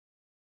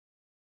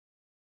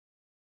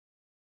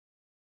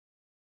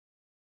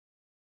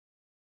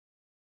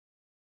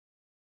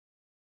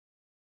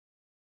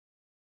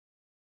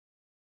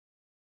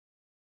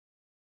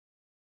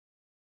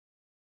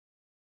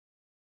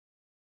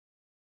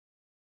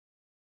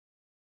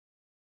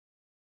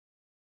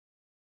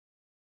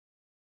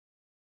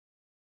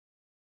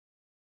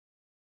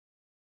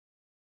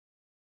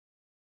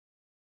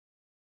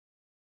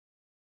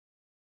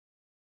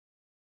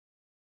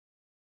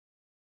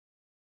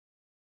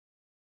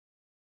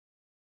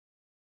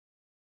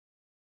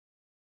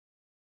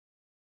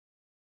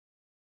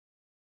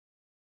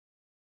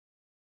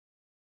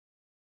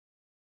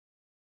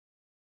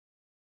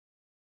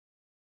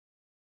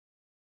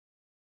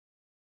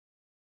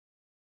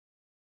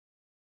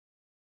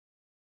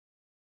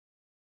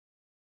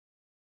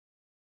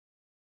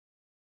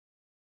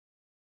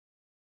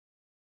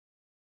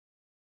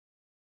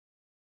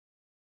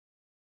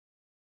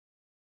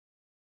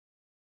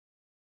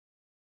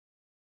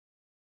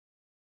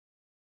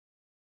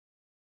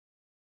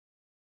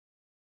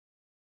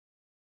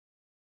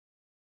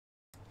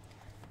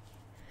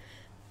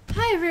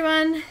Hi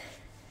everyone.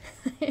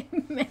 I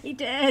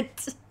made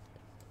it.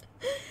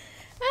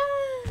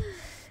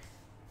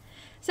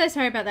 So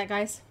sorry about that,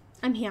 guys.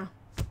 I'm here.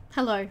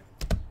 Hello.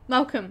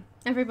 Welcome,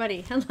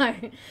 everybody. Hello.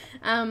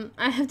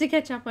 I have to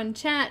catch up on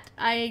chat.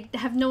 I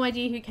have no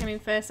idea who came in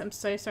first. I'm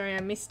so sorry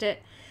I missed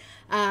it.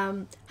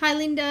 Hi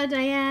Linda,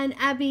 Diane,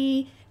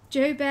 Abby,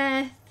 Jo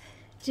Beth,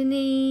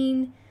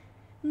 Janine,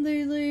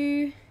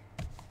 Lulu,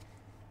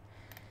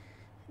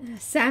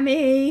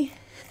 Sammie,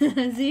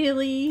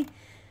 Zeely.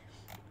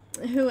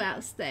 Who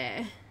else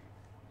there?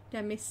 Did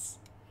I miss?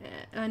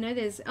 I know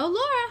there's... Oh,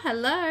 Laura,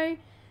 hello.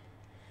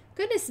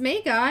 Goodness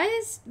me,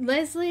 guys.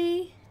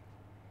 Leslie,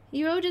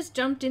 you all just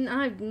jumped in.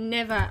 I'm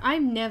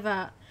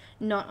never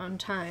not on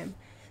time.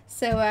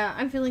 So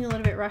I'm feeling a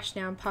little bit rushed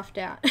now. I'm puffed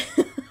out.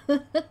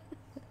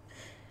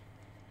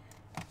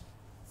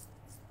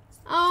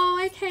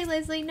 Oh, okay,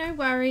 Leslie, no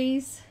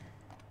worries.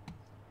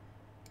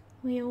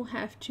 We all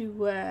have to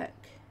work.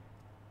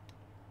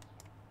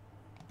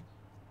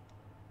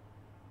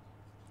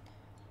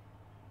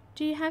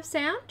 Do you have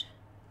sound?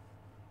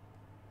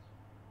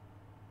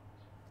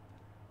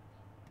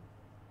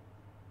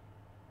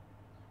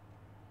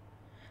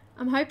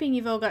 I'm hoping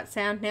you've all got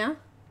sound now.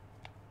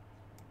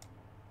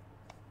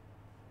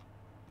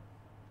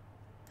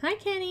 Hi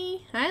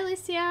Kenny, hi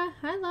Alicia,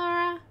 hi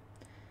Laura.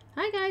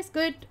 Hi guys,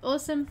 good,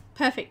 awesome,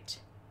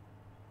 perfect.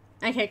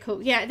 Okay,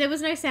 cool. Yeah, there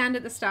was no sound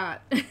at the start.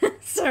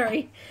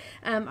 Sorry.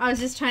 I was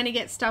just trying to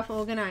get stuff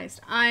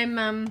organized.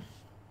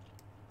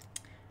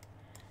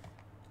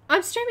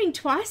 I'm streaming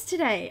twice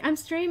today. I'm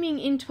streaming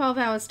in 12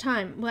 hours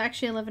time. Well,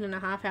 actually 11 and a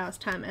half hours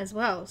time as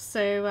well.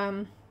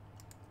 So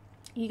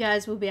you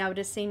guys will be able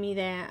to see me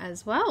there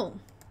as well.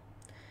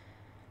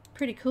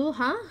 Pretty cool,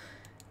 huh?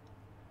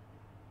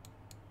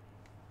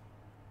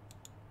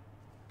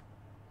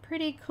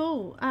 Pretty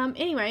cool.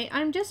 Anyway,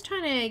 I'm just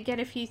trying to get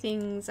a few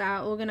things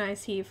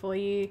organized here for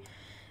you.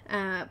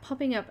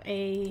 Popping up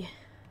a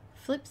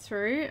flip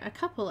through, a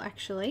couple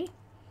actually.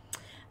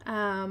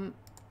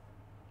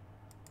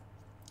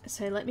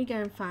 So let me go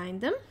and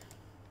find them.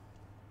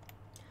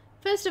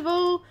 First of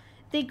all,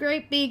 the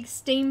great big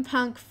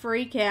Steampunk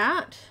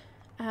Freakout.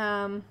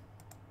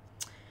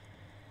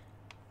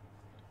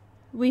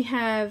 We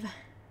have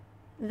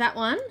that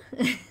one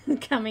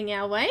coming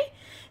our way.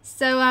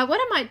 So what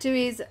I might do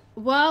is,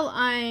 while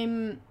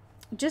I'm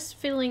just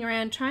fiddling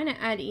around trying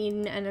to add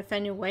in a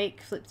Nathaniel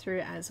Wake flip through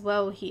as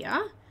well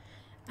here,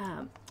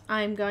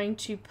 I'm going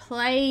to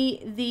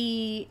play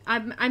the...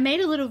 I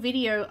made a little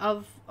video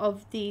of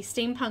the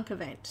Steampunk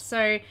event.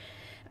 So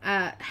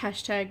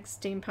hashtag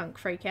Steampunk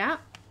Freakout.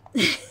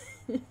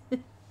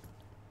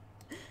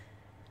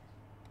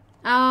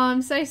 Oh,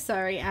 I'm so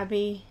sorry,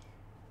 Abby.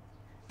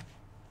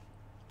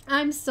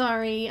 I'm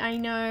sorry, I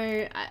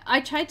know.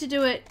 I tried to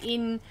do it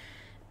in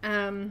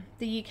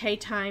the UK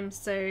time,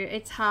 so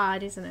it's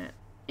hard, isn't it?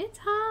 It's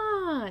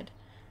hard.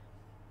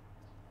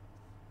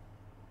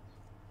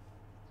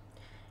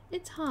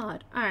 It's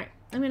hard. Alright,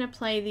 I'm going to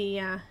play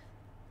the...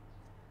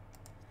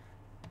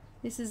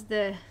 this is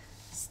the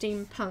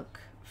Steampunk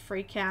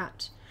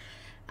Freakout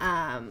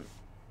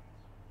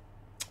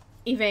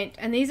event,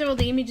 and these are all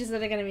the images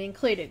that are going to be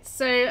included.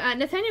 So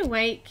Nathaniel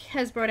Wake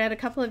has brought out a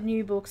couple of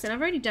new books, and I've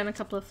already done a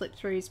couple of flip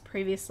throughs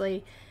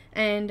previously,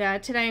 and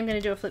today I'm going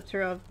to do a flip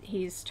through of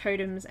his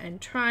Totems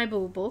and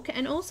Tribal book,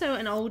 and also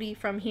an oldie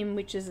from him,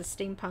 which is a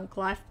Steampunk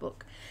Life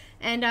book.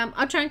 And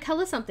I'll try and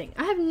colour something.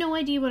 I have no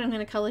idea what I'm going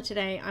to colour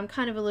today. I'm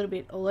kind of a little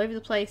bit all over the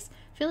place,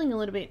 feeling a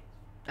little bit,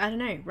 I don't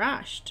know,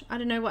 rushed. I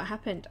don't know what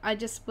happened. I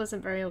just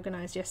wasn't very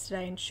organised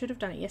yesterday and should have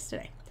done it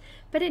yesterday.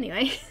 But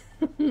anyway.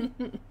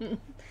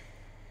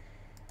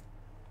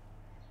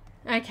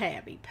 Okay,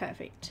 Abby,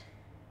 perfect.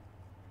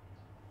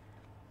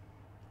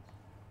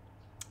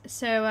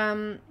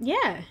 So,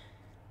 yeah.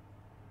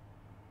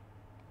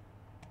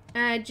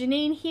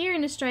 Janine, here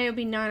in Australia will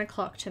be 9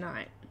 o'clock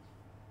tonight.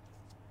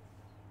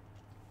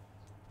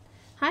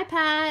 Hi,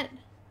 Pat.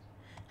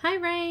 Hi,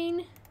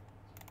 Rain.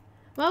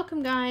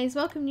 Welcome, guys.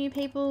 Welcome, new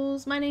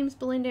peoples. My name's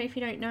Belinda, if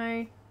you don't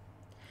know.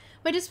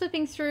 We're just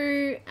flipping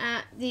through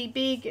the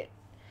big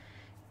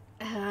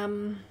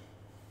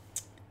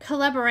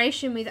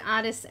collaboration with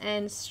artists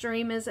and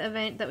streamers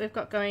event that we've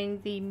got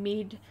going, the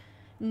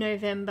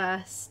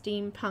mid-November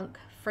Steampunk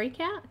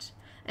Freakout.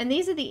 And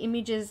these are the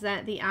images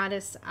that the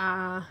artists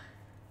are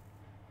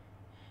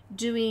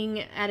doing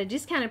at a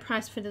discounted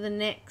price for the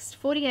next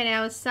 48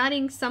 hours,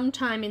 starting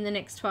sometime in the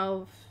next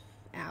 12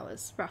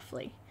 hours,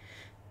 roughly.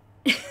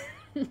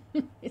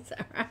 Is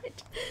that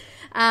right?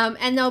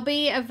 And they'll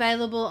be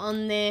available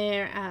on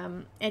their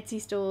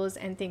Etsy stores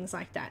and things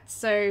like that.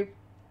 So,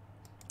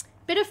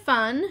 bit of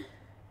fun,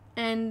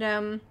 and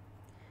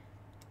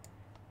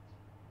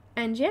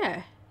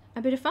yeah,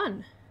 a bit of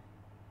fun.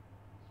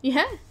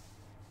 Yeah.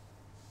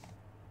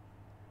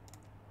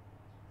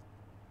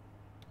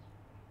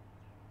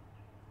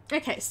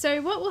 Okay,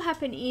 so what will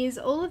happen is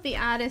all of the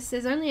artists,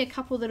 there's only a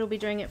couple that will be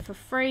doing it for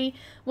free.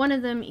 One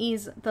of them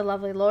is the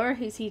lovely Laura,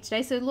 who's here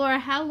today. So Laura,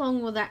 how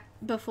long will that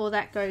before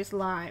that goes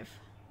live?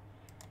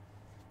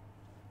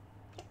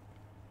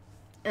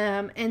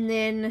 And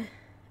then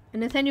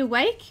Nathaniel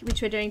Wake,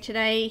 which we're doing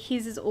today,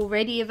 his is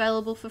already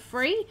available for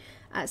free.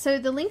 So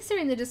the links are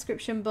in the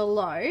description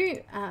below,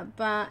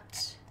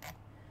 but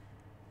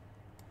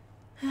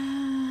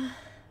I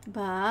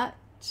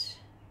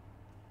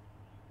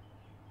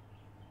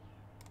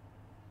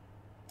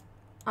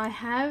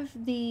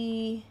have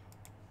the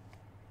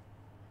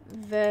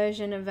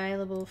version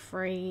available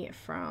free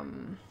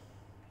from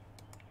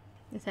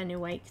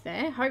Nathaniel Wake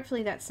there.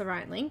 Hopefully that's the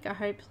right link.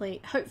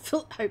 Hopefully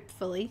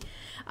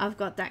I've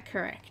got that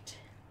correct.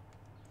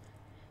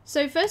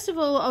 So first of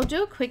all, I'll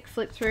do a quick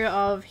flip through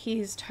of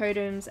his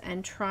Totems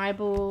and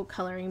Tribal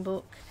colouring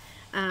book.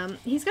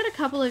 He's got a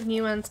couple of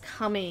new ones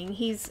coming.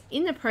 He's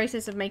in the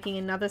process of making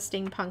another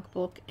steampunk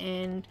book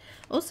and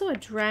also a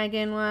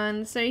dragon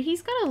one. So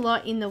he's got a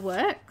lot in the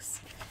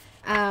works,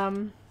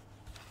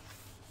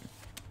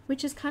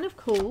 which is kind of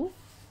cool.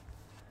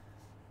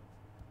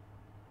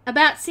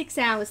 About 6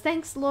 hours.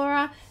 Thanks,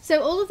 Laura.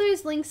 So all of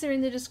those links are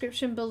in the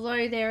description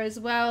below there as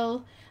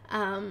well.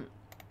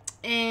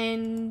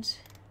 And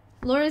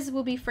Laura's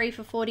will be free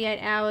for 48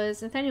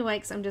 hours. Nathaniel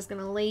Wake's I'm just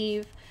going to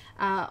leave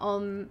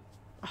on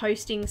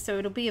hosting, so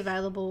it'll be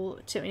available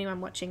to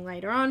anyone watching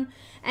later on.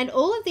 And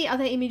all of the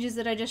other images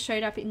that I just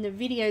showed up in the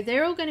video,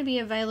 they're all going to be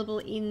available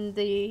in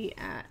the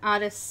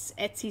artist's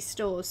Etsy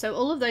store. So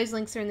all of those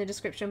links are in the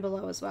description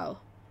below as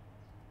well.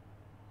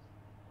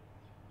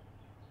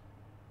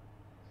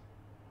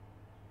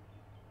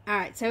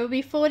 Alright, so it'll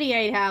be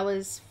 48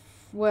 hours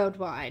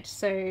worldwide,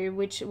 so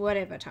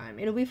whatever time.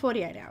 It'll be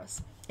 48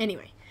 hours.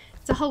 Anyway,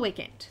 it's a whole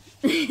weekend.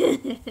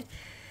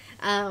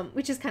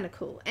 Which is kind of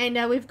cool. And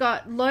we've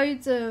got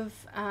loads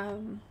of,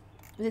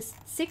 there's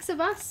 6 of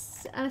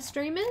us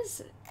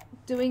streamers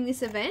doing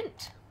this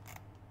event.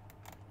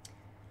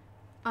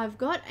 I've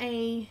got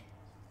a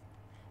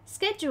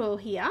schedule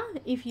here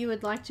if you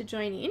would like to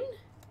join in.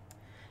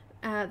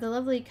 The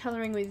lovely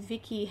Colouring with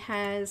Vicky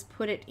has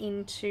put it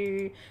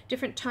into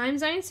different time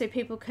zones so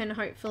people can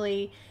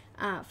hopefully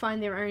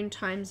find their own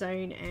time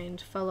zone and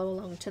follow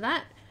along to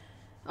that.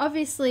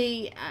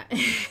 Obviously,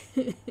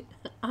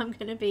 I'm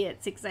going to be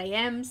at 6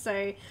 AM,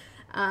 so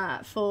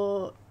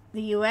for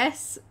the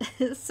US,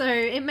 so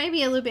it may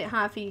be a little bit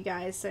hard for you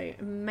guys, so you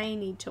may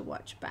need to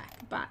watch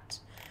back, but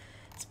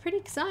it's pretty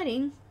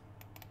exciting.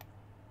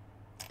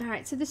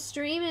 Alright, so the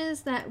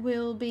streamers that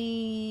will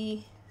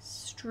be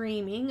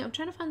streaming, I'm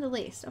trying to find the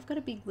list. I've got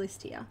a big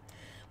list here.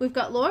 We've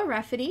got Laura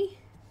Rafferty,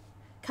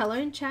 Colour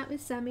and Chat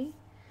with Sammie,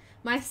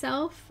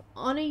 myself,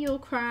 Honour Your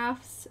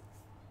Crafts,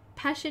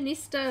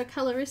 Passionista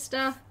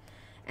Colorista,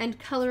 and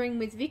Colouring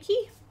with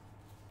Vicky.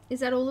 Is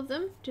that all of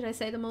them? Did I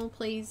say them all,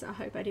 please? I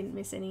hope I didn't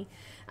miss any.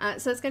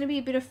 So it's going to be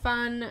a bit of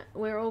fun.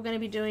 We're all going to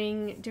be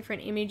doing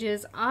different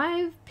images.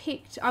 I've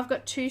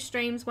got 2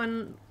 streams.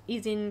 One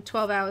is in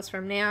 12 hours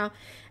from now,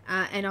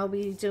 and I've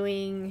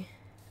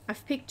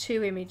picked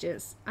 2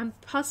 images. I'm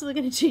possibly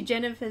going to do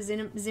Jennifer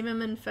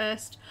Zimmerman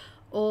first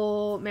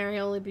or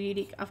Mariola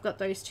Beauty. I've got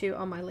those 2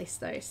 on my list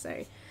though.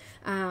 So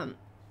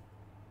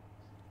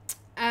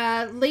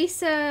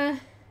Lisa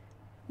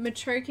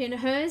Matrokin,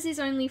 hers is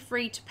only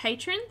free to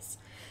patrons,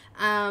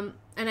 and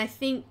I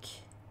think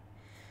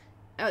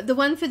the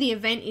one for the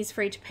event is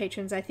free to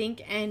patrons, I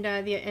think, and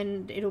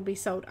it'll be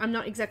sold. I'm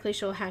not exactly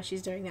sure how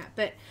she's doing that,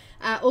 but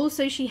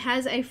also she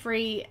has a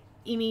free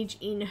image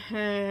in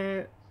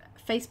her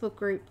Facebook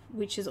group,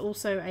 which is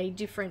also a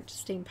different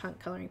steampunk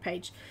colouring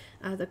page,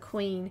 the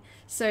Queen.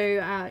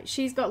 So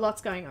she's got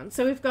lots going on.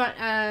 So we've got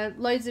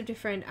loads of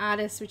different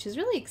artists, which is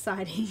really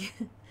exciting.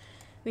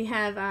 We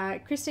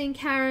have Christine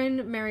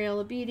Karen,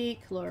 Mariola Beauty,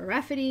 Laura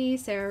Rafferty,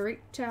 Sarah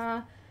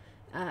Richter,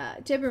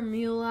 Deborah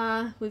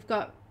Mueller. We've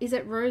got, is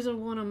it Rosa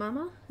Warner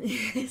Mama?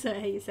 Is that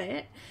how you say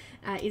it?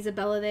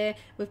 Isabella there.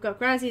 We've got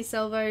Grazia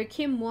Salvo,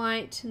 Kim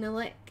White,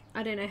 Nalek,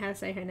 I don't know how to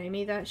say her name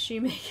either,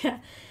 Shoemaker,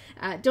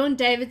 Dawn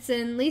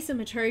Davidson, Lisa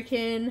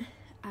Matrokin,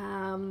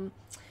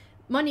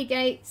 Monia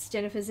Gates,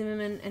 Jennifer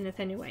Zimmerman, and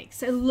Nathaniel Wake.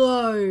 So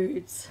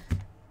loads.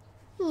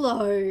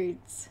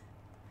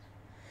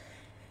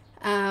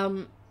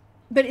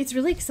 But it's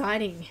really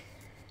exciting.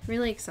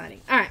 Really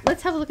exciting. Alright,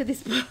 let's have a look at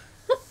this book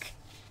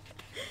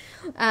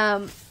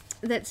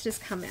that's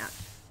just come out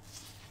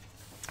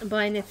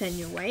by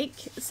Nathaniel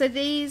Wake. So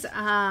these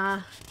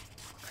are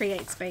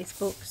Create Space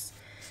books.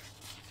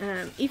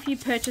 If you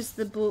purchase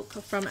the book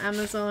from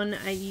Amazon,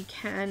 you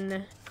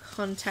can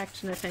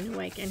contact Nathaniel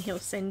Wake and he'll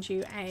send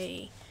you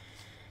a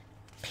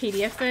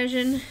PDF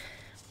version.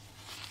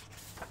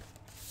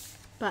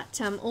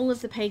 But all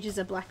of the pages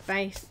are black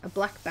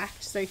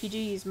backed, so if you do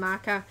use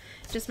marker,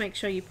 just make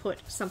sure you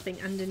put something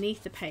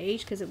underneath the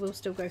page because it will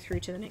still go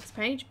through to the next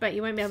page, but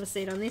you won't be able to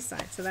see it on this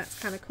side, so that's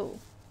kind of cool.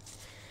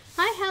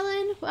 Hi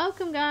Helen,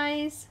 welcome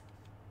guys.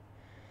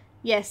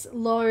 Yes,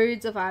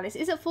 loads of artists.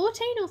 Is it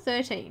 14 or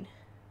 13?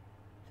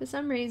 For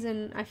some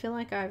reason, I feel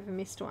like I've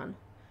missed one.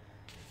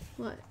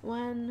 What?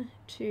 1,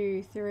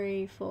 2,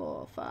 3,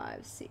 4, 5,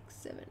 6,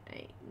 7,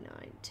 8,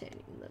 9, 10,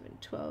 11,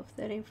 12,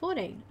 13,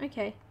 14.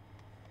 Okay.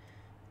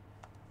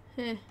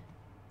 Did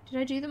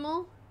I do them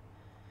all?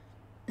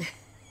 I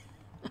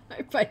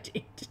hope I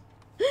did.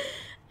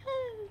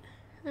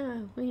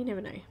 Oh, well, you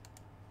never know.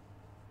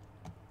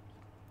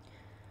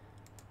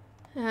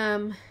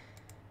 So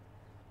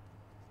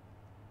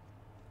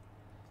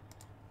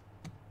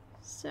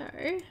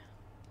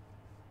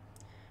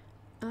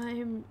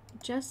I'm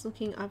just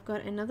looking, I've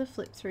got another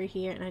flip through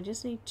here and I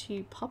just need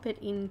to pop it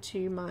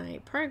into my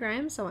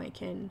program so I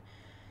can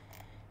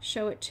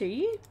show it to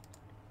you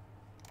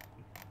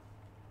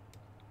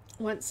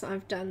once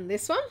I've done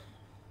this one.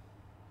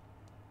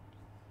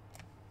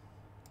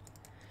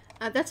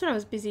 That's what I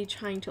was busy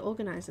trying to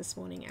organize this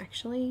morning,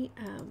 actually.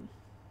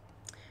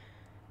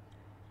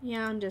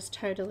 Yeah, I'm just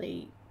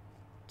totally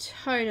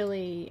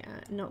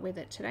not with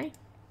it today.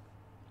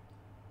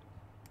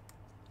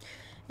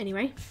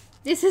 Anyway,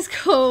 this is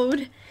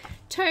called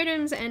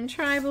Totems and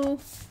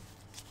Tribal.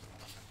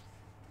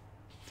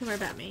 Don't worry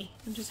about me.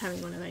 I'm just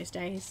having one of those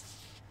days.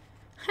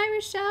 Hi,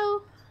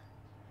 Rochelle.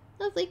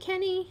 Lovely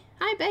Kenny.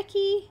 Hi,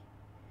 Becky.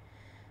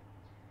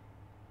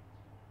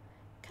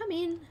 Come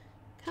in.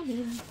 Come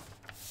in.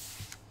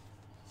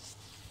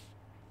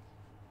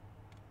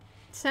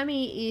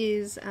 Sammie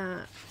is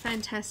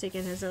fantastic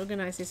and has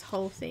organized this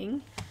whole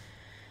thing.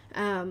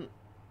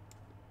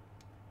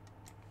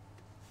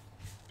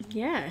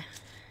 Yeah.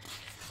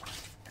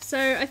 So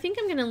I think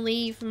I'm going to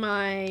leave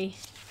my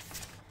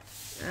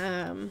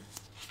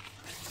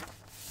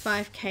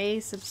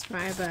 5K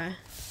subscriber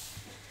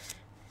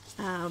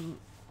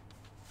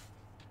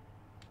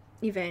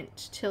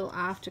event till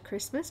after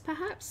Christmas,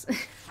 perhaps.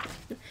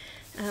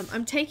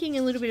 I'm taking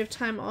a little bit of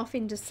time off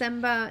in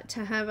December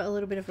to have a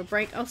little bit of a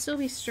break. I'll still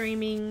be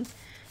streaming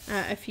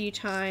a few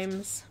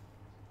times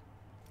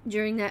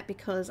during that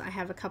because I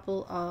have a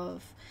couple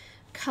of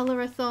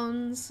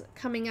colorathons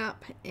coming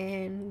up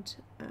and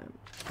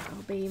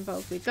I'll be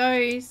involved with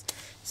those.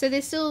 So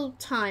there's still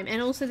time,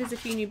 and also there's a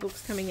few new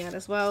books coming out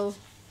as well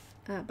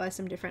by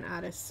some different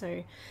artists.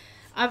 So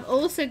I've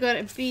also got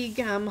a big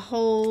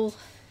haul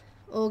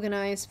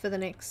organized for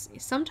the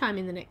sometime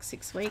in the next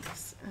 6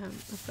 weeks.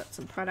 I've got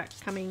some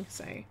product coming,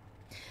 so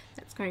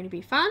that's going to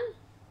be fun.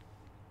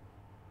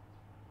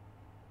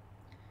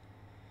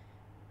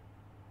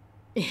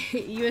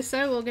 You are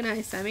so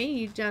organized, Sammie.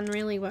 You've done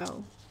really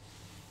well.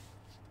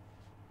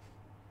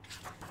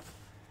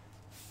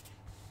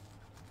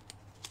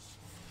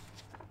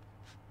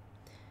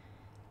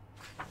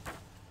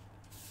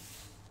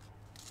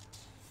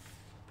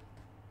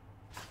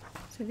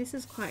 So this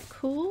is quite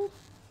cool.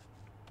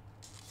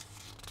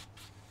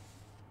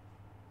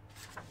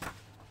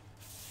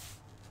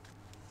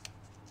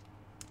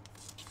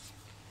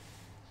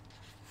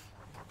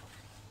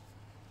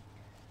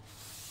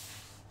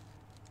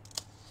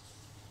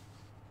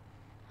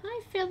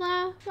 Hi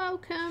Phila,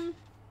 welcome.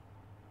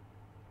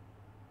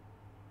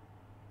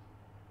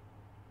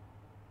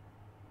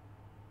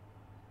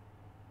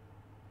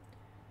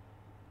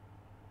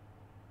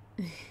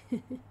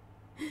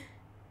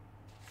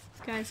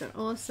 Guys are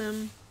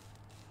awesome.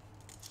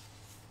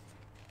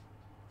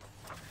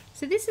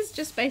 So this is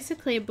just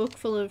basically a book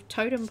full of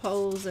totem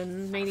poles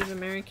and Native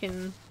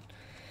American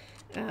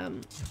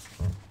themed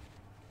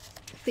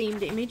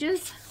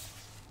images.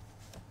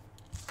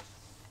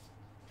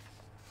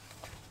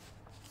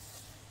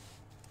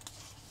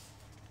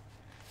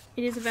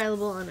 It is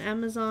available on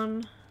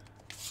Amazon.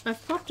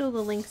 I've popped all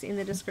the links in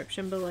the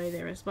description below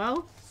there as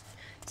well.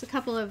 There's a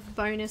couple of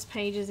bonus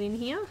pages in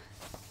here.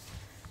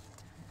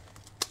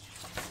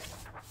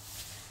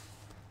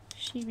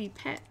 Chibi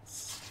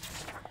Pets,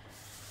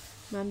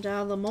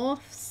 Mandala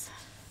Morphs,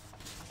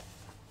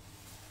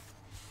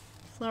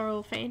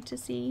 Floral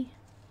Fantasy.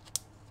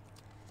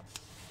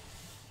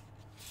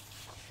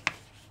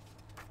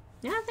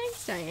 Yeah,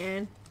 thanks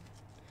Diane.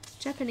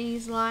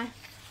 Japanese Life,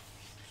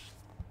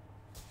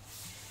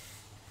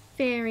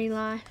 Fairy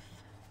Life,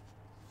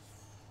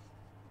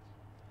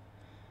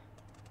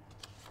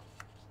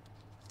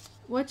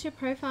 what's your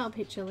profile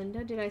picture,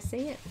 Linda? Did I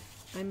see it?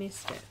 I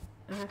missed it.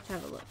 I have to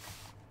have a look.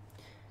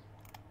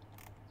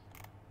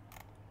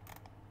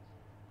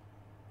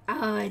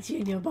 Ah,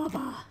 Junior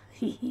Baba.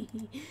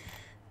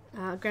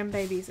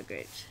 Grandbabies are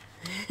good.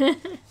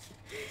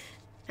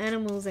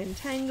 Animals and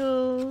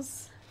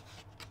Tangles.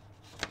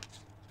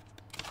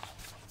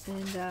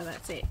 And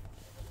that's it.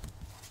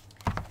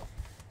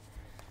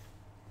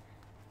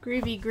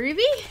 Groovy, groovy.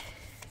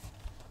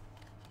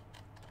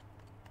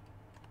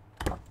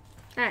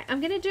 Alright, I'm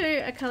going to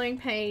do a colouring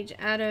page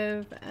out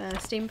of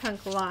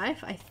Steampunk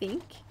Life, I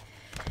think.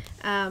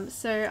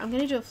 So I'm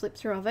going to do a flip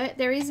through of it.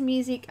 There is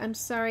music. I'm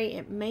sorry,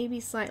 it may be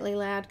slightly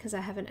loud because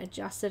I haven't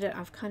adjusted it.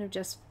 I've kind of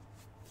just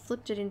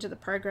flipped it into the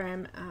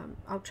program.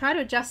 I'll try to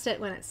adjust it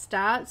when it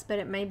starts, but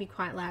it may be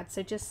quite loud.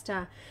 So just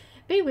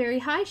be wary.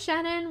 Hi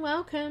Shannon,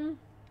 welcome.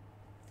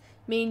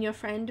 Me and your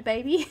friend,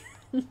 baby.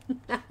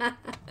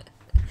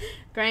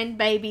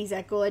 Grandbabies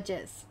are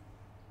gorgeous.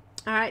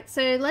 Alright,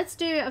 so let's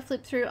do a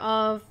flip through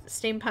of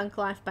Steampunk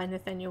Life by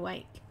Nathaniel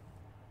Wake.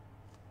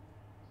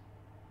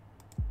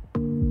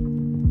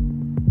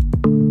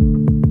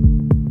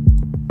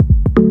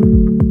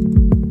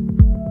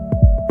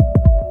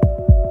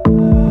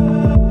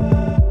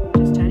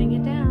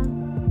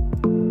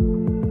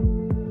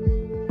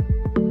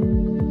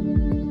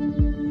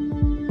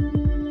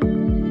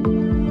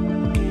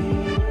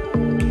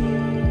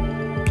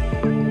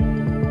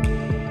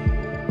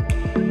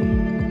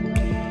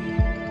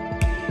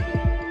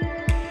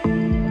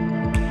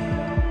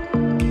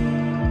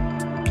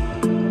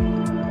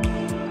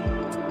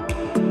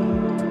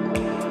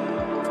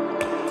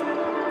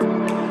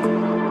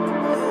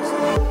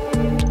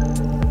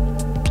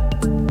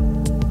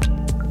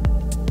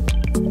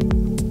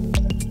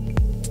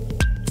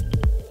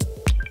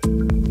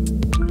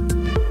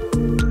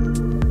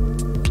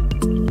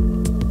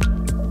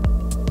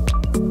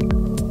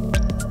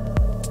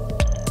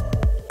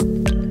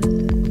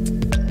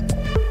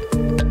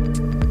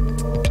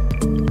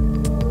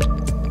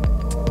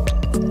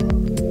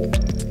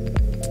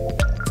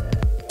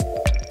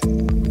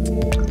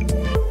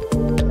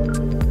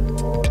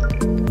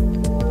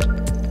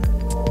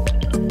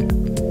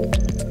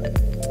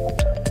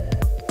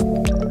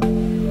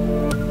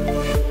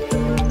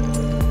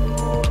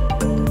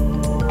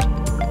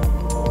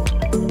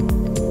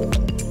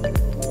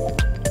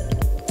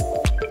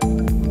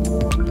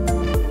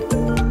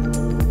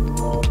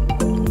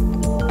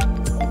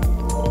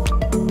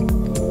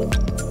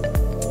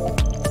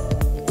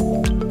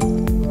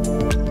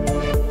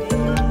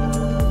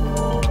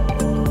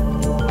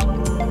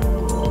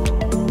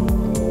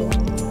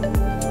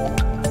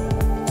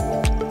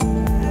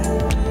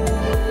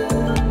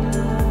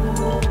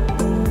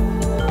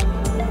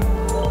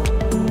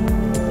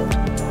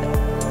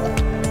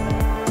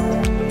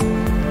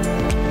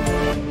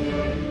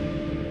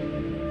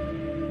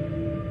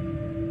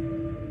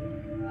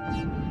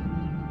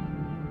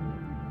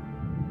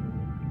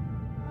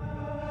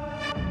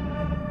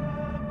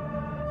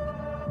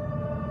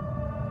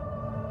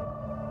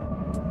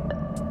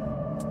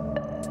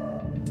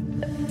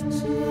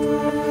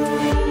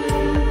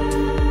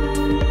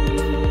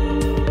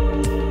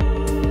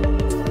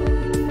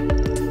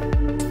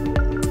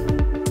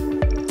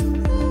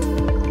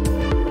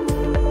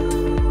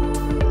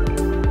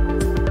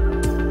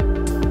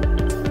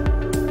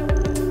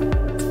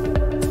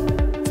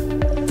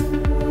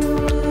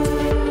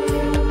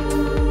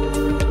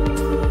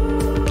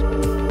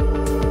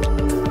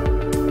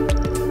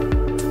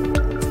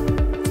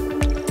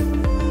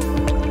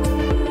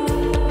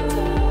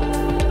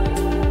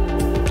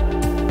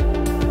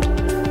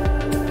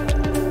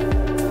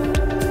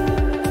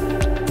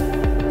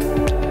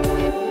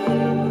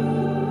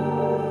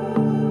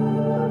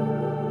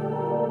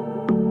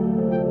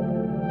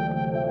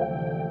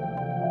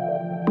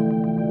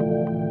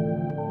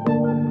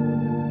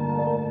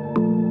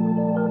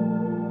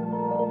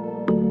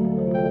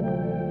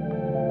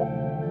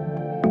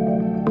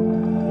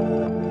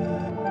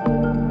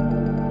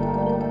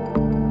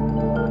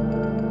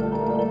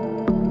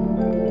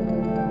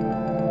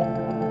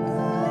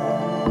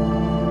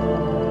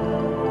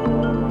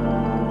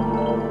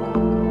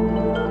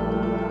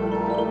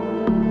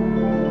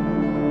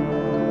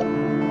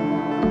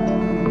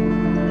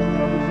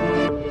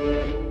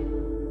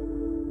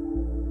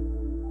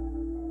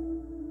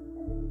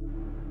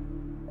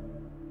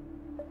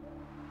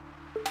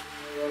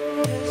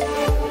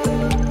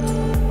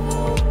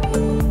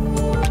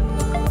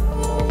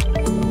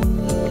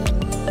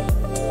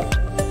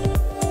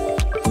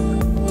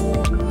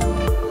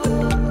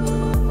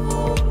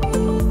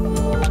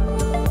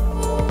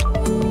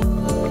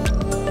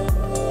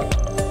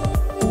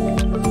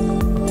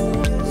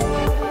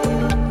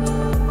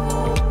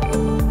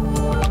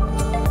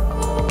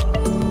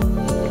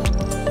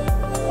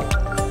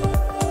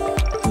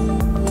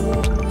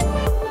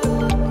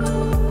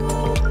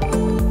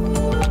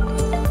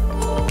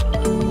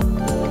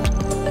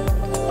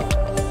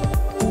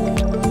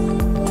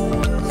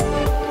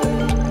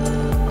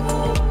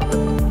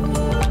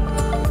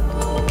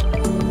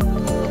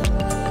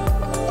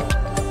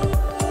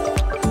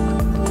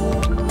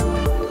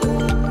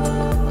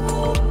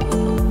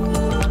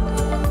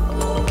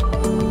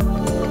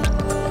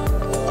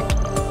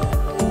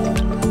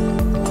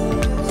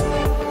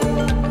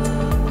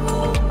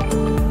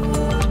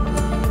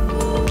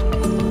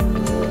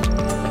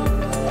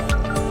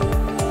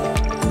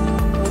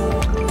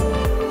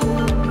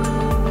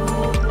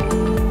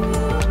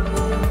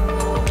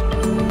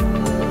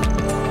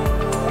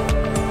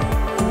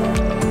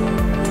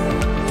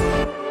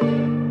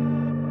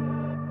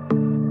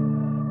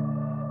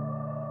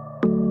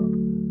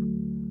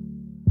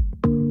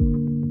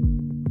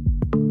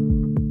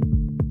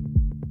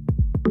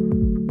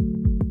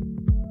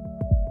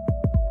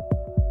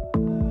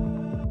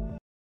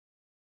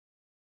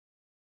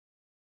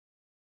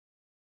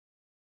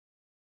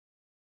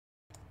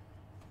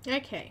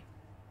 Okay.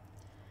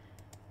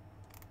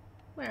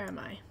 Where am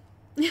I?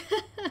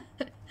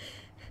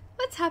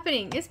 What's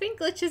happening? There's been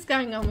glitches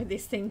going on with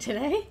this thing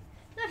today.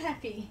 Not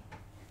happy.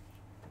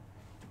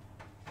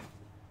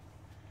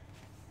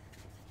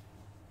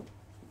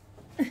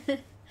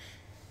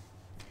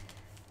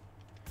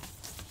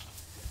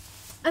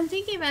 I'm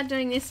thinking about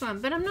doing this one,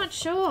 but I'm not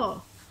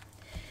sure.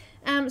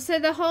 So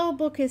the whole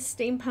book is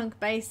steampunk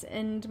based,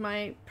 and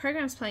my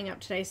program's playing up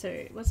today, so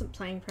it wasn't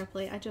playing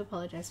properly. I do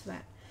apologize for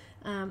that.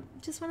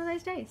 Just one of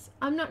those days.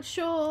 I'm not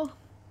sure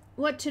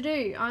what to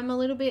do. I'm a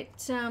little bit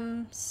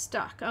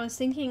stuck. I was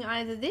thinking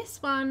either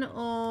this one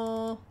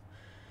or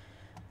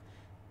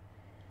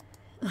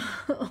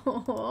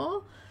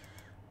oh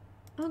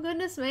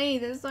goodness me,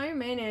 there's so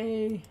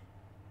many.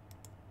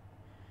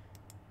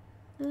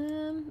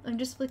 I'm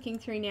just flicking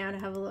through now to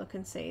have a look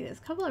and see. There's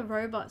a couple of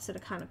robots that are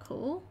kind of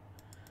cool.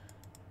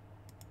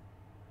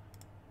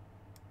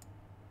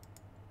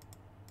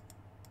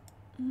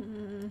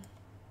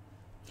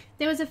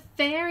 There was a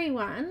fairy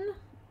one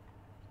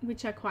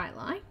which I quite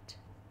liked.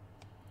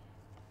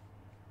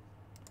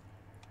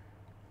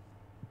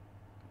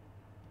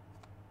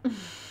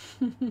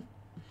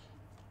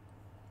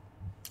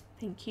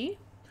 Thank you.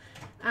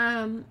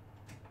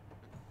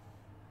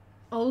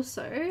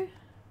 Also,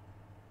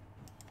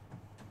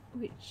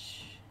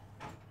 which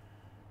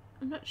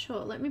I'm not sure.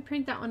 Let me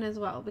print that one as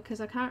well because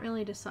I can't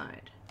really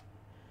decide.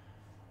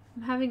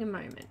 I'm having a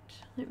moment.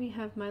 Let me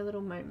have my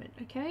little moment,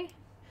 okay?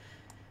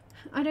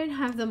 I don't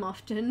have them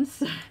often,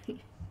 so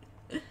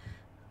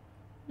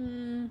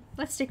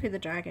let's stick with the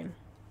dragon.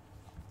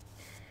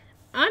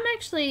 I'm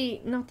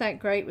actually not that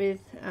great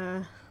with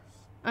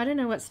I don't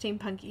know what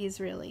steampunk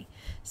is really,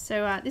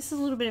 so this is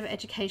a little bit of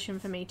education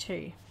for me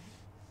too.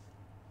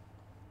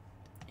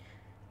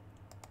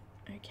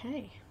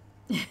 Okay.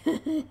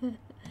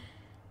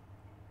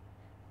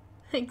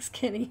 Thanks,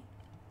 Kenny.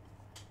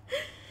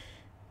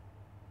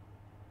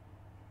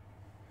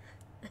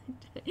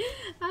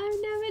 I've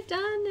never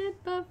done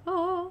it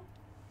before.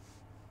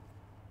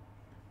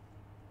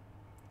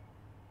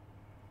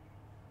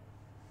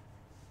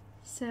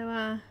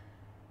 So,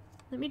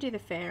 let me do the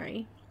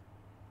fairy.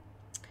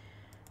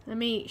 Let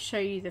me show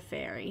you the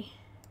fairy.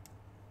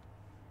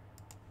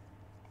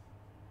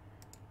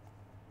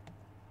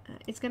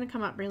 It's going to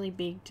come up really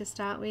big to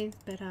start with,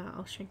 but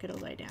I'll shrink it all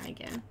the way down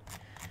again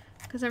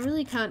because I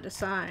really can't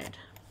decide.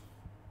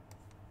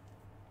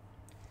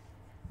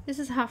 This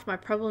is half my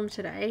problem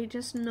today,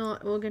 just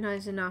not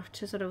organized enough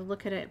to sort of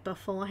look at it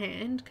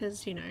beforehand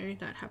because, you know,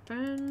 that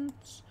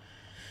happens.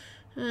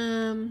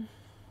 Oh,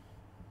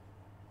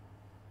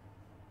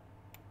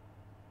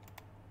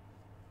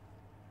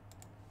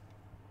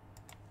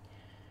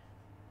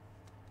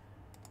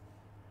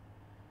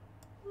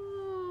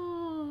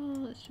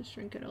 let's just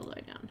shrink it all the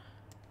way down.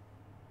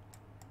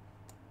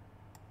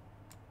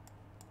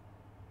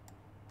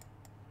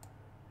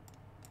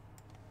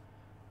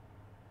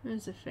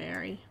 There's a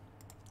fairy.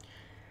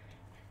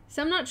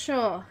 So I'm not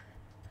sure.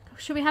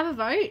 Should we have a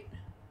vote?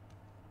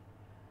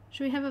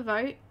 Should we have a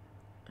vote?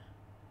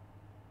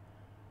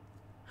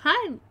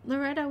 Hi,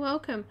 Loretta,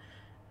 welcome.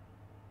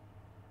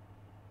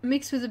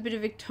 Mixed with a bit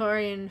of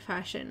Victorian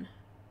fashion.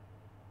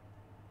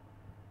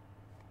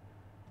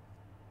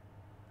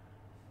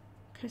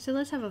 Okay, so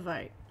let's have a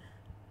vote.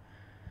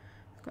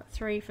 I've got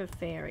 3 for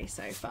fairy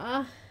so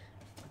far.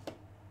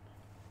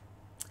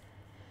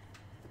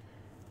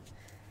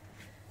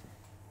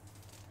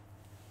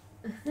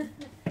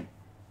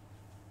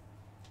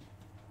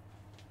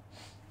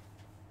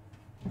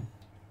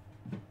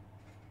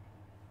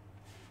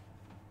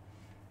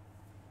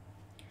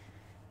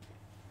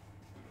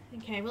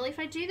 Okay, well if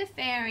I do the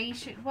fairy,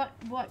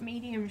 what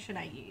medium should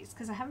I use?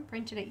 Because I haven't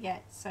printed it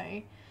yet, so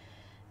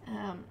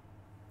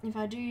if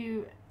I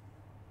do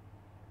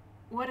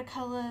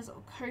watercolors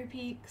or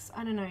Copics,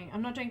 I don't know.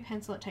 I'm not doing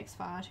pencil, it takes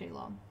far too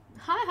long.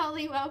 Hi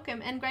Holly,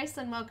 welcome, and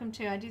Graceland, welcome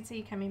too. I did see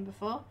you come in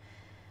before.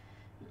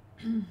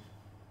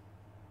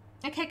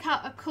 Okay,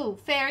 cool.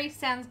 Fairy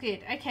sounds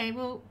good. Okay,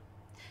 well,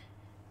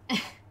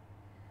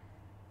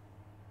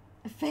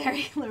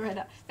 fairy,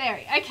 Loretta,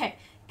 fairy. Okay.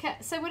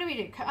 So what do we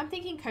do? I'm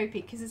thinking Copic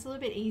because it's a little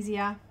bit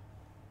easier,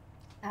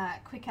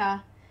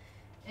 quicker,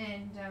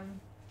 and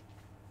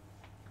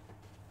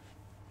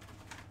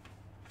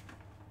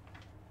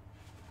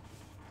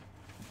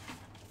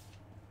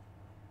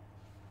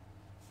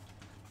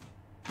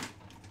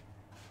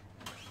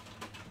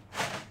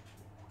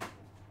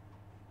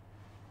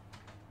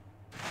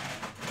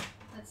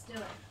let's do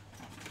it.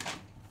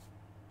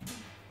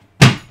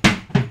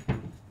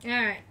 All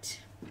right.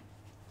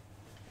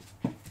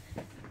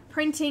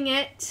 Printing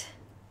it.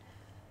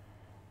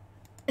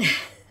 Hi,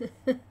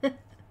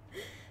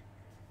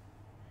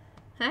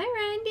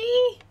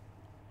 Randy.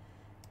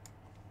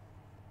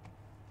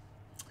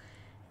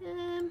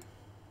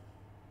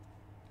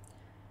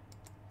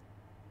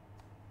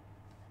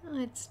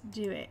 Let's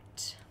do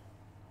it.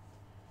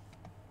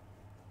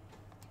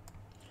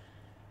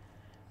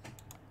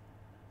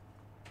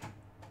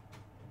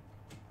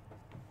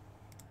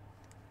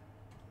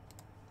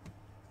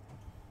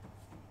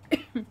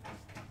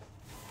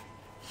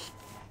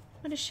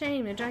 What a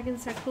shame, the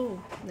dragon's so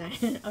cool. No,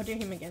 I'll do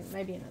him again,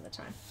 maybe another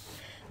time.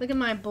 Look at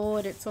my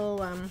board, it's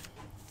all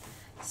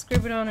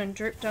scribbled on and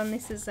dripped on.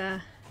 This is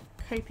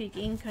Copic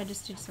ink, I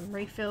just did some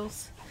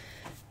refills.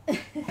 Oh,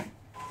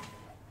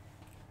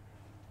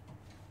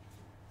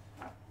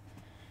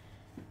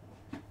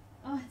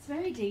 it's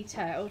very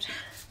detailed.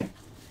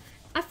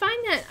 I find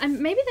that,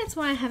 maybe that's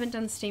why I haven't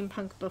done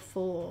steampunk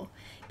before,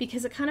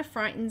 because it kind of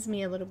frightens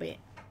me a little bit.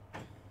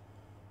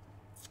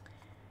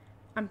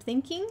 I'm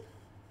thinking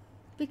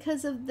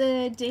because of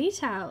the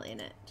detail in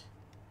it.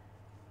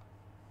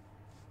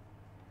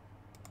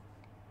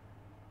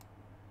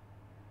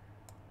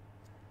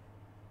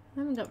 I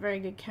haven't got very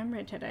good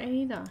camera today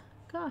either.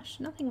 Gosh,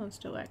 nothing wants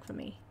to work for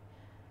me.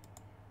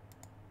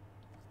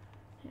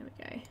 There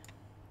we go.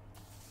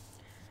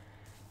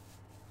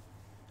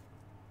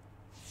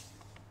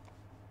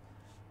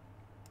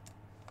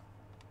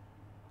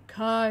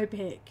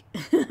 Copic.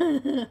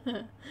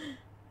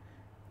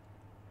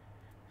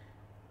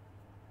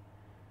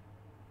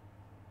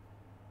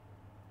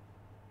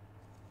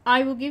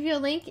 I will give you a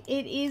link.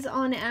 It is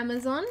on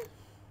Amazon.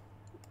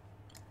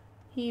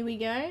 Here we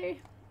go.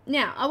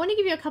 Now, I want to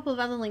give you a couple of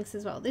other links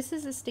as well. This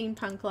is a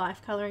Steampunk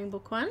Life colouring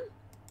book one.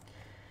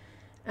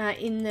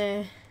 In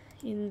the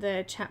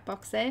chat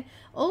box there.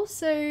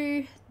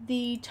 Also,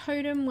 the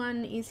Totem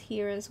one is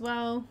here as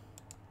well.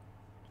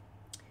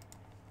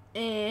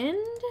 And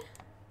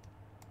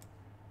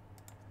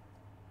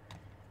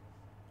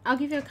I'll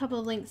give you a couple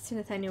of links to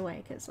Nathaniel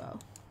Wake as well.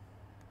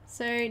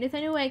 So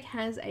Nathaniel Wake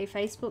has a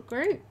Facebook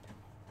group.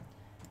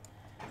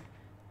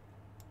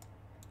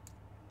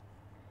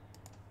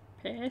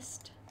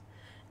 Pest.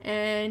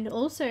 And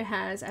also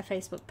has a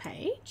Facebook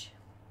page.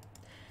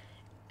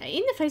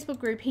 In the Facebook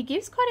group, he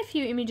gives quite a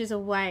few images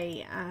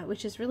away,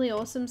 which is really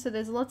awesome. So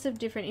there's lots of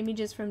different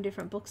images from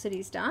different books that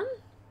he's done.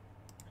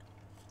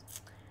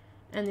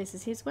 And this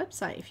is his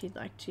website if you'd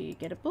like to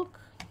get a book.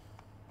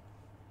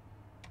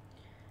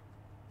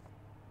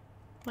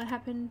 What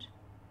happened?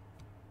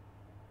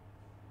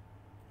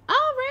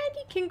 Oh,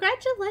 Randy,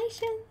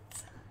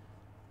 congratulations.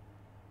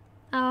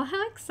 Oh,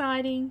 how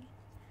exciting.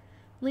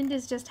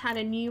 Linda's just had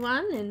a new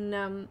one,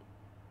 and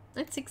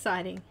that's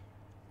exciting.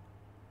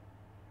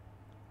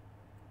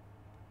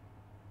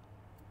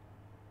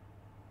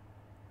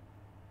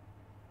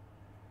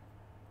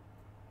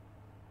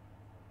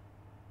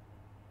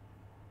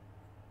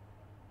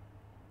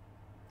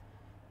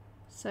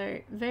 So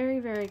very,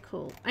 very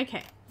cool.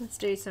 Okay, let's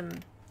do some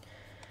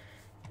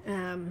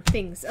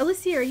things.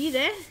 Alicia, are you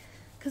there?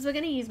 Because we're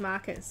going to use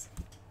markers.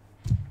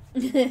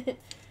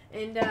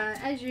 And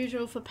as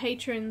usual for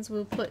patrons,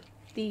 we'll put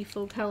the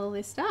full colour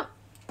list up.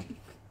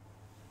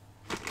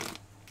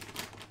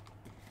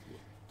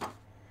 I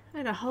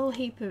had a whole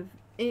heap of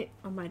it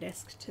on my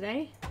desk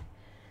today.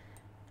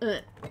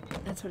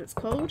 That's what it's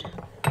called.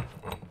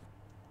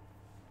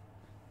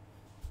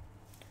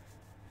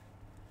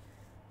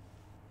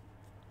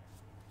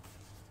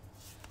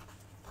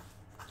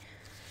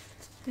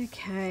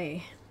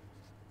 Okay.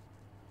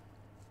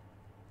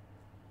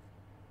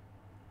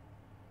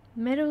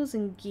 Metals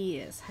and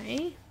gears,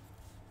 hey?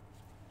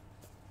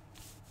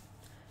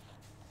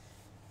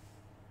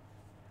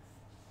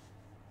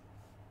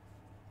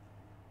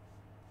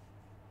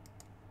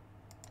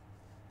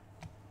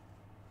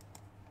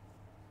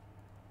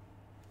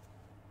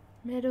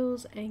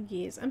 Metals and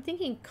gears. I'm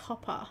thinking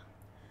copper.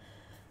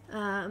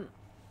 I'm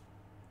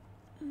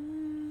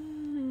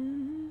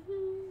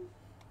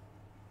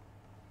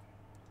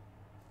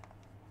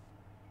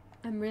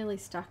really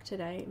stuck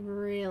today.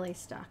 Really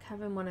stuck.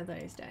 Having one of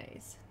those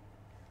days.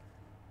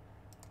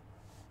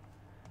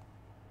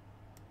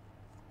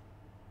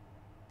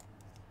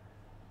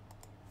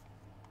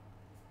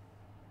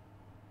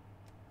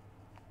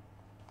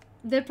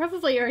 They're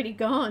probably already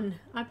gone.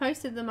 I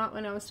posted them up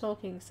when I was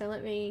talking, so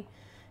let me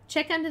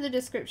check under the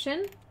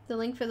description. The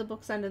link for the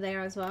book's under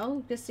there as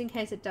well, just in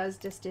case it does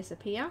just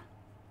disappear.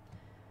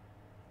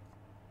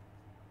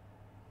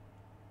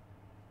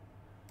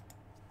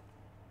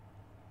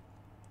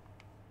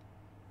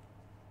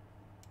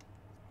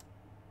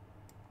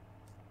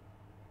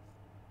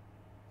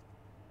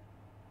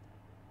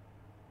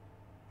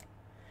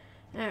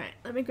 Alright,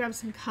 let me grab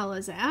some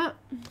colours out.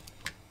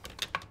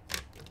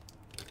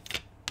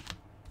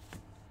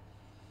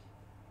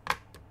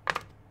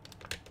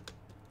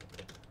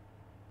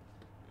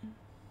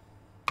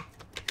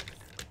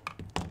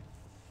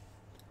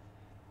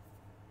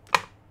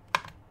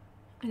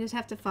 I just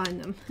have to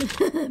find them.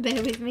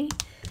 Bear with me.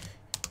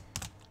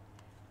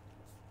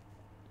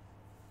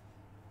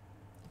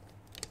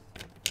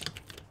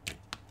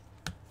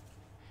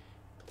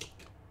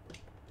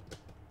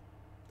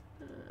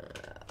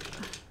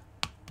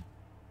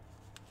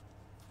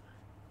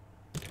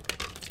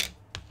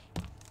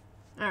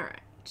 All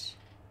right.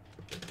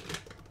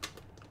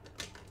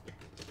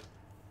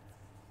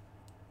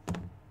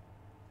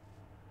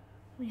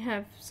 We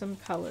have some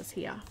colors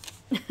here.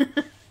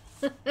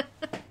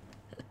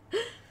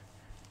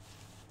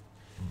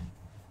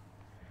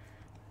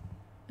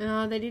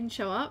 Oh, they didn't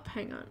show up.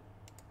 Hang on.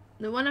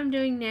 The one I'm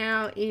doing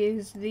now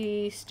is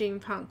the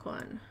Steampunk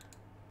one.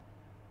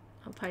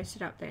 I'll post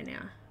it up there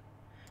now.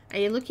 Are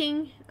you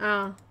looking?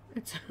 Oh,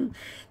 it's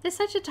there's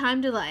such a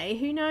time delay.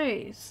 Who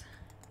knows?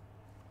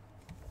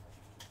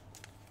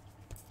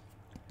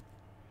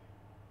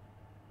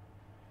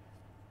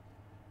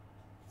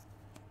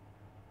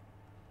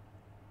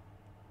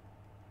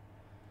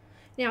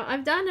 Now,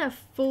 I've done a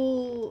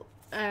full,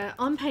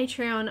 on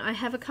Patreon, I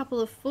have a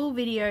couple of full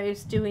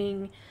videos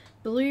doing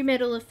blue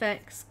metal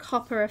effects,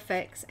 copper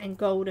effects, and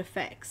gold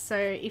effects. So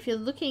if you're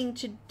looking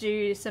to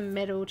do some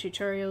metal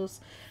tutorials,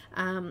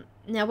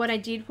 now what I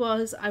did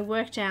was I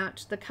worked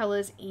out the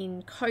colors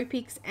in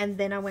Copics, and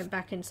then I went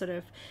back and sort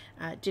of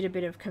did a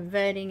bit of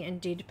converting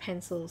and did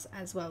pencils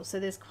as well. So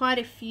there's quite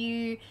a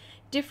few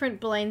different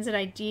blends that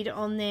I did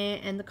on there,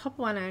 and the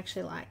copper one I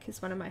actually like,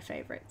 is one of my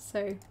favorites.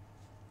 So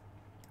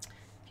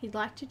if you'd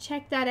like to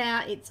check that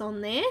out, it's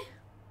on there.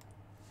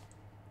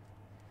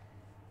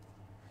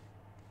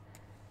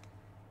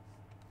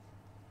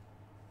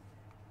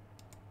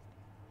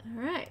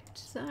 Alright,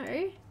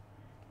 so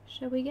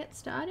shall we get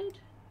started?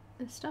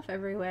 There's stuff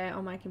everywhere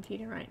on my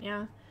computer right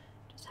now.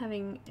 Just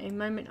having a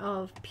moment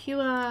of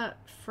pure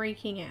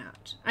freaking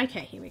out.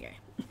 Okay, here we go.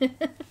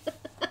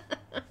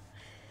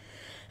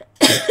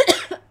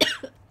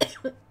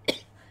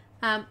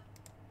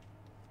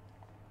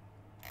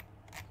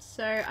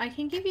 So I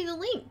can give you the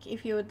link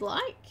if you would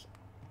like.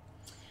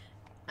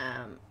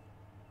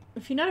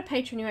 If you're not a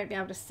patron, you won't be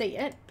able to see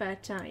it,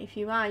 but if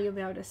you are, you'll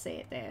be able to see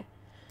it there.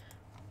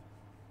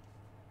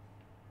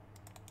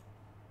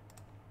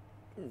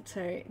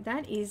 So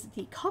that is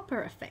the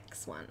copper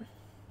effects one.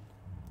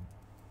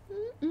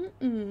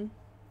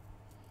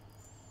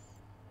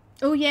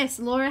 Oh yes,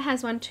 Laura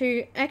has one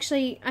too.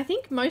 Actually, I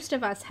think most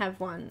of us have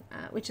one,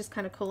 which is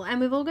kind of cool.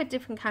 And we've all got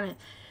different kind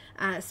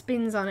of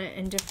spins on it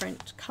and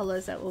different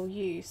colors that we'll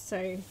use.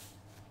 So,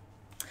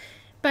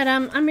 but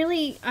I'm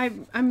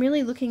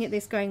really looking at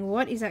this going,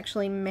 what is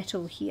actually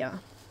metal here?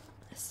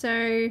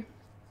 So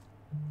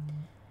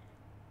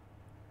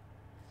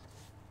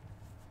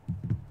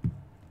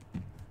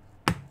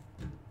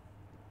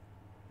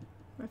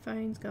my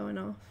phone's going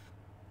off.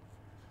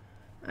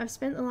 I've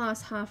spent the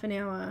last half an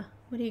hour,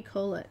 what do you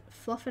call it,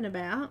 fluffing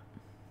about.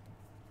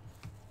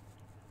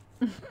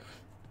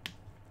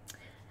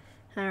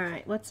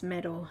 Alright, what's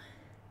metal?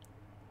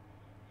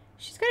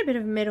 She's got a bit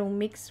of metal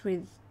mixed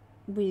with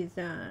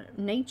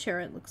nature,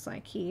 it looks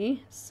like here.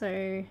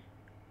 So,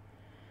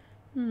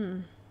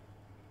 alright,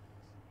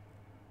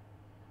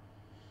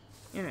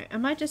 I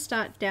might just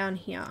start down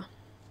here.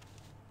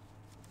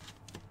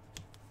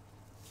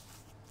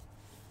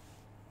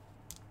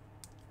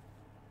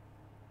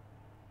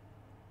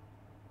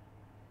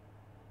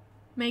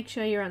 Make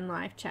sure you're on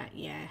live chat,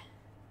 yeah.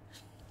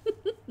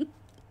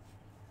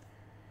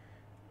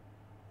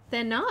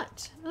 They're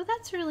not. Oh,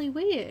 that's really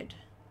weird.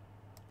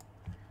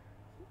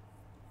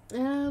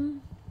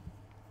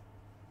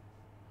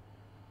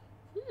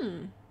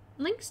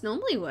 Links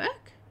normally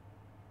work.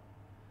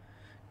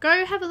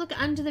 Go have a look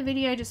under the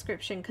video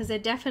description because they're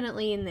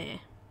definitely in there.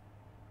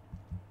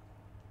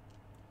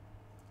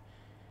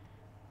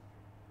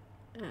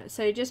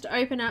 So just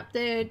open up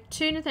the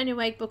 2 Nathaniel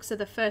Wake books, are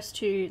the first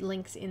 2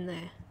 links in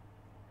there.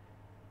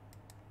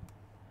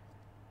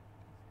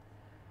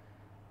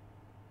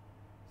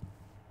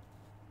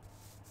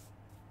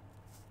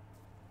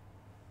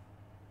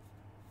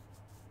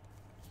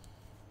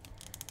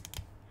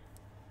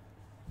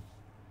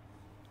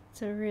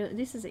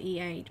 This is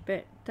E8,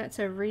 but that's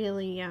a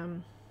really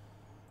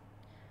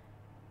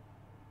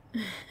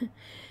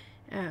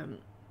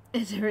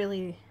it's a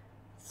really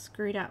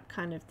screwed up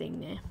kind of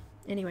thing there.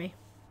 Anyway,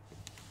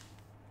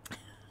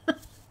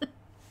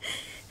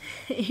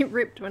 it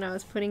ripped when I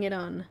was putting it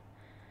on.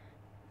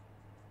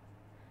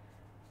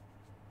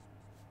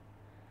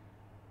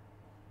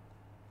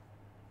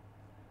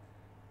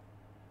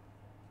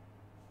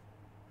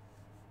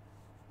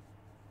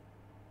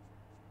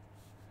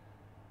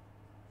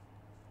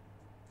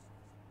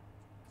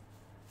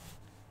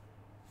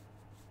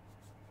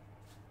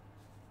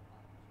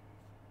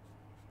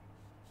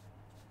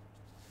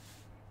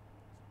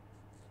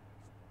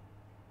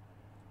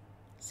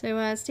 So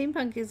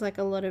steampunk is like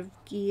a lot of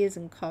gears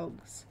and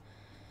cogs,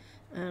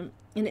 and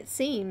it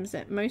seems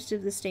that most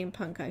of the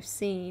steampunk I've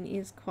seen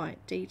is quite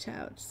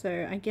detailed,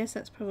 so I guess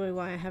that's probably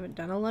why I haven't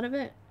done a lot of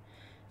it,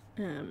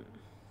 because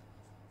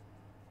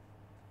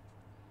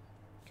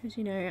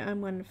you know, I'm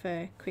one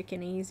for quick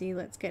and easy,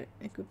 let's get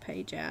a good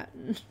page out.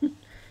 Let's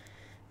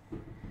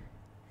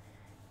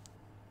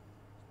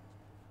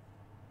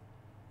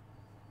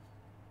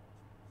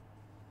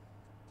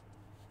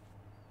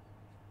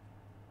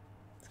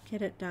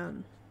get it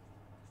done.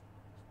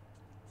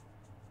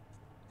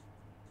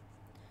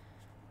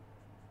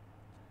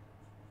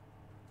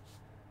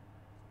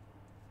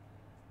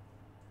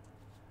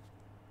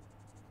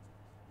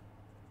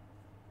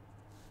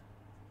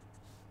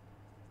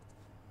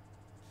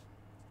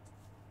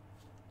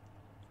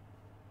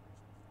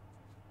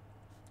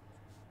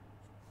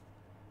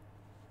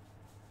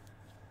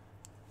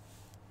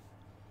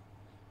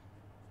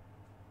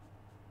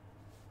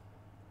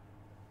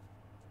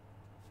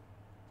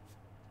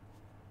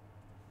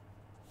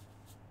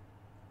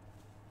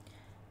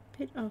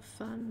 bit of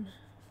fun.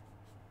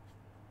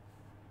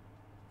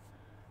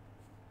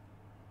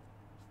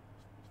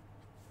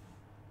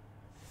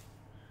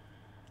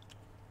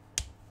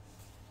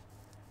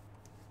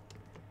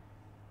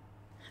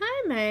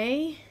 Hi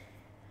May,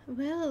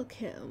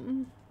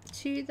 welcome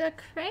to the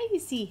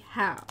crazy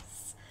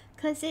house,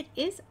 because it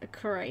is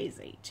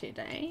crazy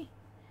today.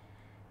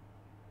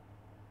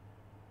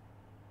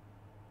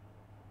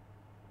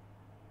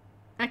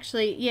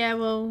 Actually, yeah,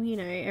 well, you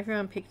know,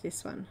 everyone picked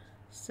this one,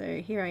 so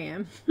here I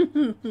am.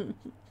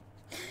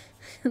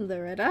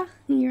 Loretta,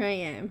 here I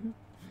am.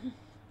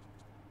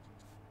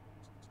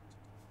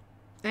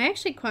 I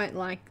actually quite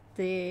like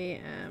the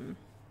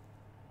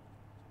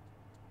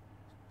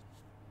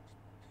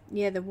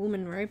yeah, the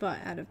woman robot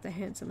out of the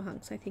Handsome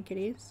Hunks, I think it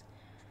is.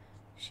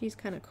 She's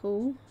kind of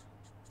cool.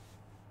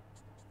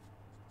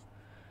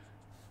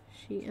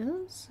 She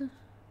is.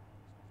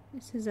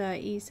 This is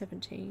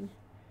E17.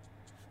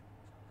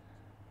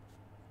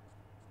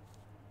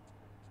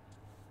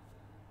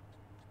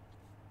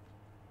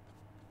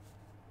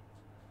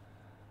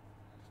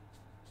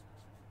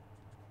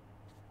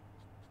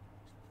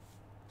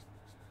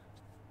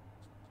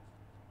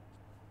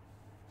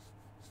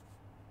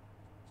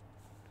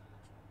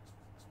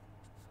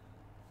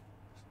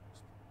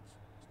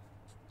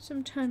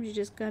 Sometimes you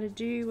just gotta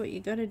do what you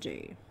gotta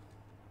do.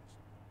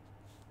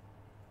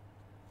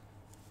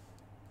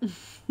 Don't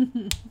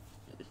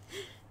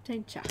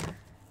you?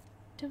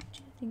 Don't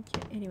you think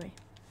you? Anyway.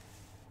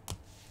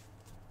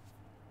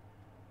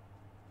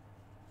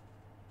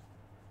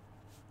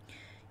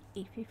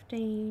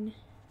 E15.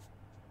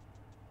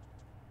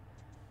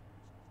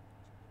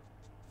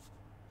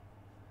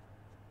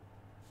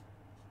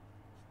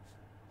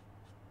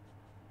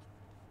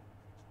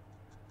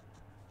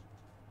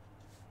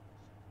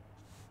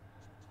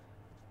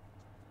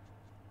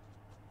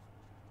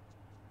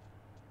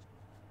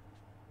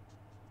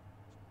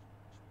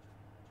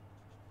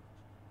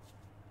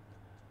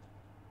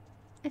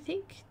 I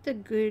think the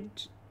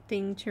good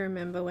thing to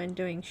remember when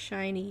doing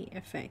shiny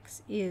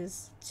effects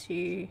is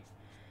to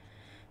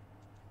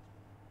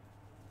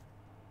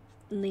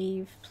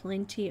leave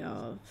plenty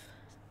of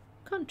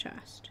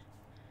contrast.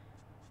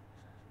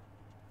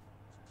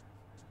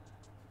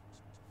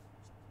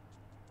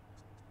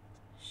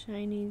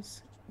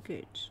 Shiny's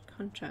good,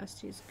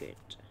 contrast is good.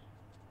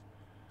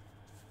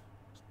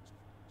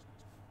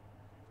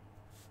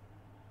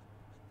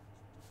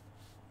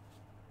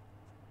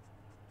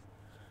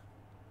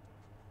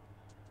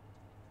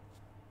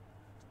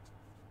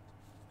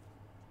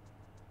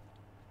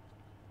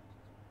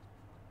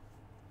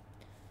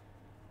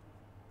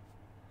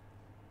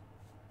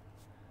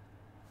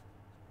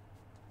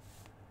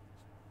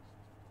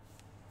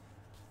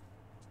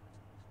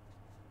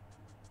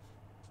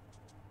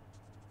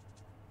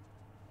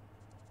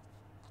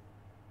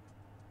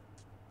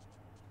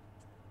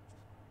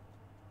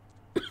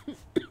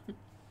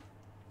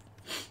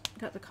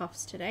 Got the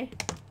coughs today.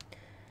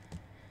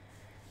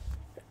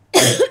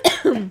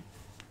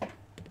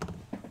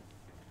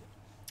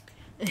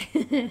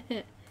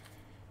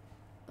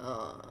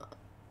 Oh.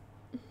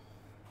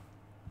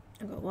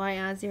 I've got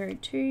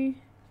YR02.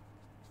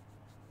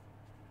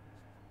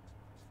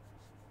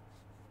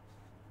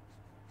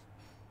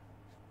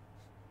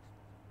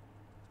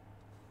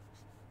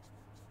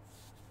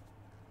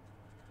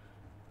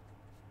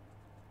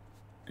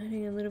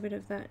 Adding a little bit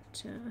of that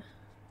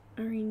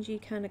orangey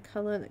kind of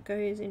colour that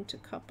goes into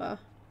copper.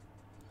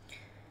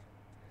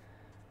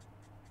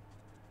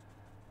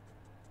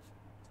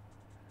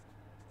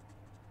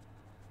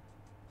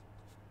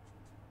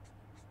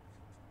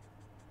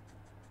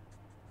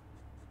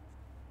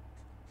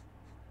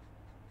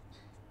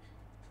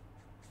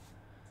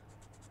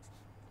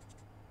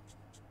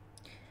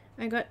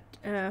 I got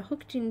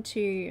hooked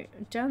into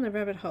down the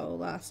rabbit hole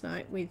last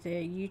night with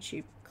their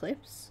YouTube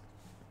clips.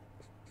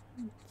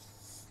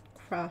 It's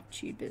craft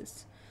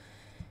tubers.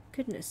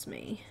 Goodness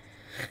me.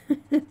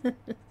 It's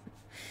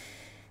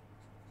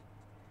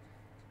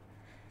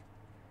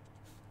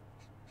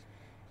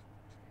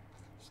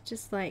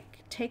just like,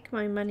 take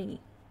my money.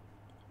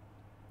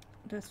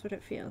 That's what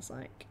it feels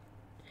like.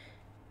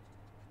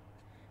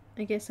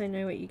 I guess I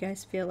know what you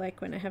guys feel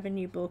like when I have a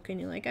new book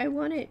and you're like, I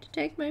want it,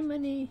 take my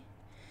money.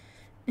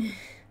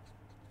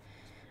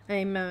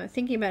 I'm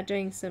thinking about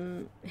doing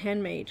some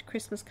handmade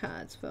Christmas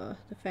cards for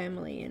the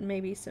family and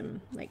maybe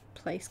some like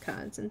place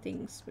cards and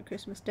things for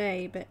Christmas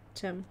Day, but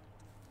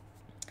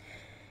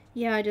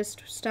yeah, I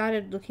just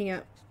started looking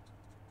up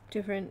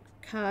different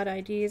card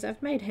ideas.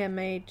 I've made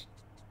handmade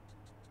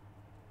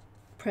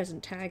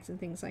present tags and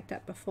things like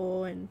that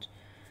before, and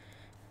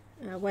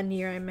one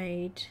year I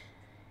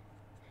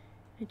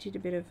did a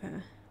bit of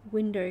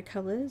window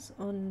colours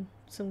on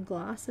some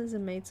glasses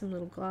and made some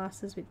little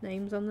glasses with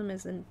names on them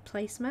as in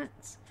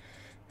placemats.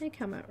 They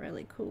come out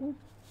really cool.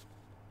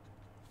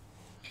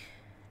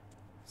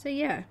 So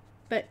yeah,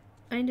 but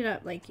I ended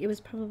up like, it was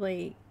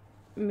probably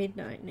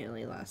midnight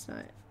nearly last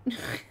night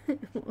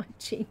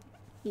watching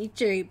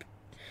YouTube.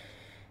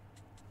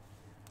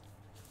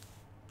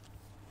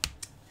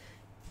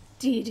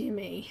 Dear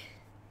me.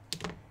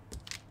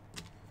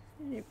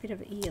 And a bit of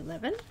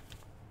E11.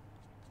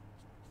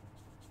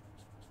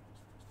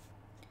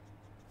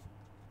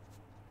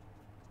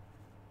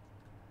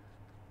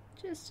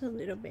 Just a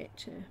little bit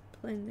to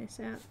blend this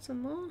out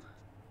some more.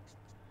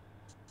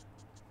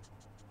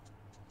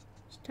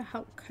 Just to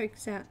help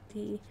coax out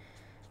the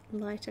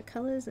lighter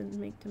colours and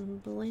make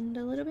them blend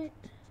a little bit.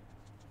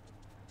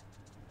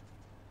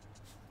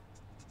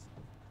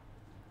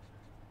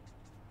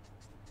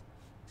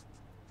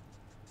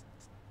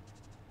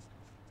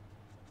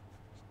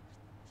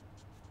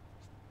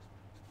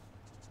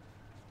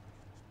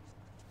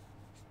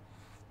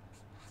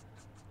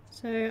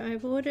 So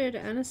I've ordered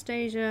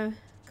Anastasia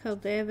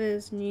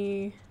Kaldeva's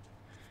new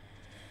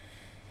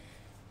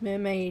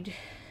Mermaids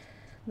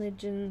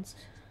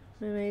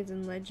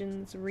and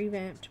Legends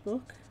revamped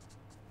book.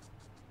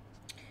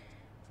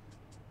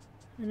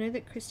 I know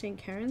that Christine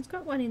Karen's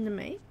got one in the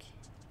make.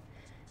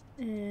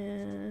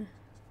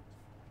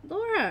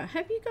 Laura,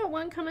 have you got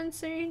one coming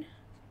soon?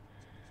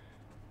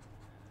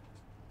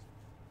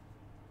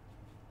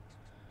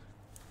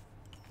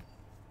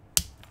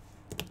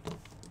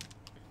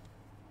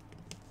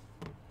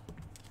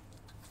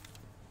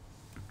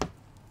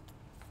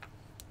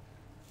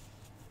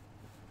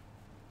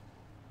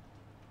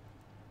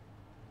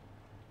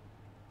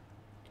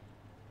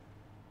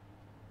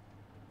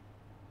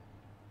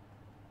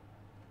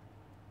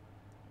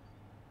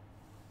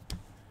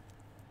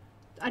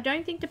 I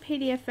don't think the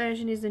PDF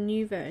version is the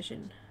new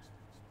version.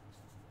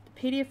 The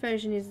PDF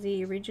version is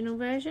the original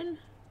version.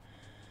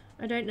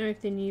 I don't know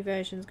if the new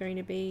version is going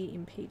to be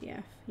in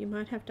PDF. You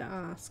might have to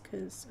ask,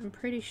 because I'm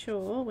pretty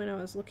sure when I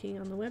was looking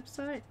on the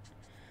website,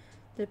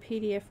 the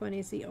PDF one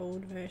is the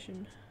old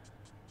version.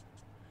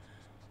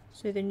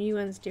 So the new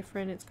one's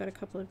different. It's got a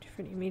couple of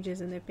different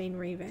images and they've been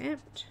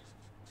revamped.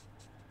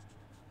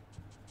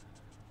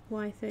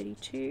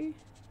 Y32.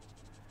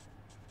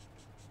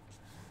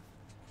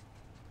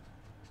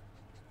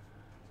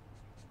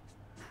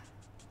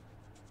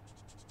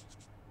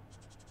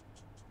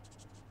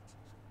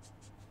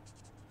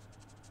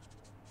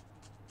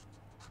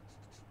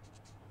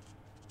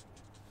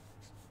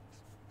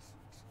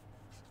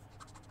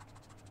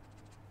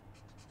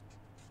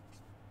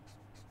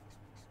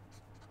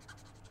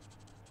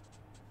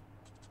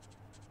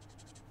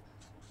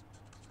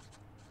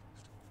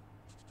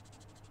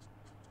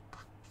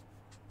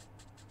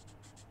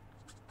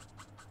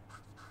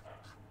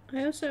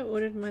 I also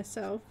ordered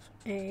myself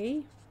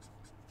a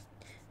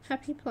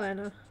Happy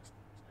Planner.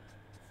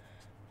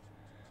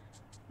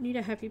 Need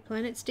a Happy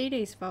Planner. It's Dee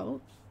Dee's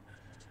fault.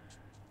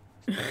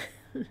 She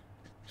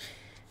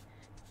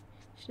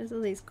does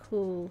all these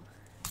cool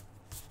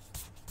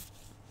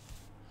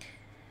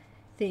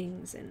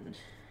things and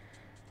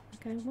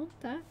like, I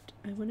want that.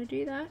 I want to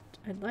do that.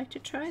 I'd like to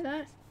try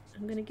that.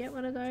 I'm going to get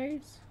one of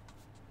those.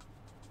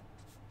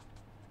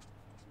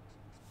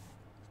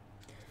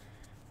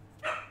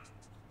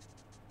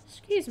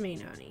 Excuse me,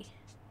 Nani.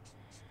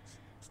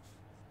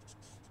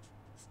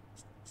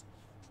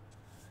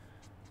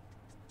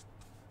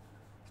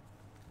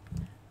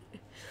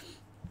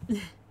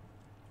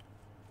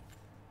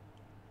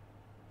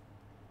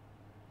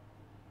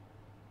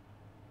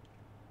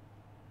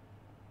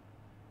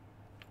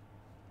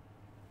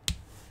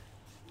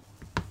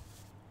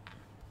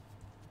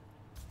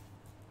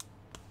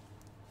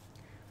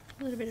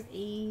 A little bit of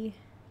E00.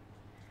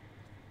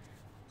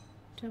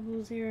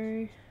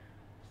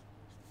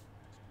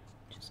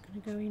 Just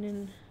going to go in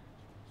and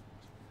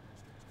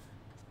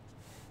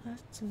light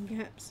some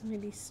gaps,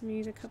 maybe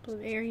smooth a couple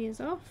of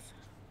areas off.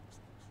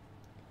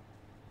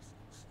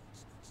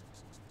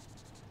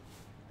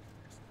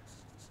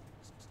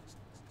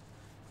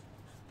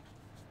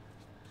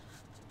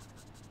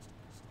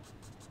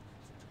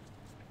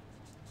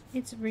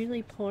 It's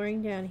really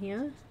pouring down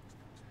here.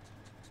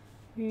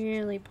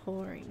 Really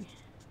pouring.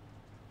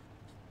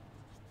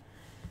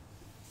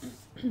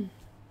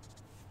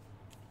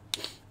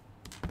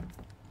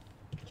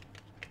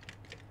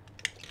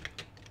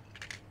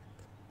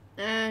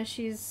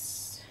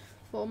 She's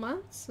 4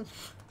 months,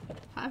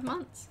 5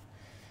 months,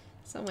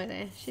 somewhere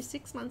there. She's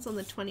 6 months on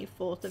the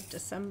 24th of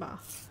December.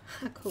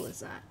 How cool is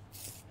that?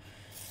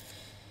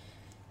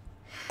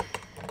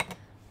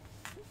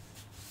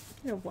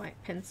 A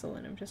white pencil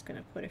and I'm just going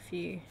to put a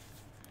few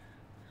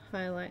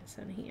highlights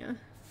on here.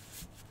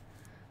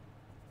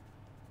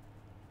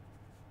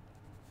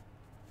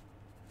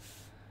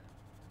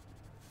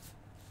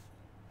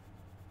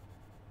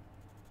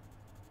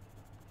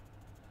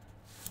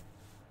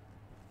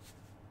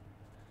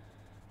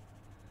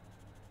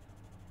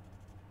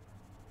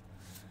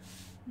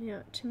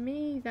 Now, to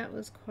me, that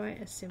was quite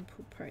a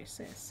simple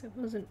process. It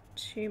wasn't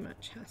too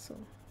much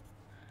hassle.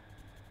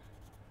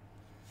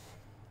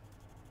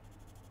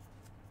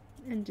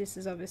 And this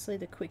is obviously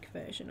the quick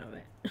version of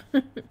it.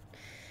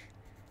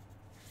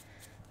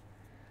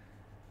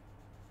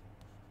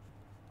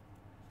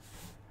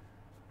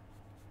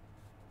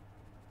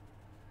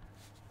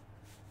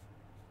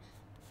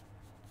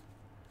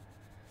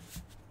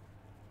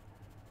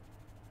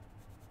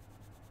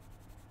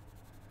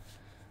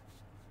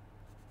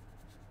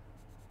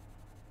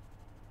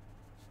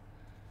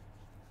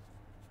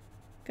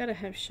 gotta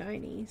have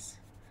shinies.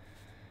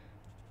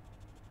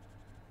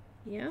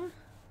 Yeah.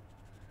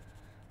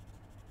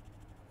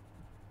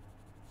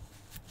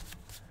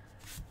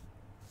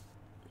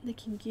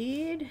 Looking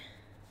good.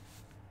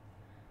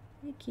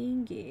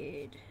 Looking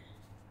good.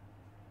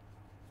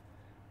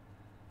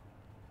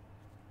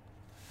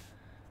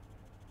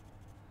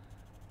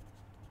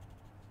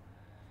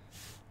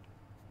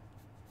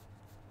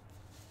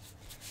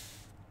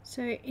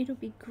 So it'll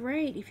be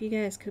great if you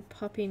guys could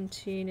pop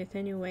into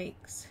Nathaniel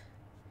Wake's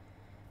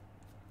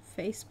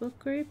Facebook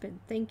group and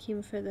thank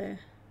him for the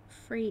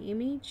free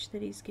image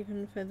that he's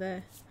given for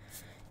the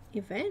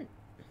event.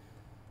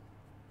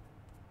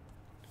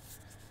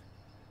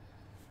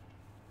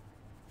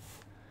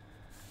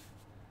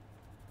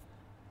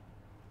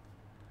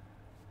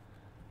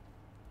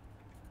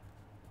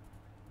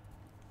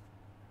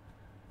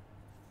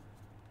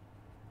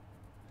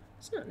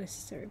 It's not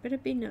necessary, but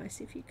it'd be nice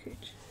if you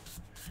could.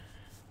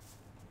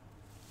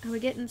 Are we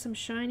getting some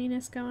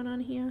shininess going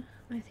on here?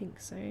 I think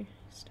so.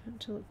 Starting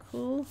to look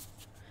cool.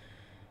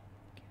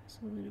 Give us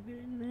a little bit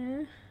in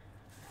there.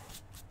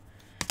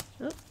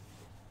 Oh.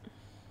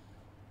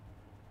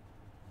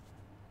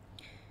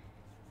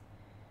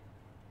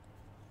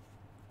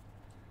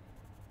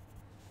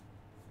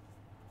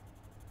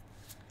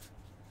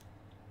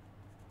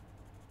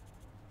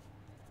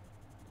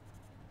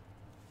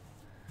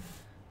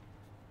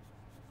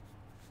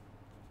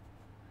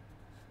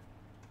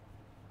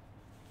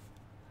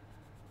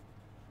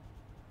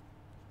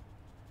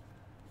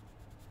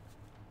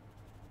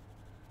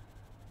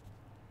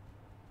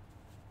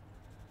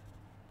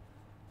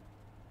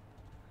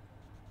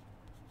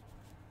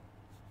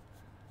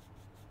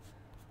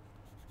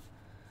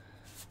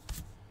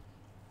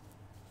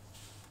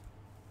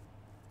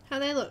 How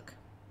they look?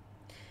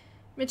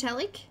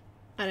 Metallic?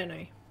 I don't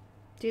know.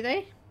 Do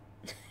they?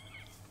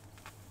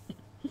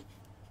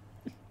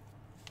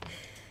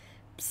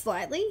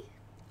 Slightly?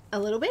 A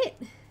little bit?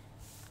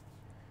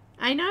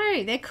 I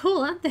know, they're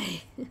cool, aren't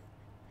they?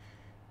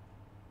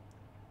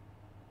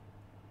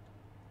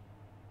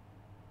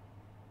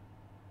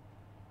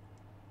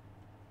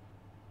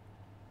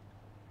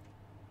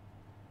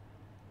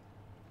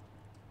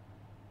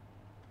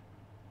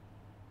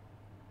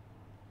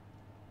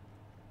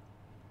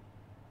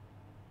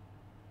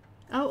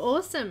 Oh,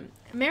 awesome.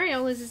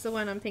 Mariola's is the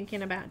one I'm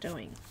thinking about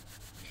doing.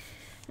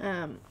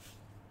 Or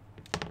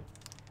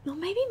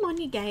maybe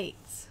Monya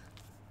Gates.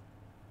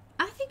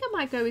 I think I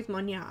might go with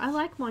Monya. I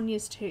like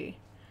Monya's too.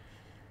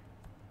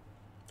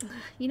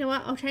 You know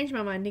what? I'll change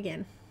my mind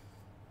again.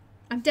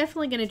 I'm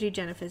definitely going to do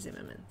Jennifer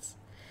Zimmerman's.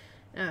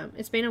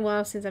 It's been a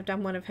while since I've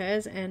done one of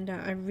hers, and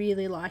I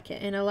really like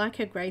it. And I like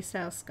her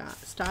grayscale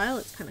style.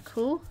 It's kind of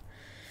cool.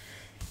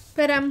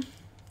 But I'm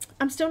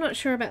still not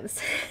sure about the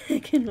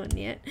second one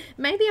yet.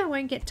 Maybe I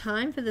won't get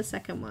time for the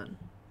second one.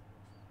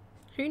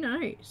 Who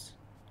knows?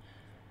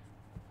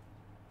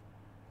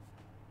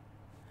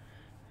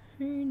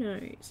 Who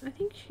knows? I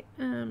think,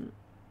 I don't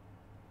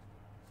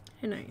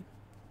know.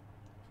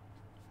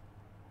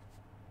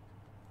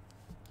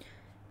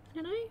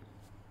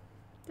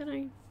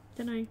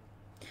 Don't know.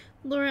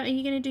 Laura, are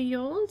you going to do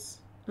yours?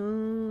 Oh,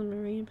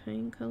 Marine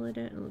Pain coloured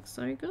it. It looks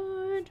so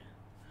good.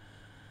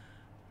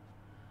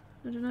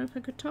 I don't know if I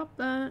could top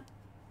that.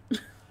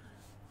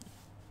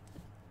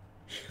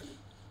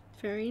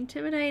 Very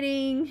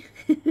intimidating.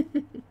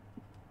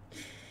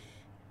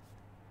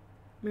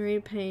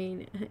 Maria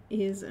Payne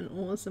is an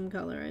awesome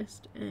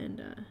colorist, and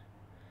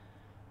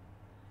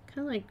kind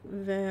of like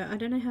Ver. I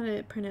don't know how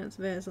to pronounce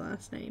Ver's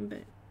last name,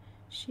 but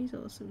she's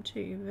awesome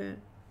too.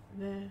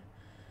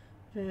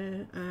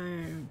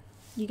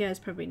 You guys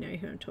probably know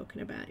who I'm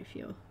talking about if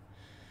you're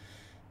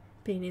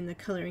been in the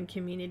coloring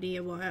community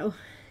a while.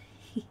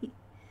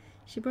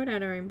 She brought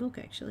out her own book,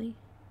 actually.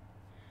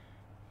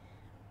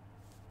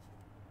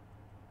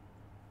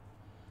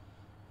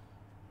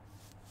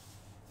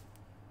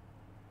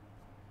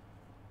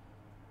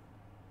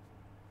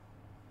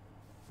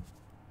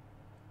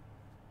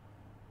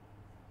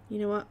 You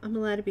know what? I'm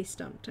allowed to be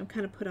stumped. I'm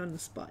kind of put on the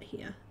spot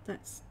here.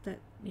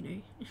 You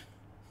know.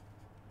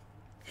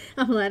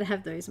 I'm allowed to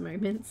have those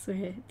moments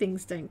where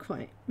things don't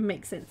quite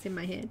make sense in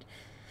my head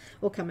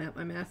or come out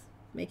my mouth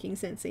making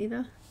sense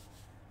either.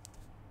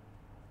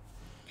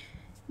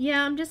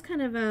 Yeah, I'm just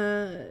kind of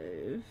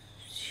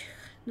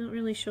not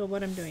really sure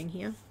what I'm doing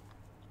here,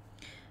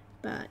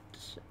 but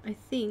I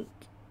think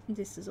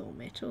this is all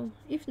metal.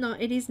 If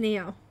not, it is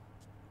now.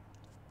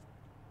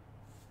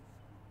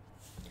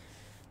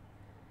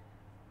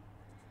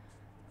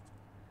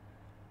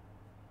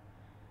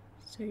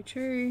 So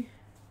true.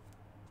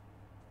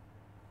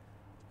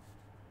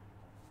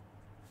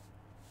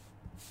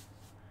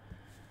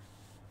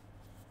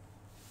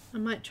 I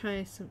might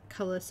try some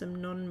colour some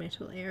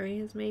non-metal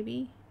areas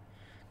maybe,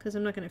 because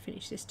I'm not going to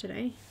finish this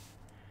today.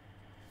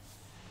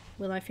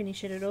 Will I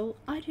finish it at all?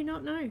 I do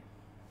not know.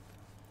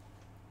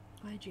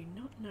 I do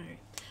not know.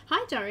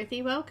 Hi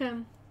Dorothy,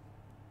 welcome.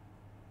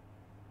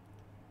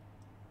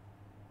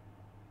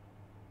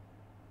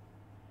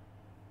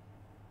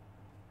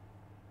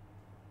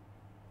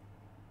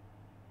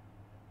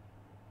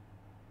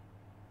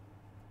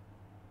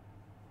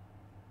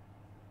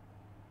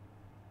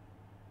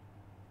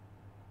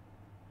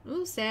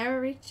 Oh, Sarah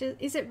Richter.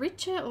 Is it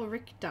Richer or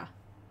Richter?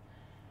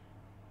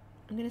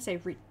 I'm going to say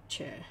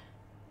Richer.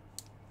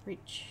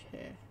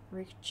 Richter.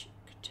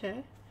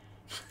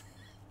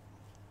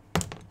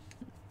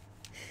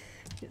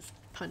 Just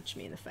punch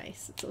me in the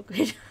face. It's all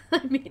good.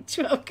 Hi, Mitch.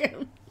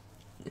 Welcome.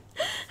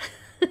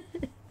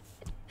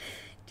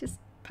 Just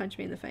punch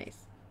me in the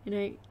face. You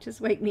know,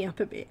 just wake me up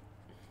a bit.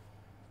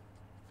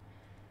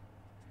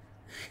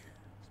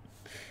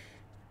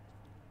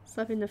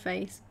 Slap in the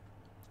face.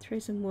 Throw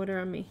some water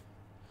on me.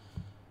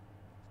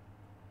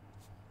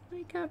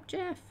 Wake up,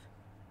 Jeff.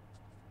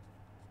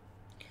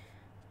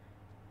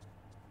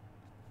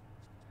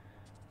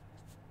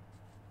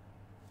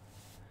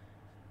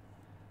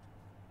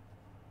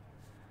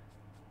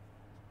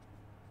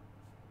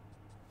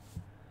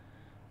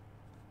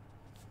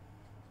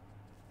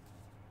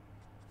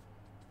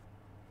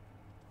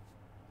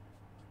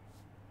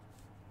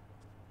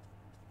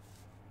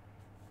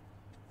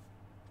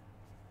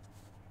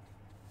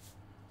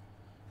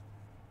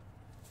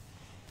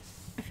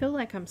 I feel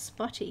like I'm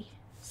spotty.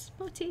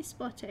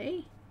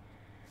 Spotty.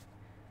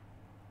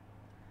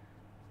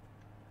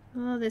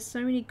 Oh, there's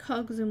so many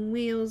cogs and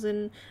wheels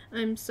and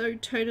I'm so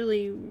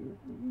totally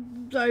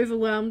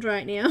overwhelmed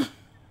right now.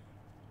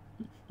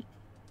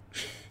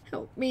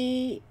 Help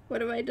me.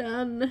 What have I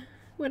done?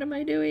 What am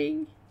I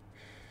doing?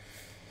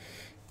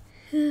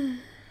 Oh,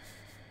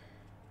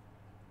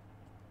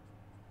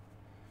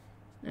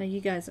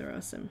 you guys are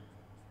awesome.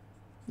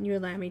 You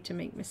allow me to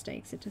make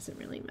mistakes. It doesn't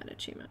really matter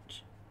too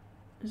much.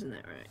 Isn't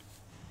that right?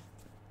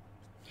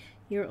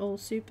 You're all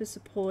super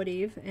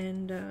supportive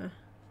and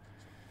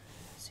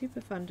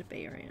super fun to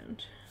be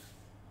around.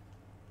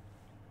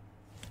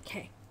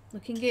 Okay,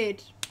 looking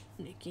good.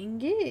 Looking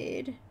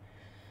good.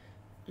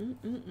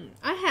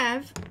 I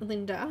have,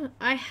 Linda,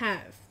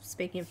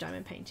 speaking of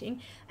diamond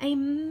painting, a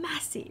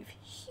massive,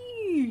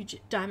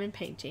 huge diamond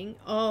painting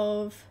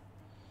of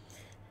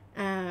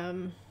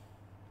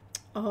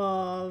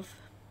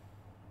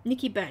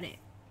Nikki Burnett.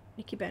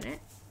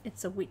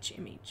 It's a witch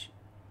image.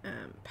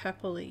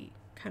 Purpley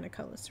kind of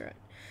colours through it.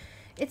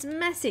 It's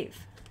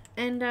massive,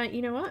 and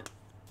you know what?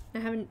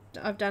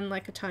 I've done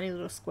like a tiny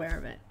little square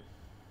of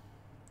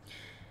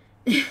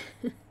it,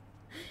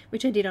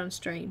 which I did on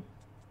stream.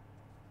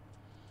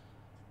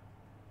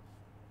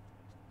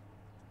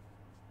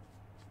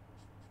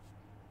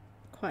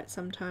 Quite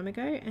some time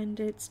ago, and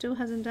it still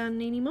hasn't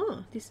done any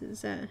more. This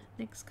is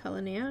next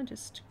colour now,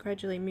 just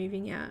gradually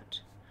moving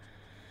out.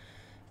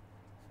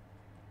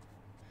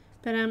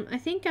 But I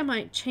think I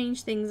might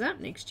change things up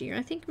next year.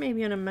 I think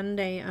maybe on a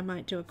Monday I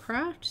might do a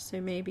craft, so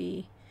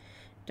maybe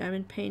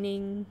diamond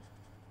painting,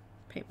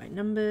 paint by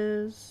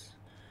numbers,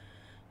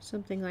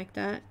 something like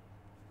that,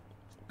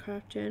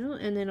 craft journal,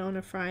 and then on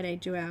a Friday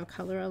do our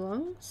colour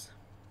alongs.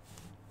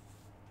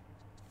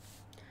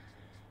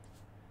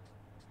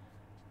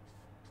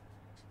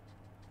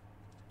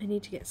 I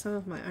need to get some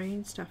of my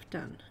own stuff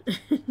done.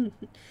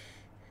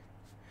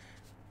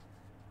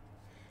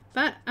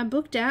 But I'm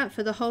booked out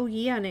for the whole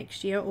year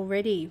next year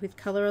already with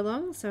colour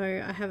along, so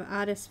I have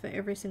artists for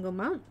every single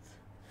month.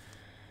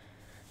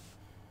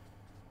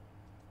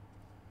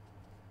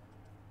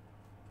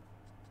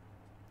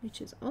 Which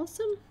is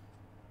awesome.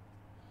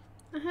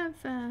 I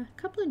have a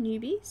couple of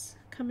newbies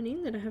coming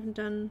in that I haven't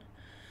done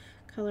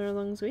colour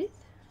alongs with,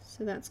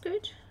 so that's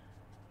good.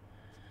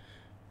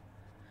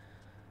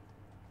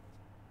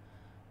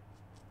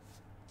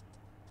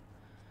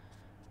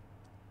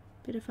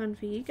 Bit of fun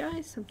for you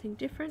guys, something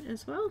different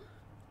as well.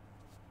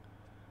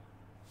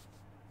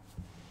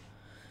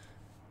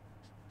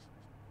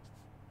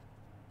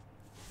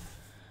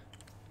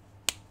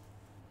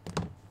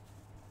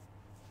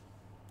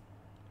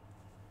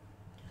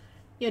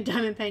 You're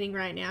diamond painting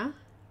right now?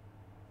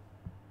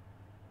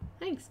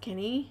 Thanks,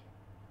 Kenny.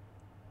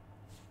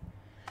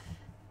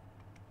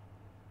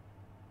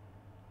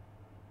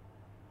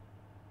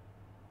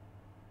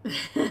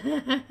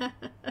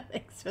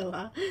 Thanks,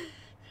 Villa.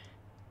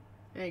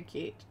 Very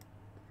cute.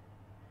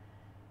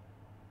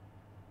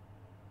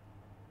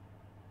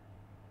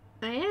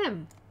 I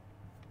am.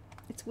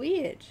 It's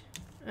weird.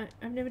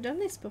 I've never done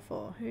this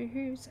before.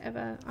 Who's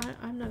ever...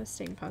 I'm not a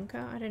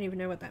steampunker. I don't even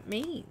know what that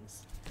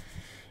means.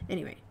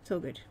 Anyway, it's all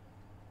good.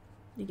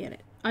 You get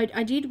it.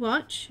 I did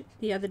watch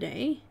the other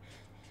day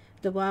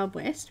The Wild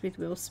West with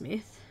Will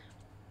Smith.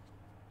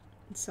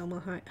 Selma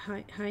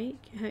Hayek.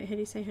 How do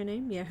you say her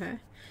name? Yeah,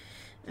 her.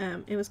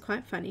 It was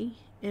quite funny.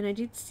 And I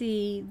did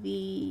see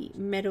the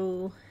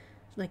metal,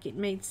 like it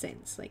made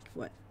sense, like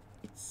what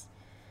it's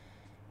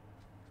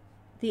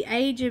the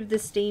age of the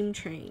steam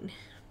train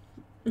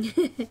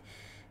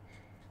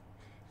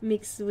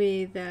mixed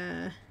with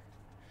I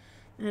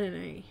don't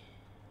know,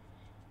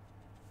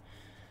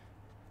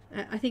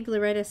 I think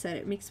Loretta said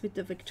it mixed with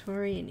the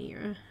Victorian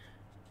era.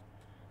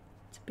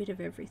 It's a bit of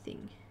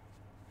everything.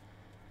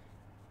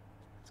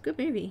 It's a good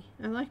movie.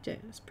 I liked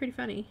it. It's pretty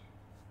funny.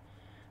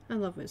 I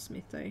love Will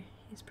Smith though.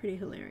 He's pretty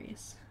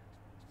hilarious.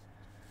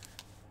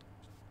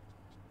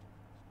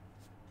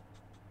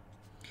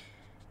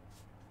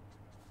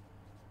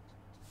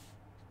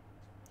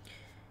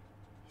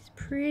 He's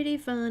pretty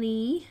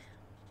funny.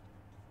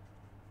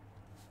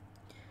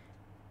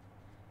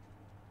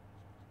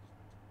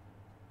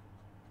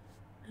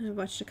 I've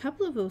watched a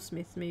couple of Will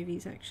Smith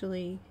movies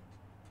actually.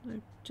 I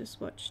just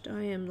watched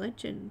I Am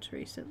Legend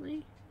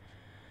recently.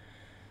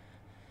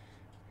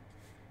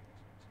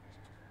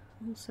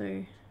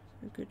 Also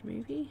a good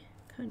movie.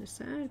 Kind of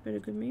sad, but a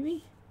good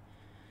movie.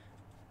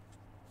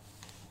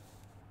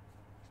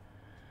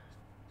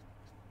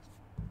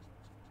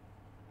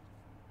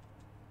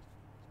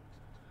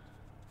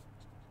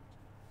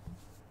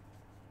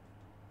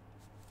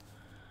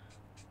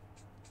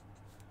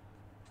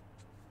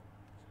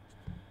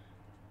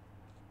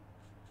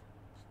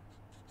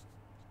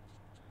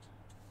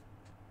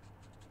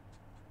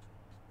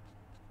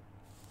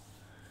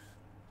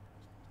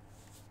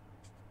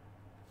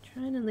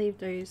 Trying to leave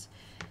those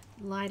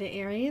lighter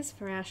areas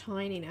for our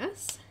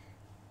shininess.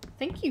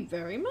 Thank you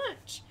very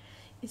much.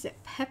 Is it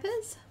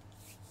peppers?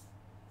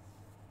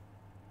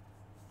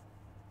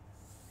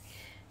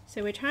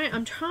 So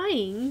I'm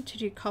trying to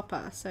do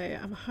copper, so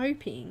I'm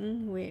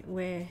hoping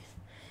we're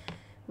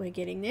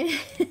getting there.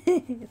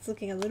 It's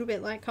looking a little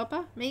bit like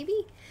copper,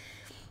 maybe.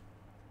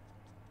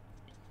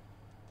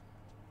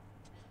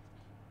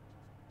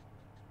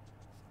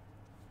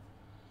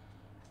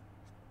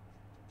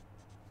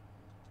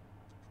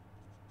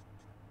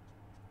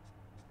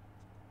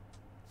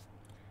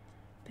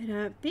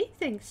 But big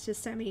thanks to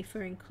Sammie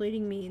for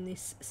including me in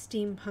this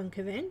steampunk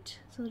event.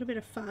 It's a little bit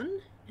of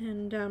fun,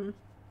 and I'm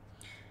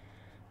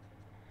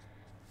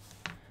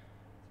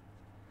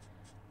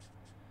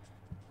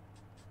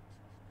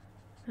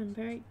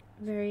very,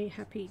 very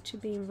happy to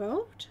be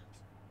involved.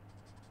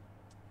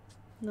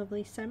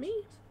 Lovely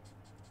Sammie.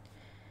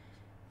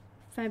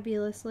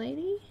 Fabulous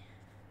lady.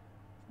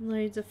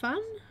 Loads of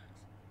fun.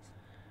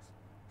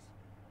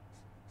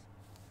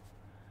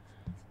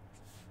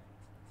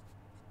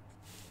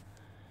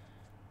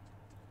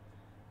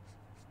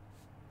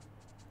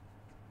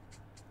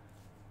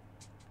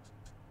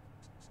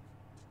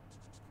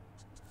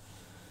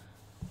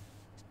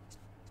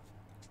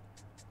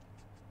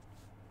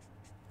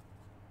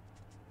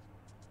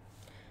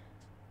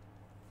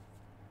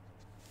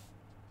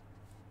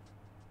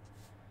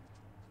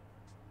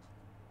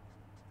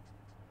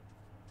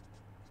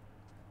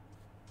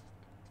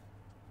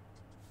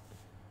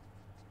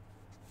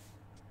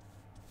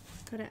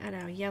 Got to add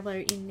our yellow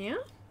in now.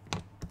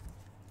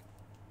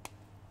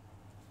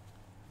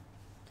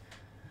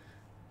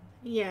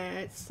 Yeah,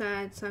 it's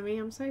sad, Sammie.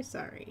 I'm so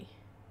sorry.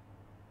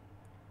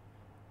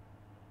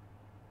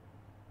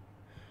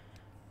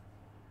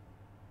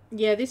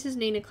 Yeah, this is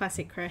Nina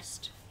Classic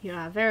Crest. You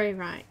are very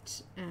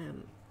right,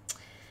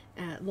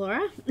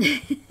 Laura.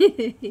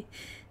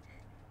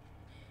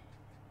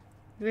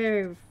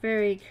 Very,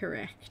 very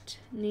correct.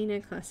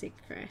 Nina Classic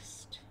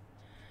Crest.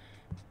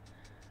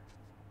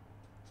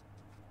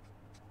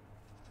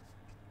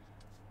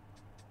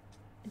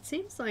 It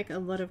seems like a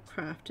lot of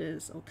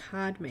crafters or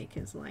card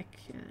makers like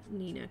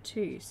Nina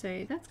too,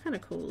 so that's kind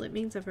of cool. It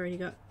means I've already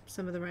got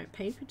some of the right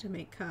paper to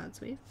make cards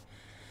with.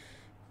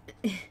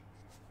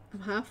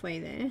 I'm halfway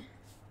there.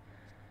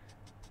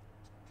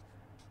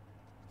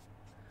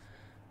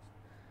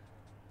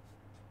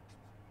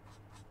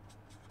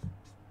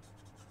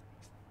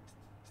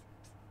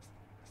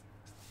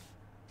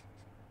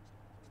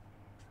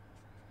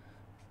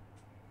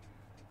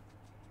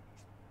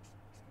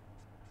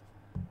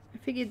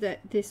 Figured that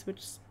this would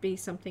just be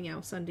something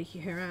else under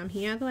her arm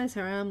here, otherwise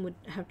her arm would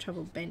have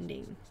trouble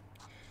bending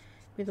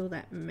with all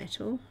that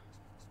metal.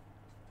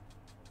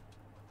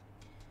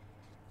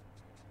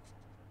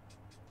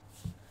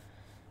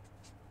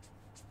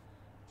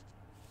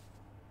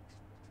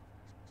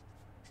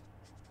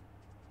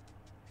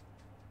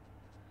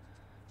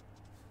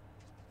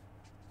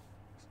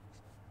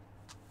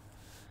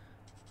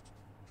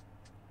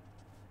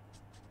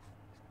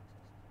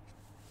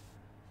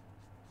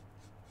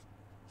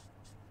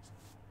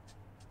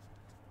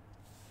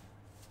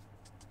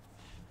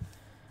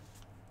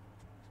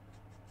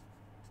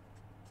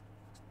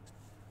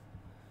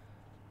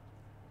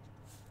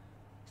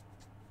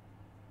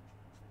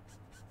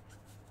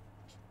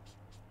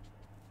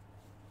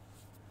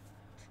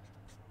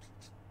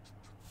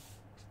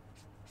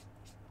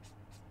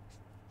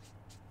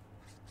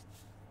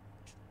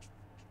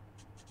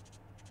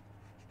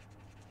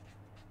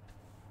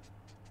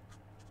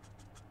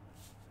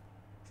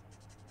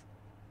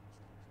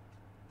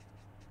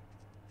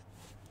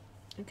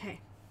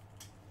 Okay.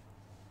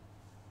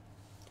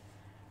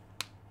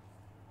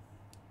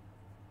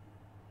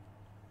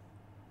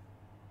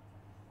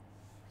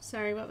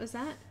 Sorry, what was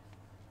that?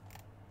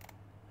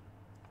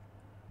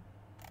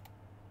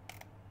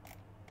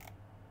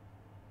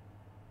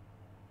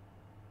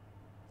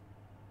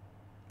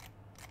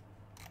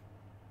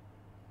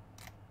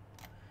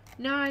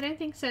 No, I don't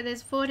think so.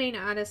 There's 14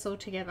 artists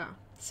altogether.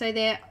 So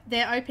they're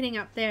opening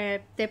up they're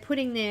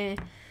putting their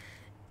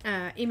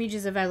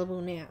images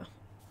available now.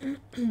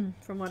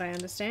 From what I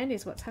understand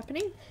is what's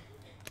happening.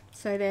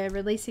 So they're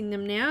releasing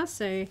them now,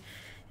 so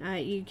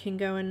you can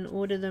go and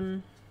order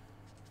them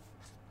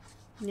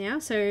now,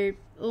 so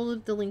all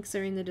of the links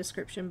are in the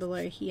description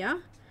below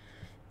here.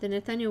 The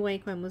Nathaniel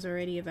Wake one was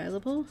already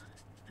available,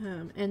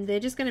 and they're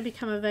just going to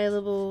become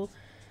available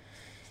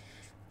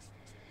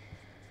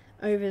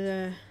over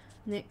the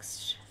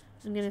next,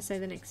 I'm going to say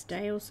the next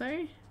day or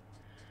so.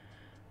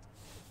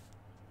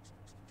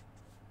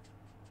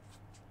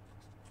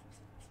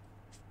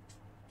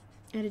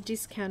 At a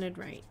discounted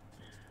rate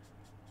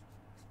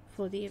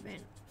for the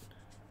event.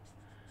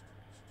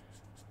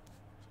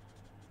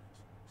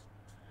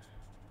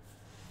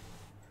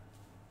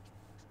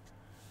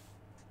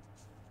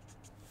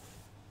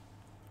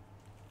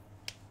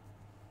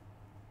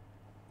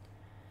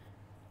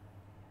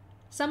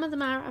 Some of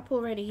them are up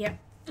already, yep.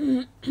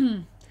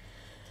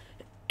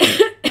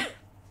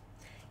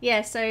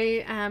 Yeah, so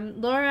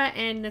Laura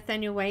and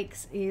Nathaniel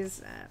Wake's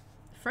is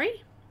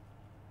free.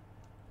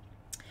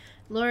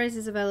 Laura's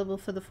is available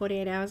for the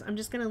 48 hours. I'm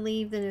just going to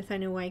leave the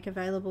Nathaniel Wake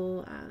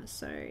available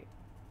so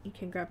you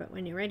can grab it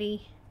when you're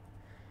ready.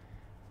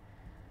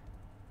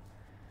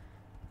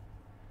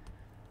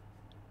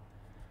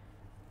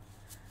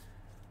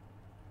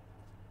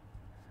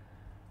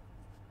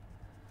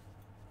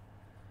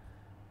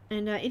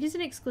 And it is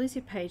an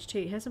exclusive page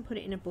too. He hasn't put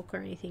it in a book or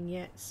anything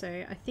yet,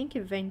 so I think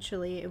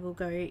eventually it will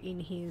go in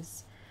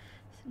his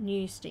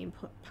new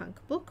Steampunk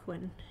book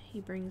when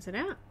he brings it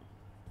out.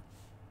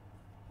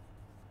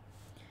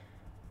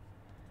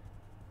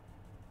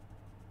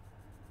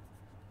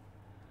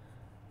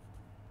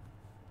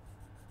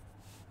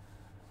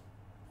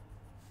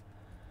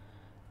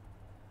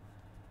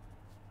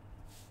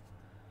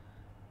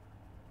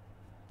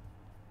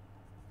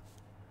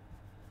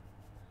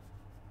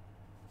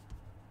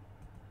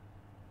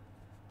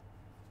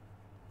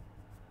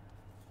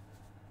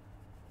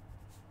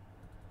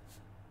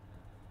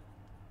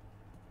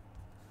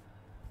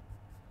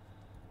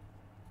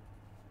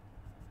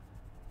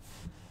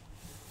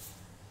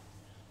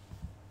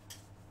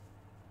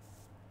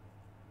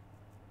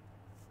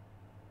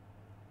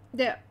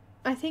 Yeah,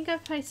 I think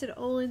I've pasted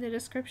all in the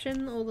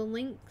description, all the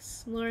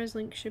links. Laura's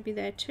link should be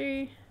there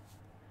too.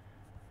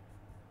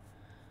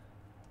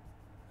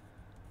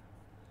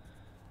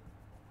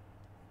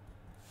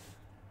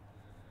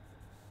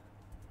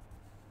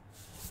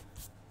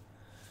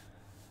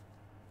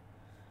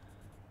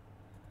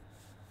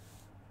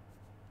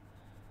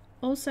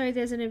 Also,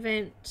 there's an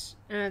event,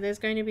 there's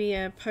going to be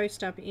a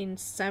post up in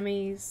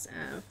Sammie's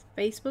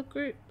Facebook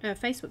group,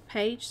 Facebook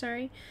page,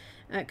 sorry,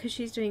 because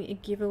she's doing a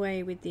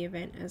giveaway with the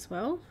event as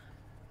well.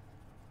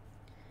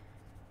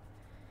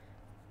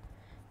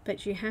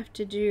 But you have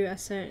to do a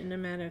certain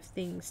amount of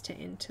things to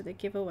enter the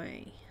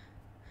giveaway.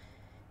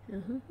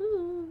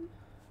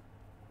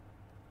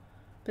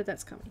 But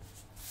that's coming.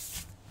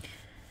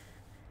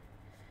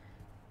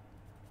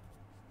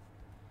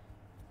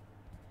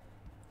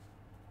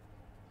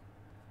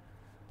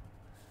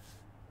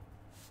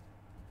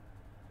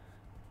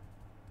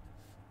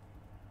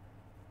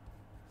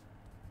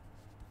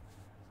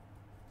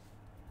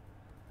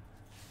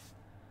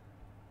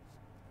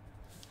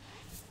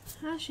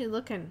 How's she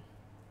looking?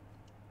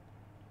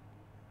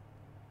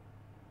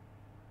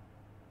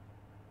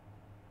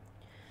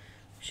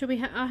 Should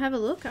we I'll have a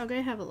look. I'll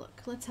go have a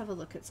look. Let's have a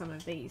look at some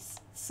of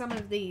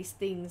these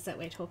things that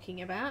we're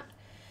talking about.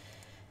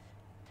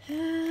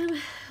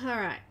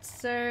 Alright,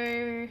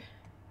 so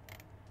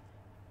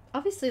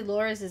obviously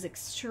Laura's is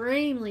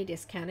extremely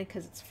discounted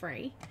because it's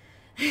free.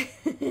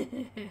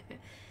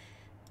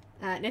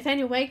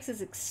 Nathaniel Wake's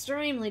is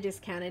extremely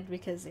discounted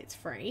because it's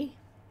free.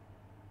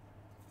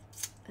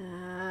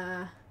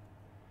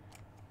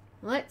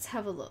 Let's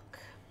have a look.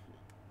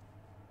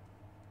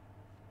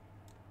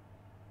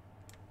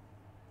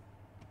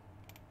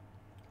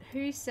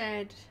 Who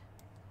said...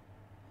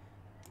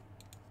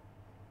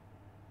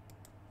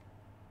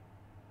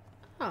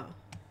 Oh.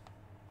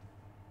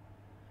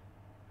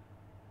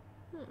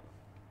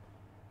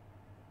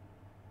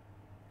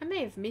 I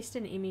may have missed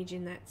an image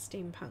in that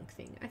steampunk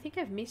thing. I think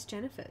I've missed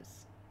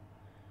Jennifer's.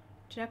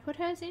 Did I put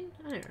hers in?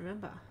 I don't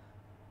remember.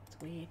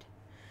 It's weird.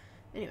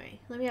 Anyway,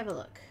 let me have a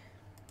look.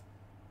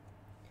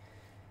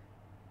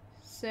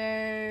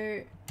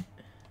 So,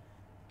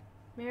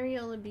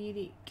 Mariola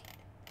Beauty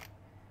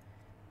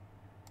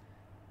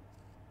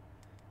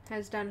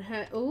has done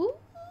her...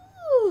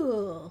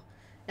 Ooh!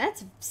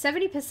 That's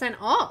 70%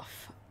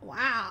 off.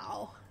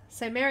 Wow.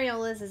 So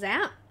Mariola's is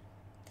out.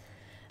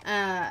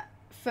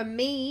 For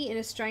me, in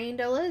Australian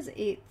dollars,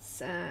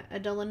 it's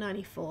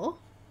 $1.94.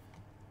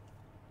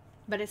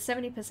 But it's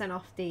 70%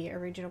 off the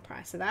original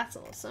price, so that's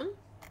awesome.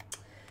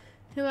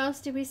 Who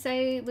else did we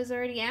say was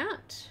already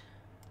out?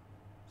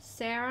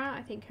 Sarah,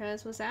 I think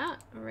hers was out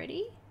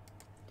already.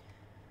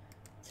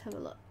 Let's have a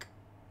look.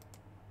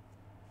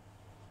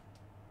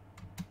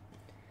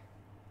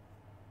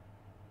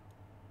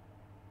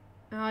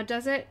 Oh,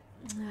 does it?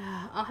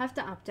 I'll have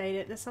to update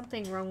it. There's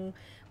something wrong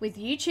with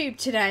YouTube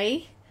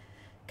today.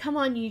 Come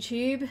on,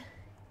 YouTube.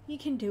 You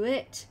can do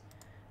it.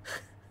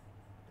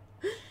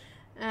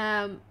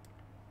 Why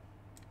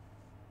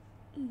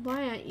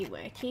aren't you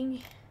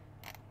working?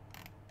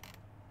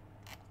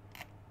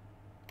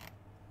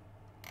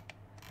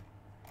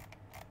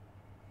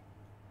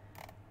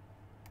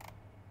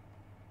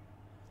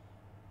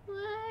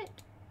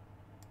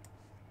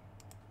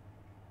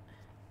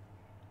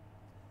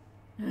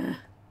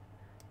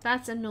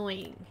 That's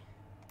annoying.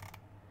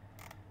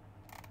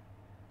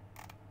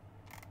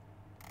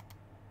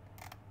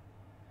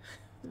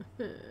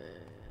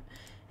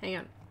 Hang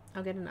on,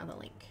 I'll get another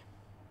link.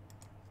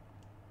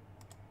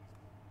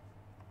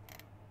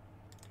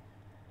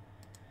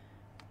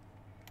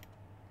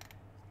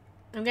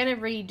 I'm going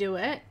to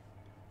redo it.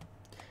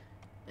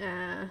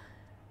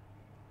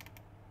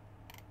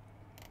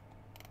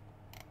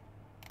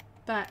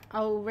 But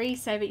I'll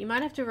resave it. You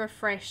might have to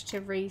refresh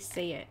to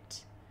re-see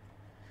it.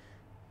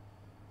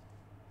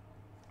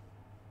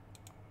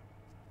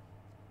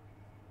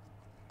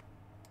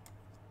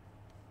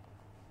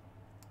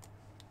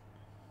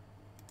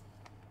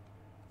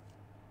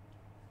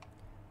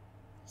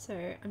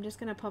 So I'm just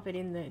going to pop it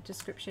in the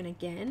description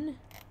again.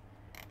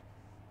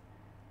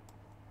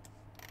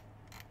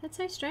 That's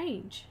so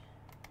strange.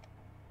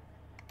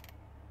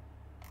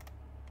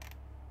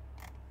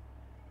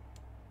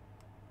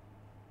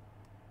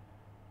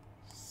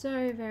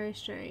 So very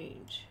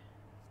strange.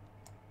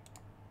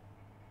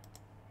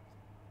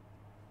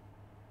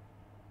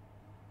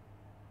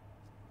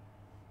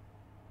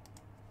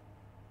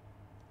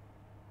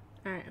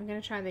 Alright, I'm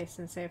going to try this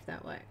and see if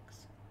that works.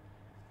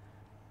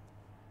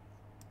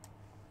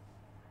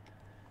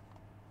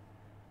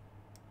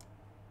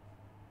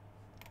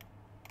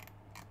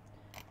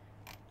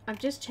 I've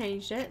just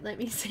changed it. Let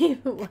me see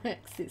if it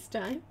works this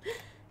time.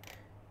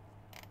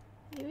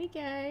 Here we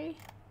go.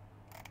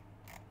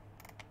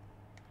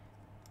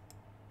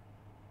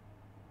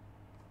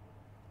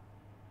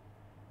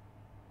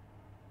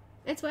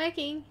 It's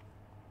working.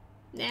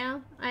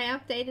 Now, I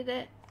updated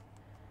it.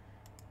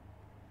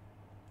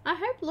 I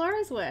hope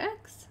Laura's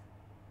works.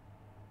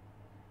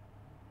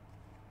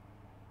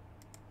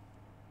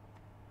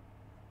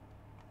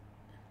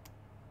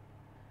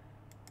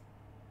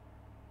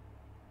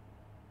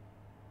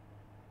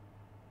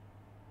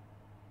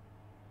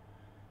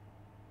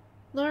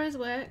 Laura's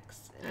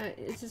works.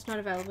 It's just not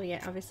available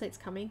yet. Obviously, it's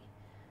coming.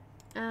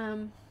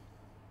 Okay,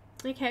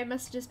 it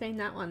must have just been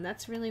that one.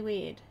 That's really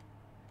weird.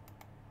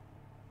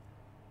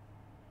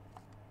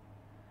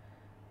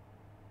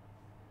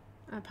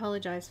 I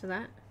apologize for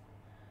that.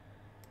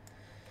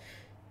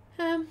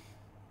 Hi,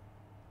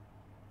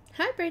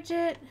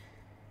 Bridget.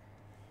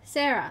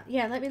 Sarah.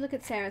 Yeah, let me look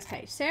at Sarah's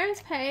page.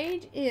 Sarah's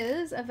page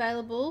is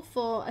available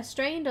for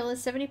Australian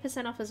dollars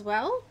 70% off as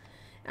well.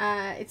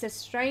 It's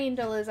Australian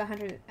dollars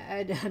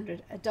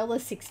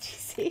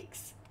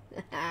 $1.66.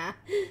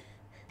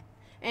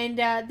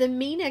 And the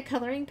Mina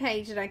colouring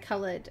page that I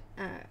coloured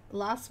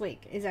last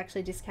week is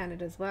actually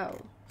discounted as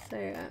well.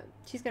 So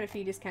she's got a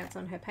few discounts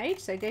on her page,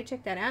 so go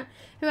check that out.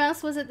 Who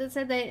else was it that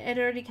said that it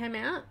already came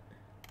out?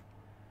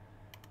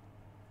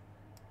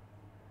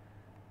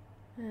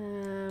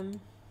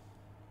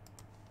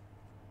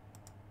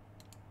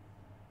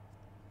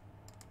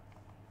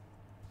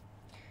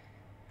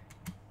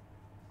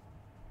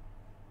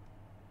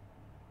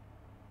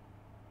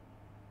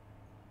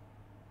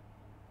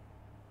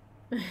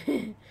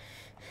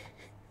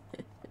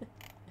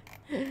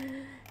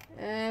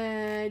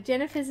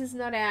 Jennifer's is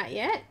not out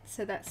yet,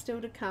 so that's still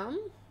to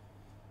come.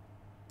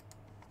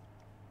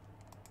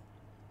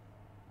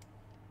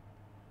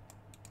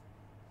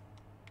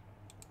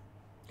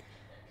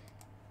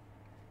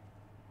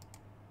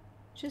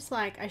 Just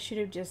like I should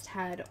have just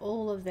had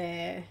all of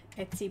their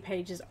Etsy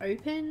pages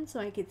open so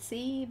I could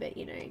see, but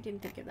you know,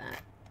 didn't think of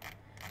that.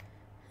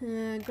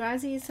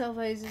 Grazia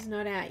Salvos is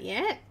not out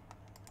yet.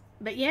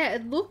 But yeah,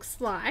 it looks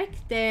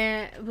like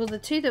they're, well, the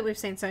two that we've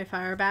seen so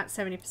far are about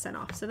 70%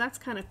 off, so that's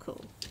kind of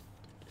cool.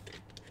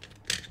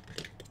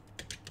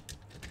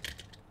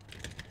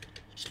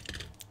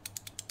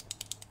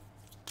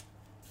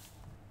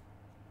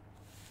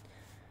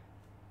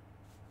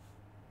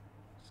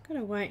 Just got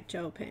a white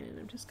gel pen and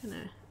I'm just going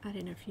to add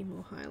in a few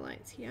more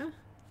highlights here.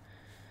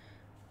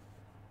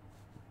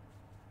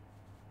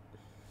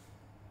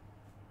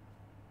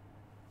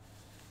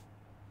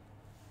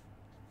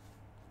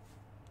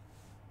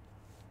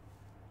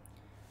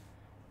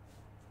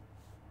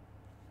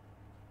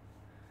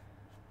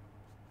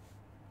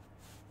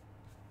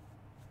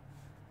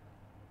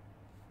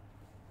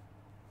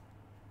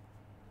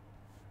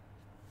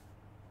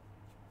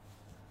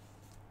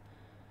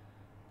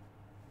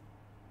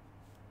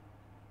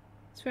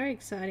 It's very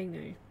exciting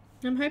though.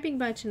 I'm hoping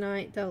by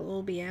tonight they'll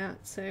all be out,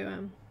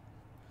 so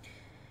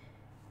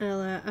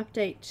I'll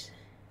update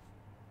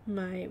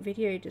my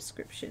video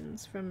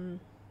descriptions from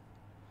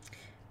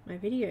my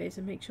videos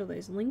and make sure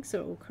those links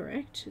are all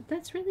correct.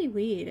 That's really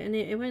weird, and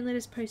it won't let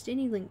us post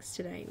any links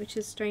today, which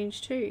is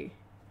strange too.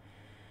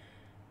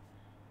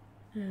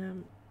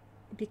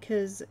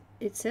 Because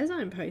it says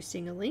I'm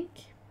posting a link.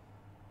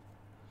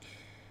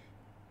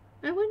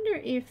 I wonder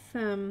if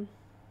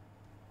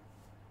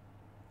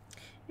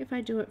I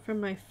do it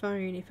from my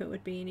phone, if it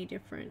would be any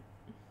different.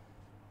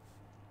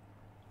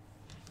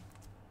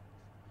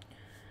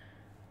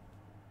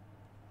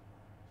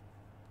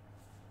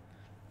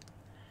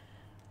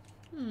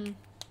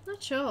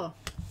 Not sure.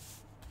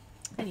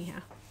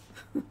 Anyhow.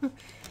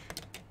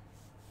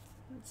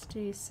 Let's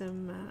do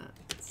some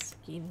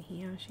skin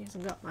here. She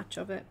hasn't got much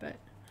of it, but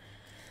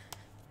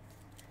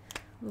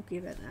We'll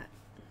give it that.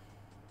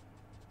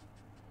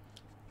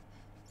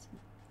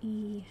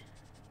 E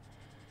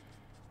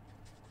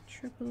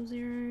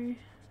 000.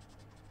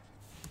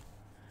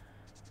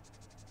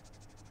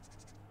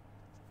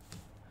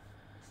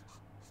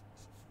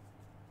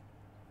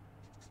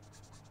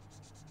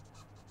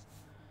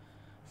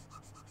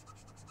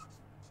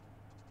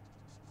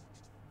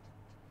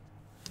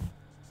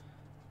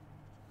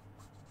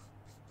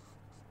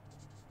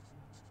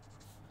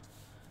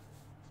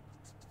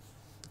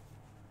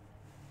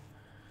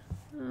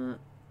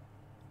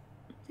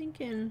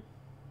 Thinking,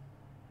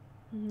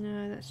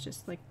 no, that's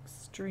just like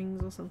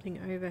strings or something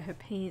over her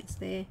pants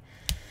there.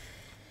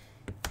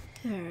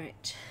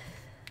 Alright,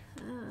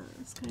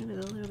 let's go with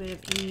a little bit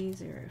of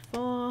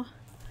E04,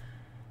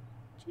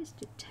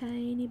 just a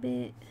tiny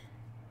bit.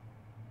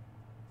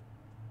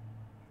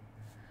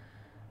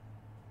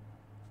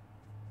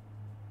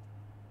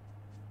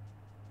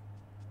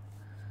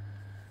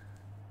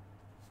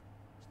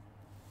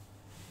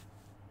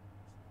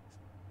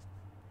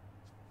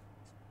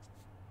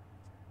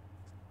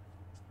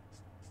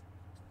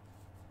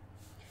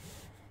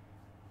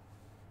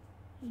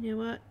 You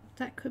know what?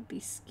 That could be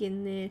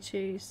skin there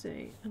too, so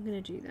I'm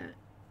going to do that.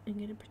 I'm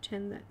going to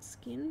pretend that's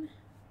skin.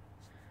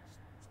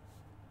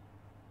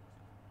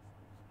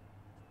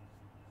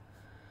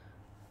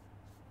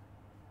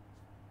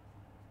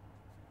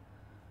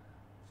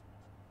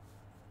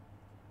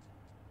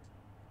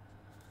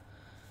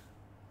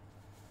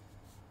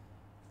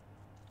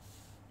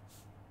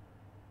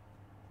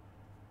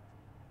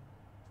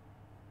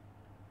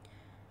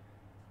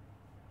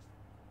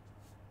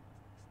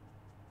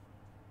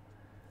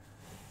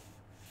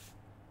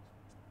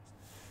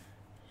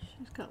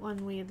 She's got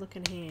one weird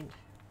looking hand.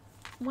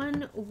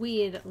 One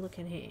weird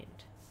looking hand.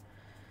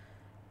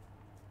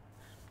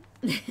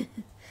 There's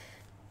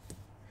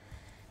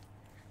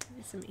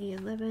some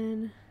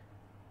E11.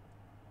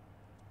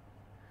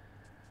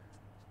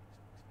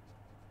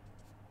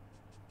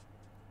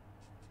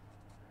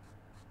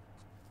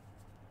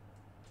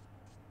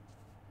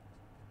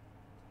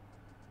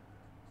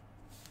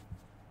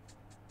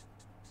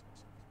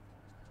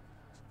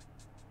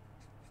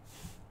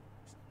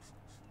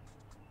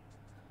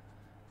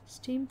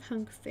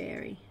 Steampunk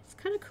fairy. It's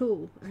kind of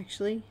cool,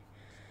 actually.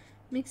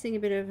 Mixing a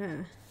bit of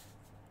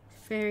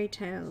fairy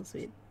tales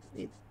with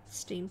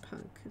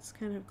steampunk. It's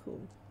kind of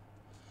cool.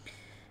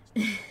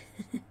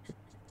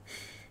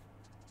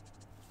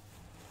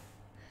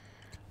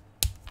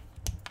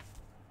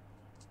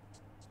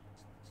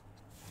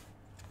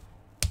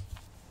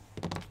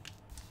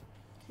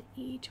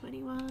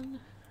 E21.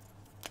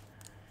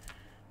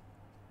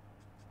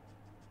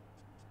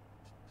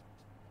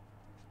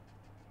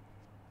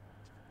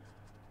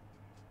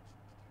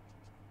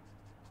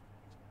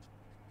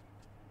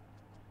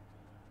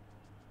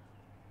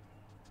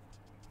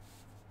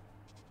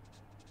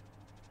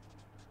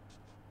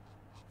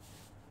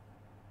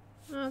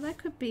 Oh, that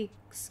could be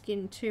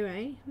skin too,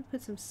 eh? We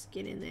put some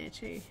skin in there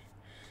too.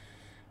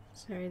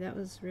 Sorry, that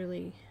was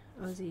really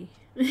Aussie.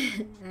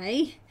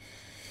 Eh?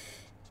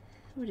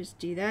 We'll just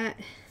do that.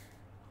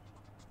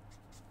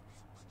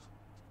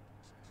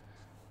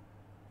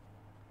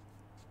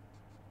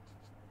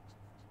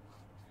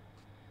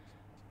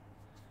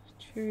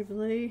 True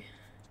blue.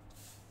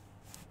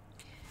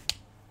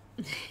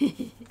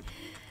 We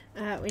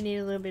need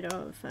a little bit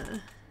of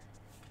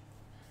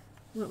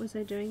what was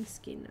I doing?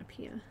 Skin up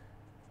here.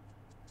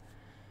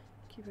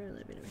 Give her a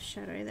little bit of a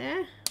shadow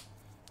there.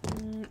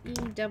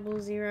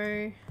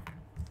 E00.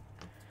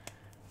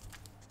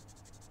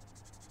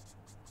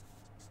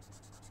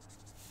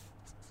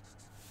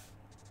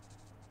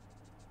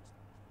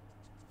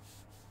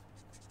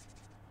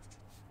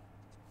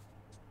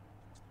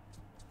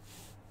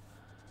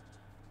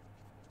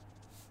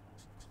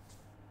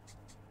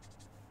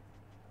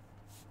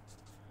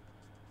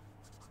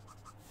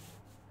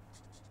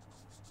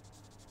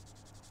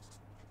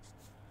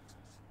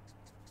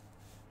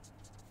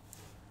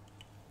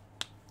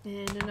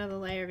 And another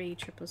layer of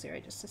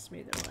E000 just to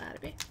smooth it all out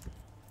a bit.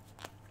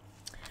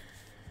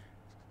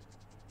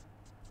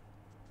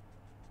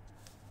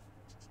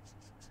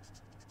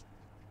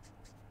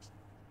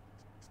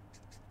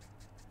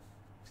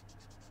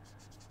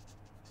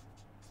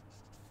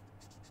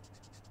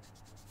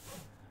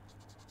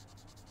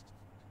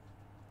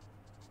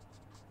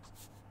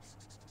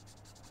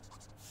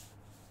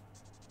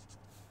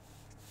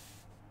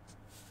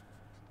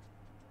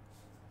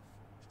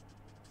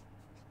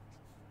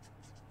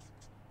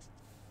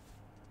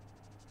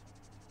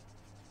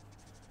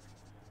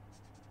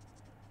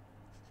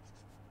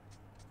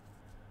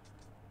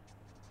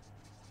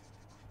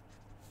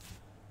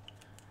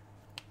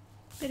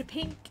 Bit of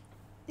pink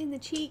in the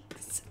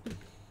cheeks.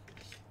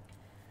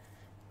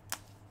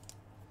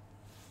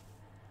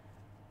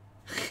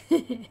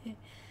 You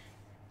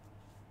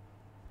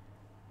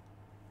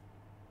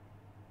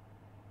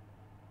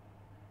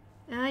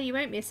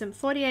won't miss them.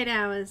 48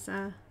 hours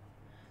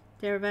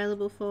they're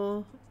available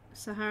for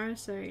Sahara,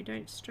 so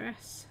don't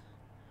stress.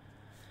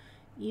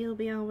 You'll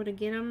be able to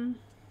get them.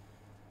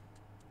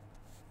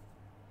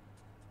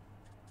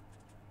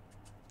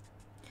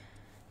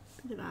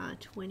 bit of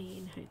R20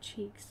 in her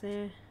cheeks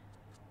there.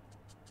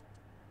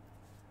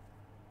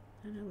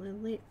 And her little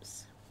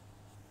lips.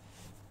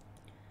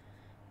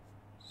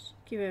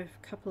 Give her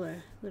a couple of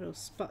little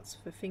spots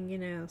for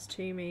fingernails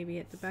too, maybe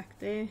at the back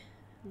there,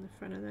 in the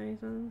front of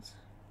those ones.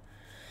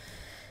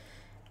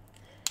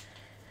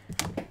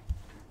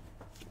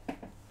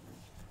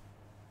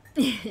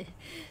 I'm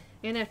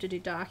gonna have to do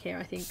dark hair,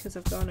 I think, because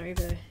I've gone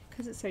over,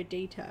 because it's so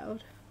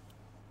detailed.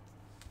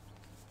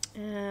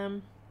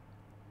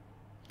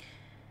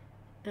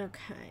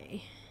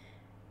 Okay.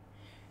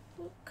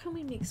 What can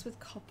we mix with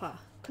copper?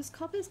 Because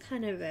copper's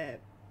kind of a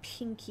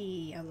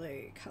pinky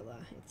yellow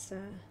colour. It's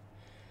a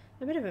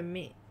bit of a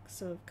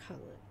mix of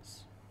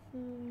colours.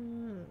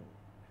 I'm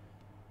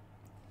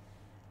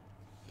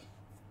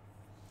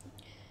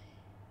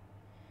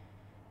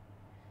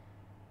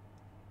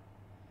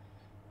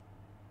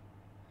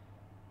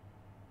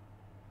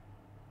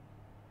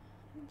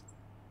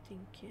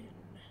thinking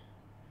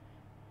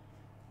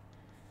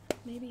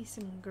maybe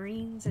some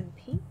greens and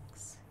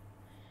pinks.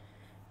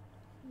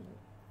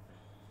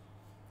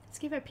 Let's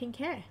give her pink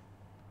hair.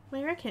 What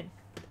do you reckon?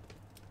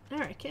 I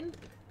reckon.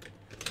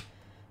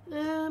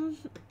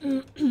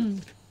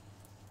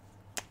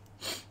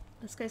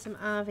 Let's go some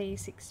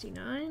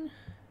RV69.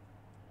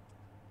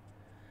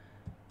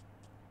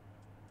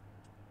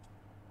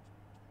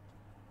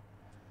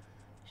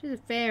 She's a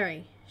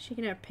fairy. She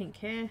can have pink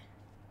hair.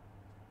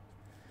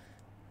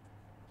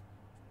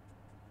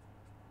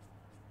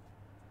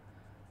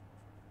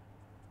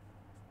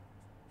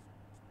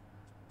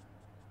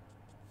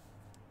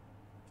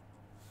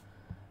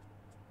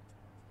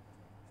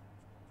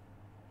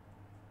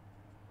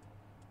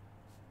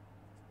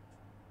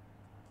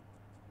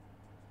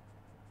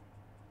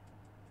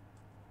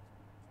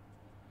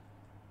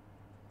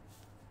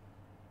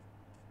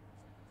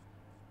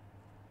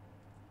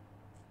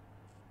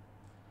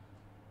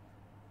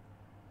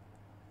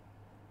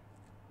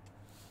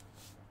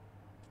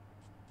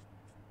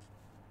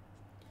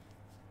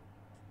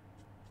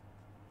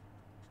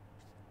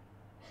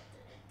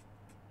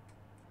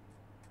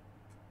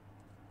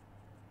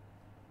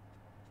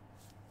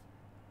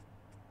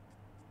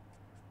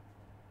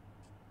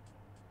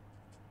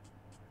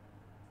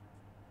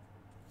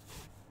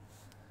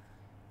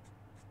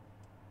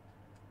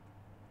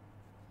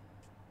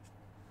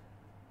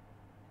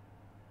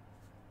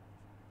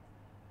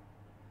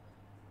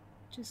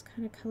 Just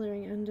kind of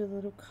colouring under the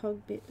little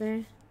cog bit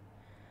there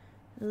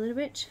a little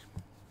bit.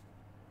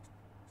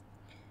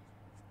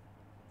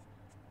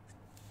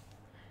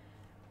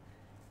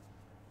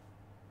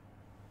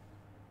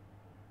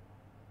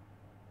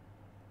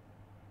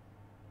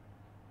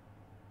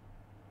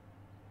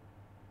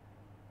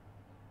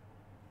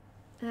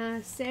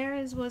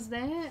 Sarah's was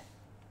there.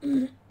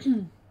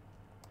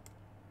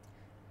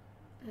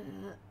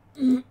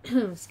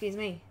 Excuse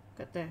me,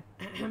 got the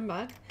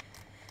bug.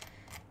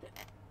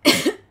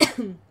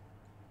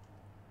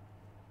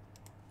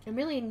 I'm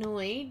really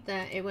annoyed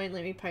that it won't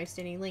let me post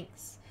any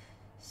links,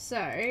 so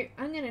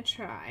I'm going to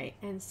try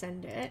and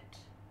send it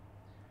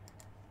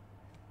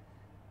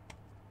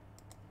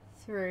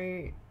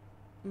through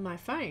my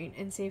phone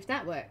and see if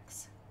that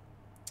works.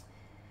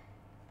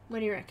 What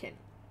do you reckon?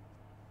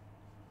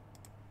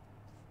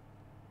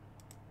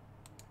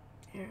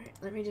 Alright,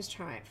 let me just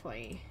try it for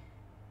you.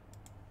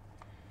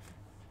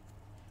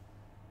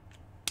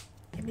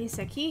 Give me a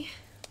seckie.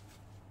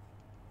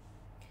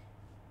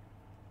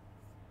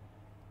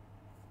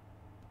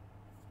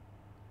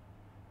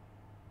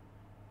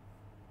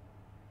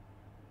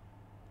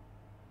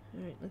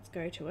 Alright, let's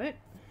go to it.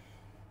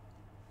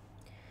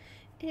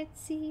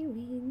 Etsy,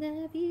 we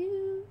love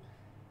you.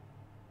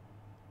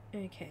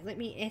 Okay, let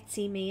me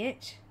Etsy me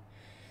it.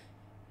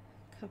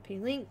 Copy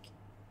link.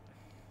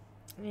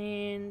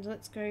 And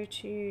let's go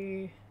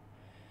to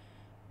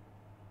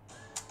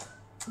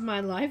my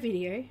live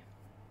video.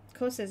 Of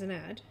course there's an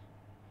ad.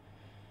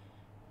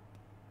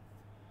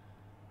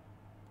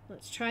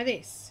 Let's try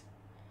this.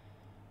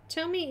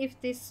 Tell me if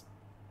this...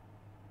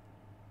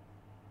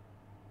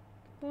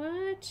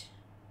 What?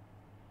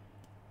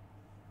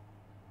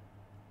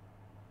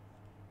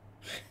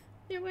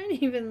 It won't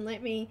even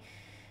let me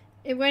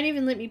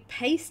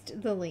paste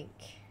the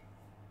link.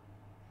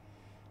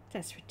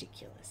 That's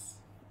ridiculous.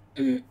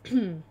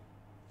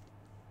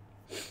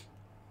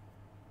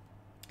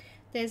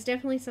 There's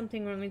definitely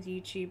something wrong with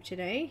YouTube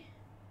today.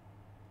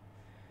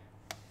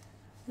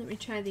 Let me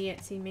try the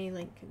Etsy me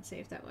link and see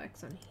if that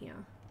works on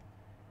here.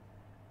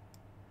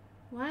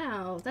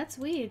 Wow, that's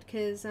weird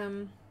because how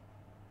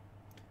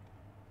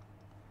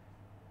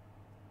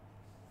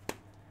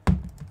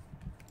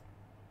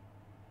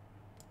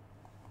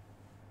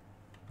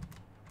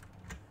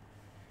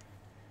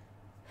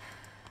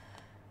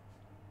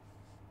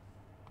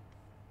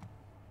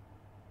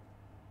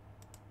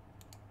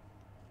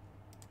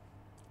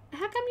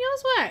come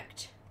yours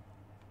worked?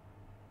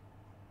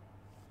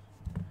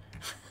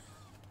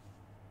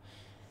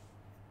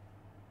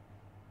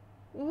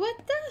 What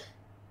the?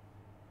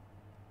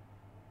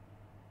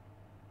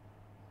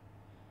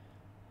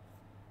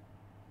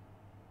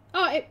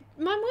 Oh,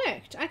 mine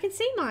worked. I can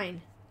see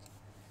mine.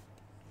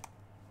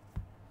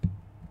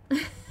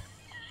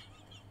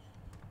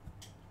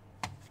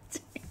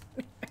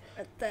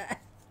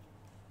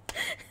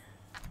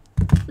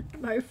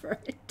 go for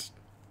it.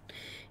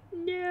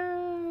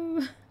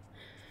 No.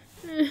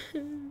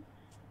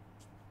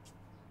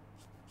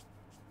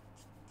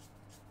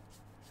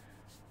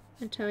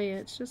 I tell you,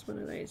 it's just one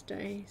of those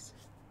days.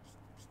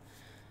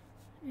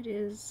 It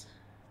is.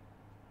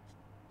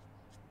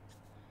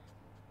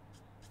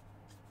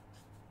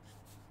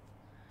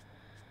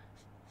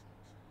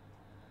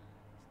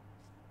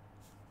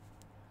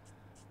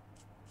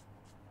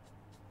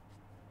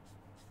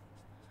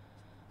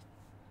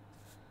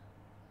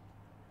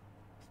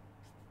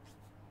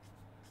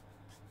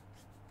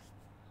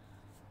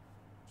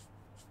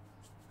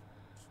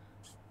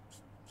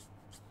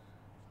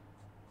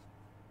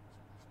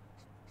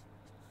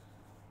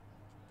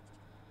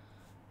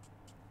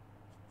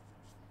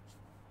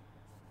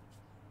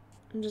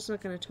 I'm just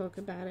not going to talk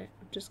about it.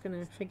 I'm just going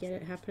to forget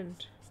it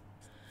happened.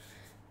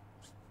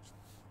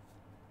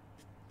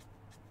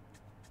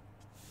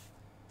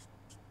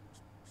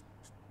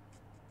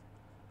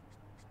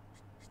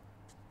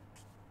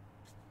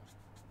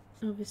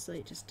 Obviously,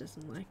 it just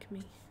doesn't like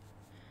me.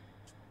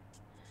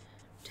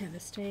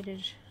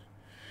 Devastated.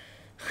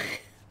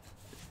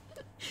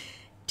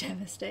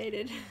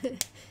 Devastated.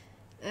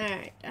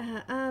 Alright,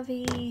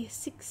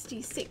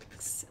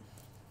 RV66.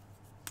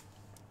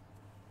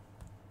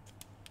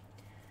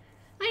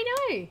 I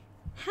know!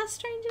 How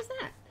strange is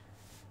that?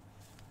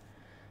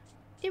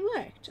 It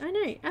worked. I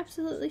know,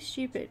 absolutely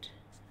stupid.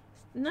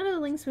 None of the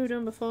links we were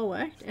doing before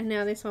worked, and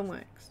now this one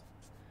works.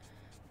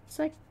 It's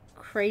like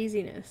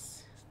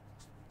craziness.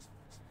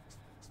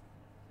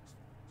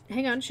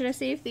 Hang on, should I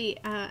see if the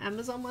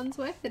Amazon ones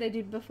work that I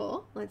did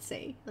before? Let's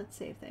see. Let's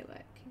see if they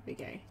work. Here we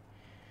go.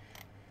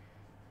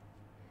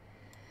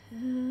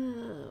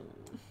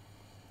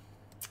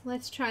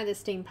 Let's try the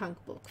Steampunk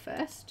book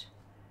first.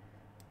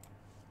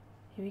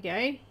 Here we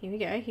go. Here we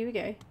go. Here we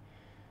go.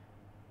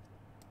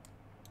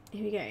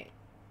 Here we go.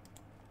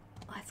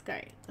 Let's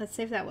go. Let's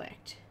see if that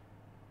worked.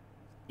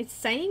 It's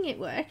saying it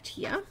worked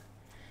here.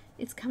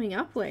 It's coming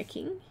up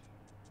working.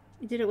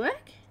 Did it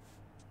work?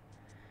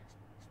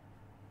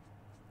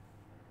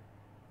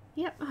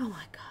 Yep. Oh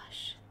my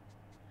gosh.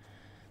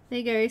 There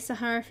you go.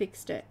 Sahara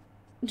fixed it.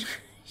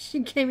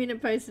 She came in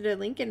and posted a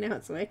link and now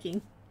it's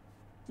working.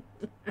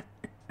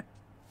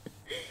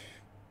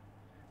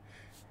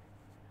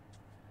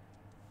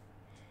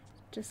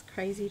 Just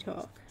crazy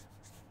talk.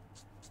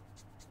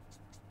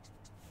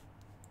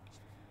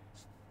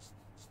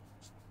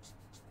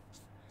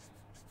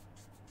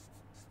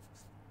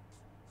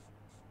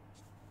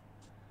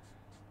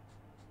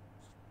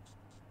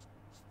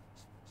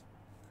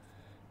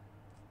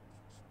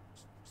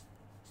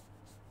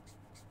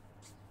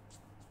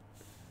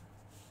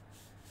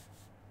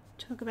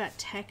 Talk about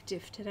tech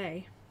diff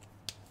today.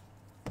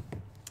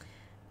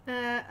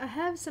 I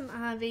have some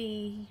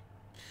RV,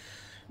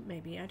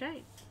 maybe I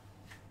don't.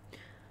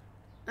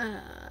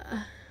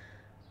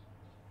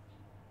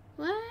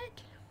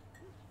 What?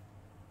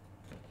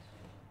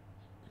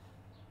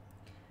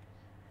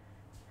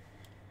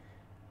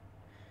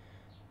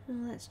 Well,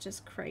 that's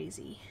just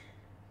crazy.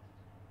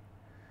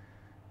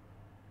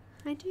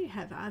 I do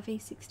have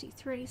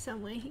RV63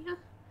 somewhere here.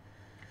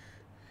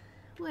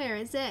 Where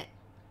is it?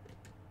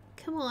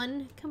 Come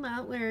on, come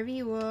out wherever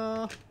you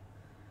are.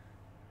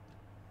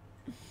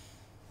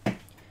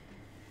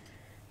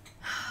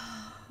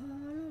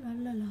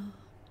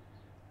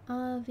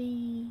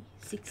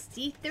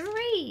 RV63.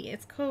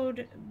 It's called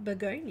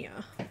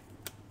Begonia.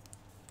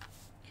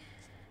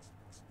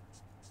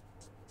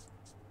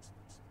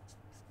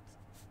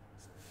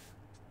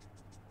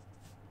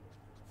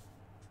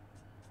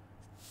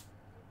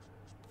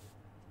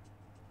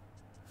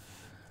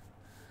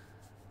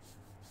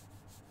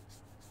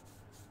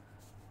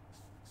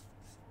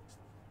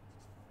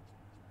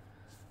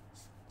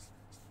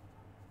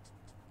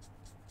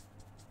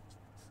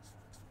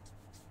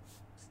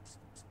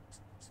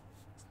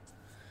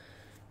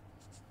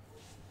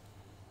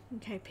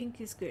 Okay, pink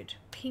is good.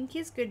 Pink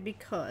is good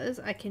because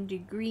I can do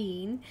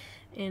green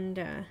and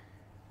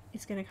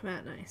it's going to come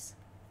out nice.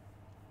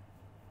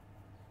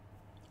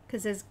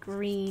 Because there's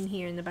green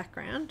here in the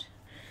background.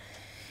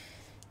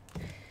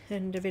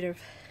 And a bit of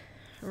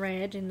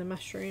red in the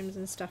mushrooms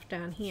and stuff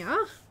down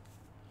here.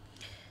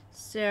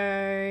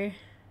 So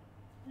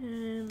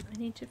I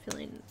need to fill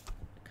in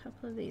a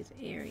couple of these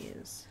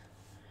areas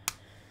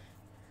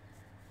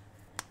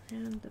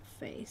around the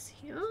face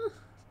here.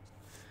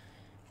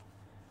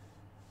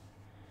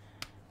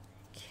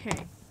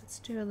 Okay, let's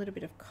do a little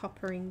bit of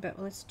coppering, but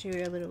let's do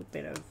a little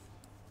bit of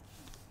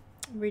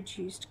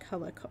reduced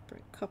color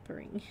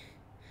coppering.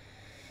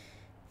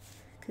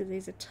 Because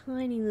these are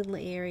tiny little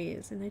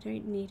areas and they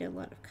don't need a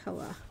lot of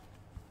color.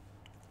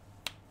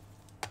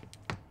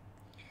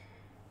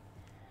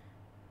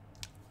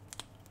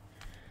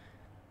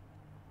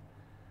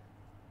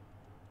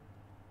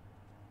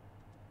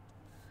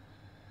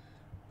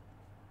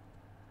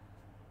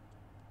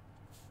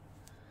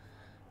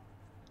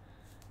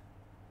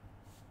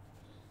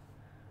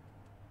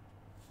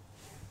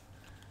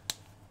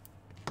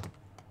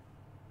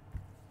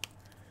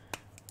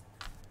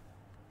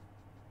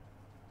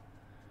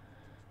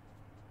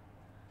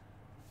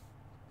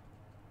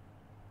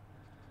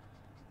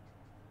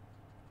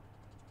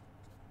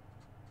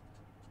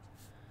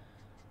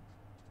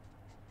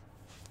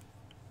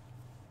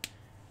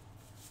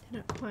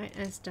 They're not quite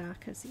as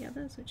dark as the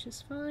others, which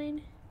is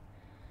fine.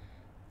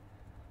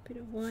 Bit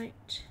of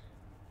white.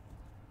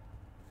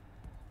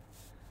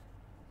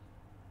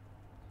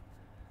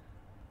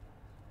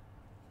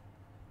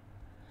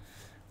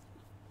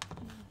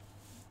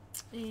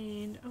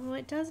 And oh,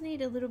 it does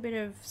need a little bit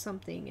of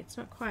something. It's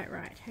not quite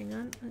right. Hang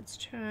on, let's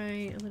try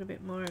a little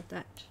bit more of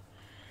that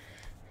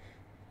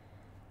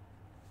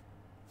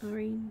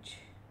orange.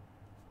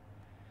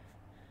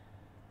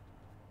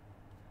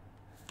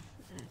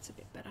 That's a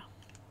bit better.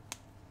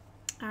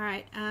 All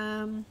right,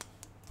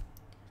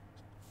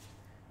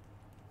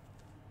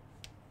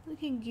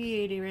 looking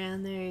good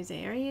around those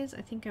areas.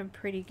 I think I'm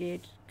pretty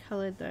good.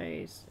 Colored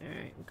those. All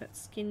right, we've got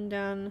skin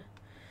done.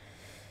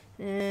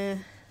 I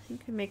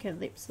think I make her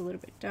lips a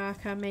little bit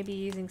darker. Maybe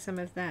using some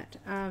of that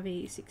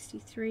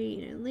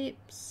RV63 in her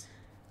lips.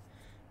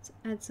 Let's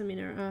add some in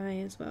her eye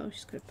as well.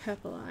 She's got a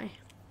purple eye.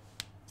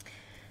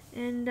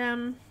 And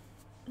I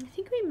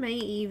think we may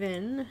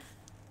even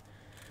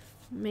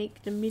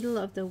make the middle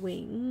of the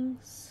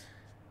wings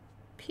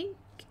pink.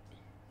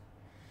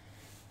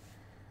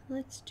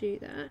 Let's do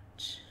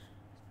that.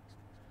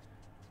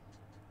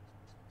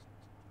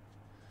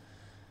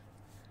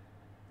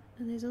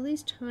 And there's all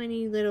these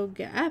tiny little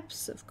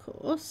gaps, of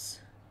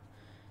course,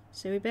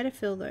 so we better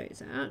fill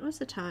those out. What's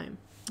the time?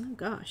 Oh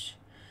gosh,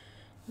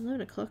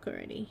 11 o'clock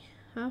already.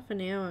 Half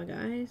an hour,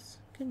 guys.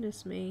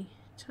 Goodness me,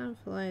 time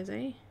flies,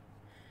 eh?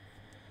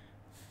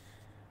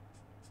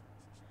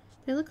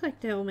 They look like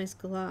they're almost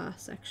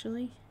glass,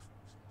 actually,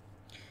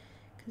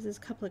 because there's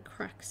a couple of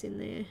cracks in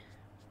there.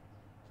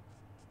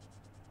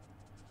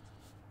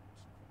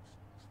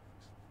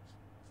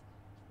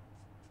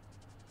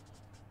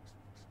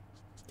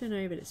 Don't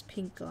know, but it's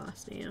pink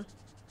glass now.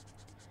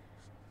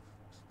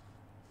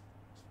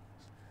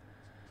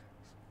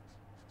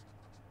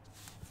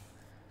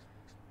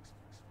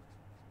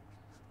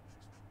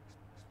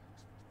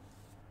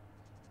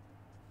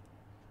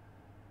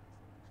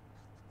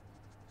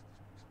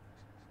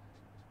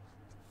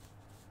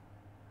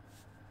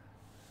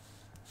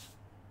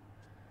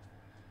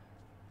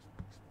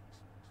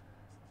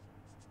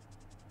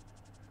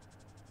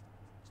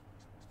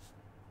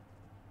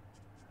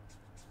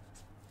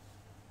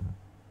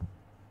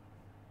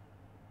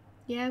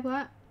 Yeah,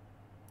 what?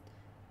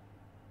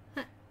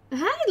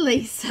 Hi,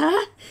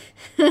 Lisa.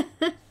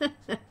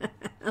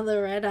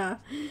 Loretta.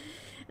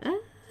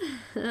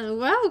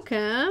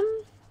 Welcome.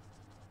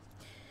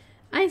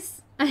 I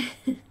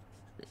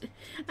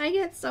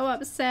get so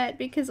upset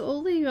because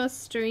all of your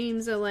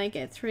streams are like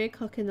at 3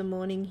 o'clock in the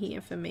morning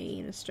here for me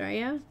in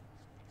Australia.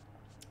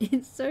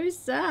 It's so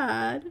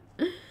sad.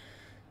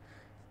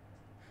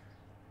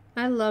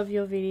 I love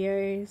your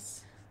videos.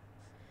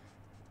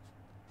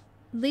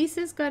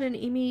 Lisa's got an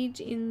image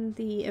in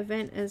the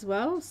event as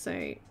well,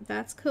 so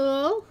that's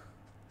cool.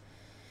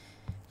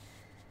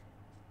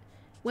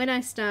 When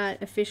I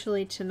start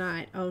officially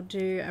tonight, I'll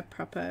do a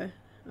proper,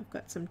 I've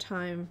got some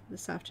time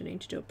this afternoon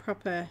to do a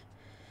proper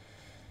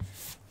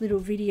little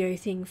video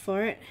thing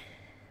for it.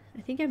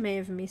 I think I may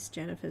have missed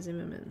Jennifer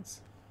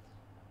Zimmerman's.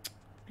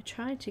 I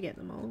tried to get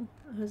them all.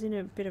 I was in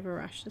a bit of a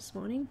rush this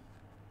morning.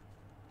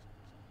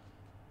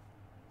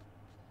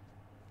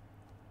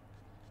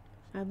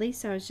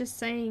 Lisa, I was just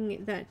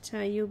saying that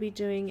you'll be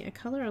doing a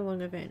colour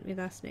along event with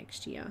us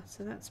next year,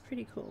 so that's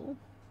pretty cool.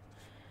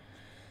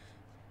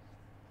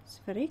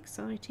 It's very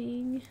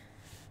exciting.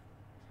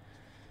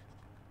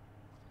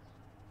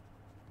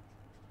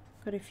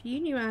 Got a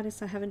few new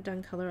artists I haven't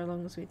done colour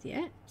alongs with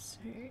yet, so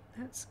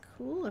that's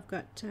cool. I've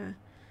got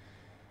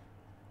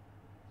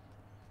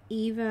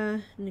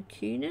Eva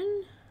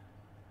Nakunin,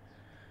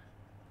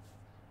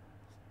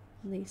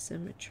 Lisa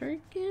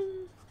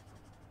Matrokin.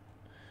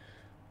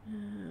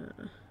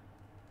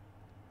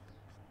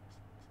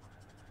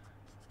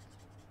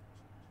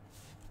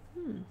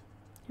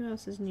 Who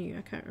else is new?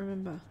 I can't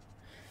remember.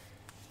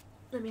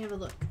 Let me have a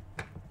look.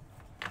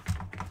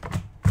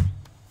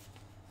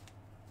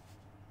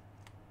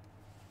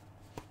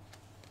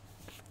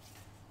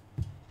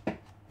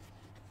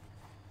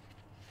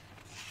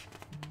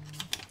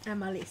 And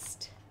my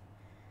list.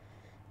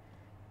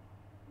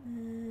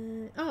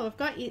 Oh, I've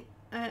got it.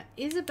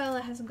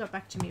 Isabella hasn't got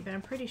back to me, but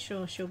I'm pretty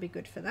sure she'll be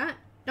good for that.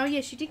 Oh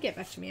yeah, she did get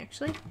back to me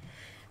actually.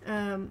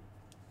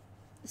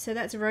 So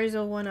that's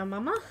Rosa Warner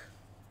Mama.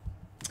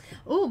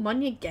 Oh,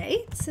 Monya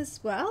Gates as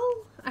well.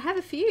 I have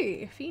a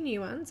few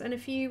new ones and a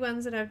few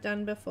ones that I've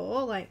done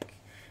before, like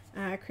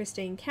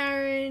Christine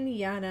Karen,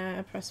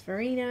 Yana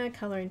Prosperina,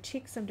 Colour and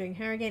Chicks. I'm doing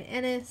her again.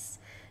 Ennis,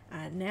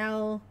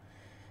 Nell,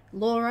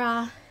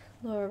 Laura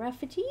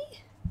Rafferty.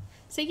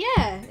 So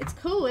yeah, it's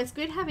cool. It's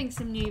good having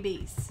some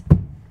newbies.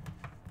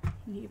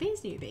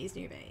 Newbies.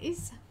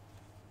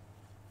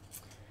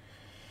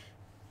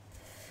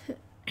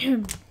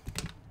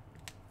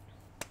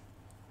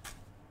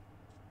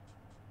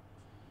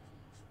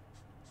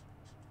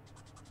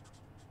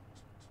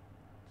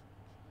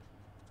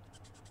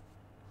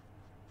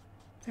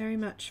 Very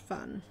much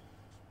fun.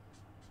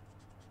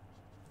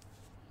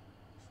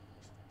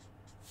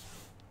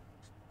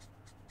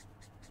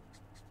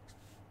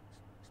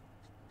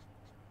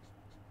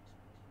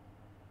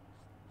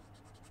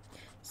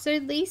 So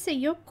Lisa,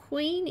 your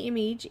queen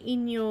image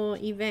in your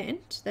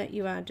event that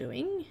you are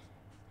doing,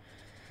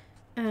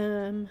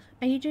 are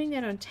you doing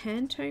that on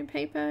tan tone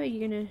paper? Are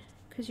you gonna,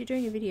 because you're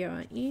doing a video,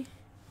 aren't you?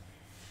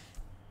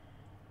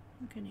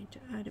 I'm gonna need to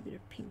add a bit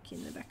of pink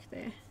in the back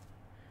there.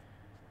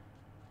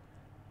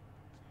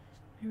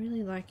 I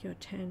really like your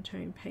tan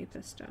tone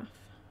paper stuff.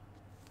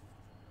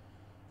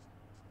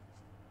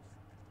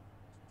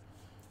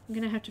 I'm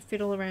gonna have to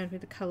fiddle around with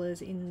the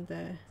colours in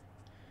the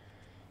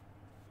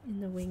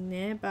wing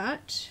there,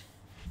 but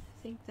I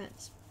think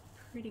that's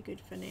pretty good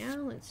for now.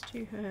 Let's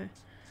do her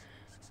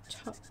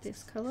top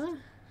this colour.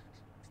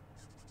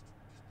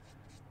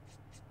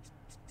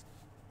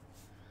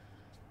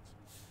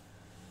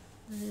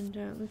 And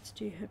let's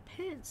do her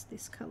pants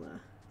this colour.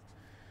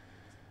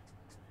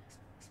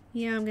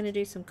 Yeah, I'm going to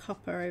do some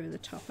copper over the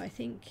top, I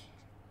think,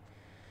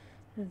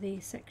 of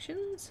these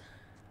sections.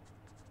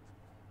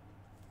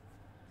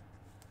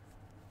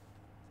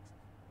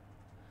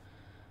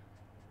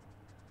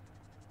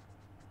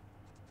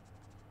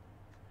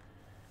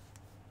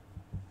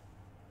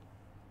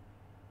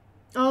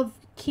 Of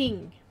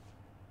King.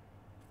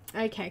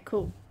 Okay,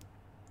 cool.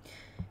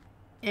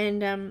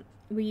 And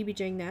will you be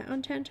doing that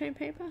on tan tone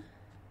paper?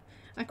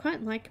 I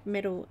quite like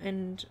metal,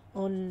 and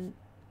on,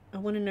 I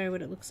want to know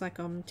what it looks like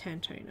on tan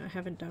tone. I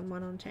haven't done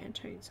one on tan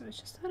tone, so I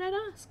just thought I'd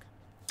ask.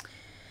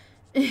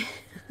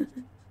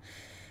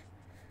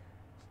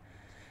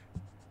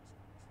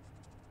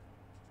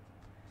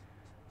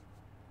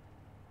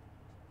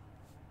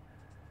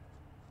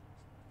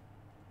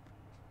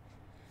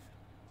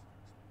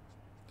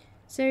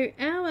 So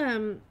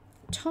our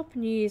top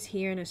news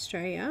here in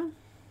Australia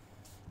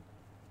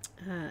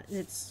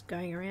that's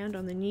going around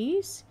on the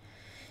news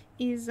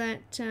is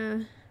that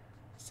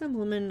some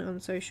woman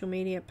on social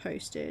media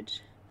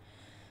posted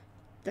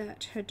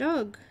that her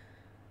dog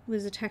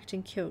was attacked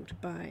and killed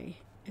by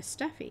a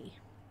staffy.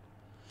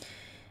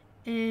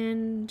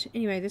 And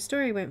anyway, the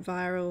story went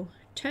viral.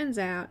 Turns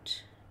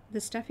out the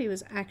staffy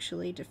was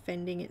actually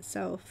defending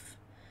itself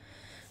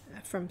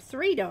from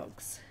 3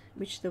 dogs,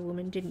 which the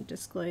woman didn't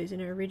disclose in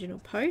her original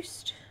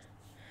post.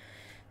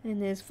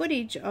 And there's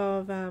footage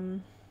of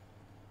the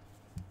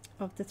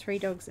 3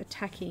 dogs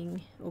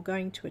attacking, or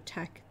going to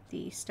attack,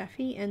 the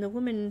staffy, and the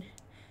woman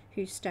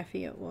whose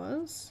staffy it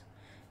was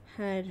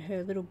had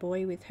her little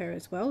boy with her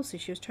as well, so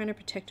she was trying to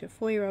protect her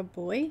 4-year-old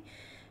boy,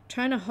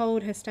 trying to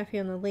hold her staffy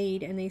on the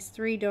lead, and these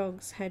 3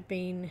 dogs had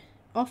been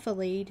off a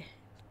lead,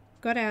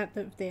 got out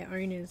of their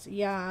owner's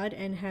yard,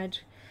 and had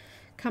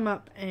come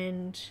up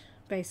and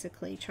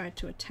basically tried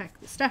to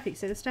attack the staffy.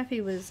 So the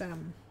staffy was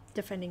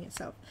defending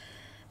itself,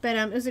 but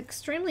it was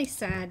extremely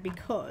sad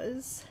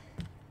because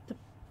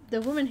the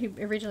woman who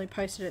originally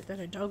posted it, that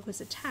her dog was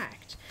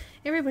attacked,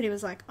 everybody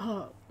was like,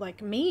 oh, like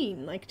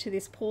mean, like to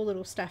this poor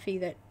little staffy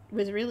that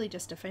was really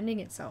just defending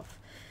itself.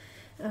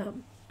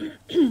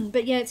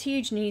 But yeah, it's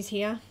huge news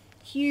here.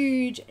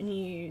 Huge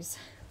news.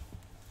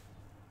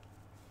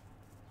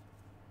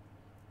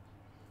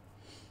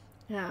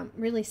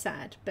 Really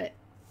sad, but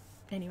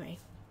anyway,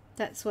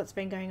 that's what's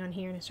been going on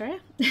here in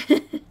Australia.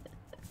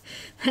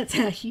 That's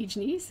our huge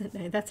news.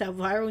 No, that's our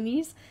viral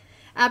news.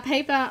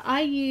 Paper,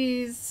 I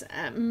use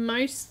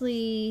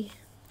mostly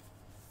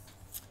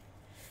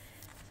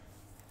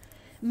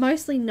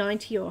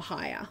 90 or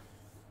higher.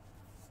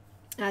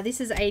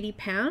 This is 80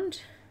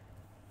 pound,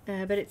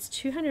 but it's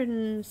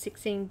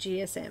 216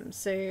 GSM,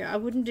 so I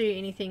wouldn't do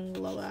anything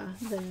lower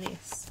than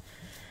this.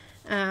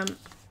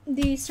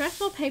 The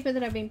Strathmore paper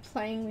that I've been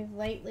playing with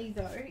lately,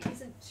 though,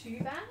 isn't too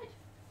bad.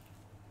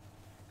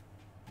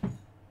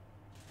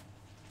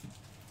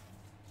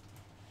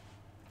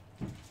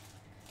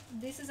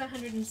 This is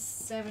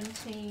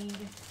 117.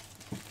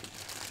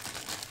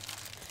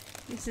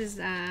 This is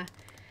where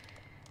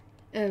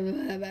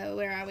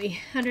are we?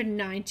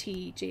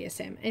 190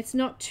 GSM. It's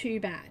not too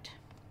bad.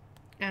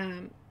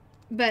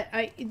 But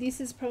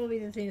this is probably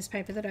the thinnest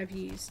paper that I've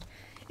used.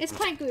 It's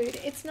quite good.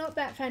 It's not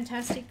that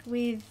fantastic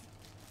with...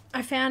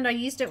 I found I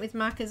used it with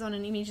markers on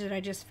an image that I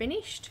just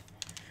finished,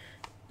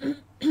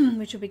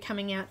 which will be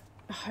coming out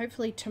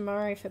hopefully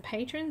tomorrow for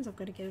patrons. I've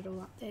got to get it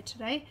all up there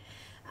today.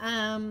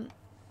 And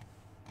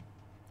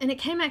it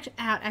came out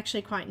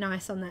actually quite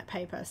nice on that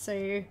paper.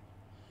 So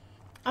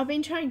I've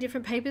been trying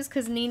different papers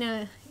because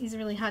Nina is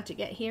really hard to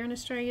get here in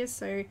Australia.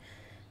 So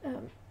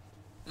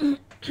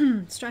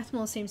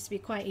Strathmore seems to be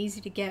quite easy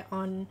to get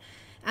on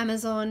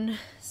Amazon.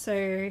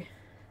 So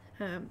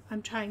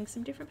I'm trying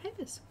some different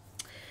papers.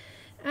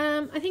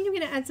 I think I'm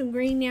going to add some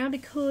green now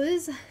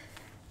because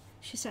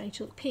she's starting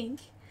to look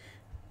pink.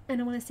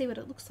 And I want to see what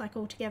it looks like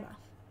all together.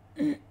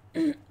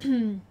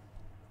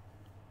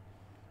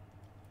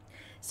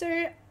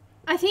 So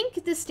I think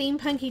the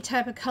steampunky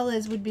type of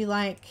colours would be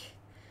like,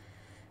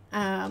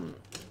 they're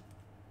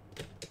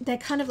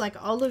kind of like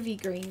olivey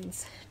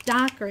greens,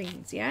 dark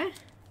greens, yeah?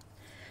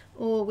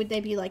 Or would they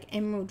be like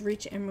emerald,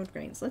 rich emerald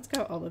greens? Let's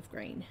go olive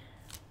green.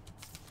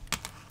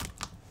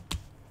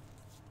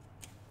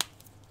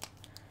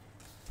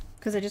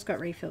 Because I just got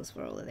refills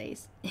for all of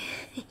these.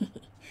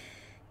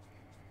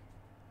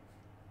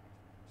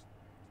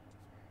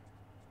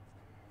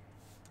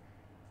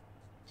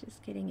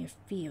 getting a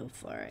feel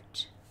for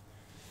it.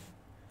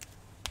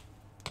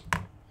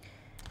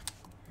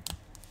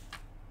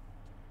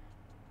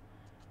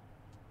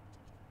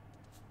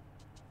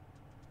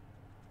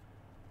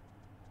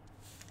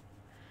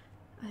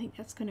 I think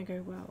that's going to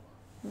go well.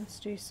 Let's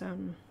do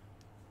some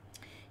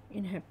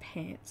in her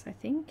pants, I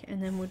think,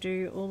 and then we'll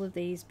do all of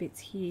these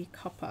bits here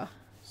copper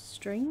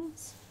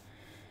strings.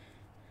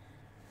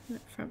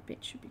 That front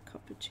bit should be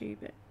copper too,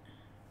 but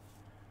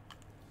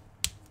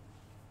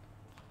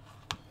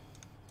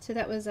so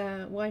that was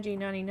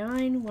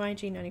YG99,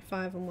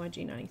 YG95 and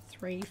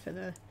YG93 for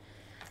the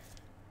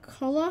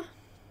collar.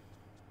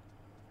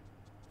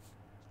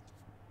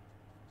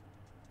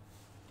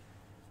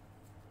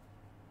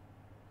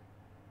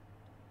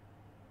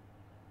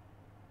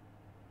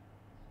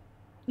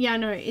 Yeah,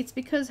 no, it's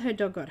because her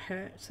dog got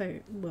hurt.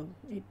 So, well,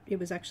 it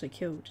was actually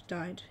killed,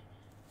 died.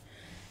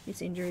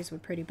 Its injuries were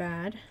pretty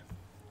bad.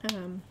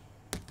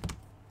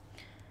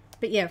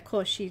 But yeah, of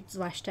course, she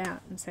lashed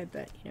out and said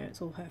that, you know, it's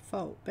all her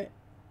fault. But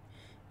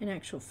in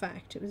actual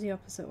fact, it was the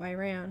opposite way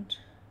around.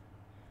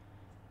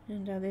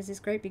 And there's this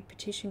great big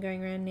petition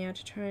going around now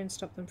to try and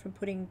stop them from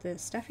putting the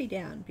staffy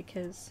down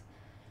because,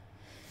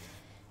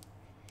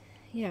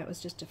 yeah, it was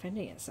just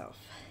defending itself.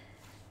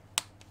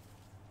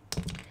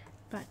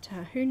 But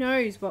who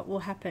knows what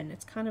will happen.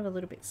 It's kind of a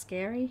little bit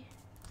scary,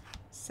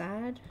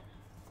 sad,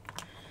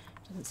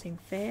 doesn't seem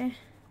fair.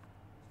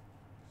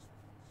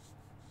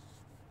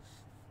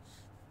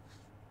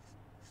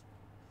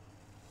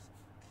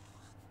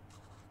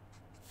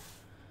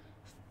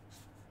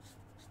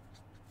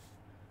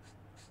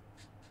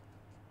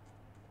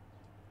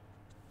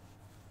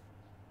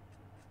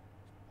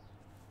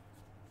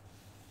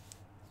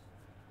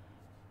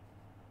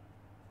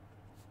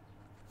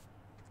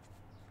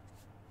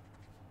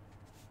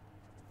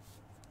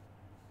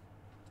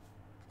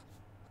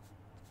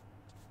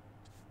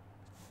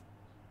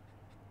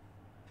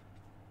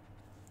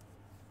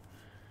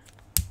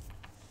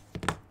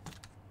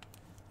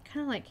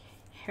 Kind of like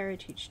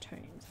heritage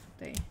tones,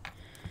 aren't they?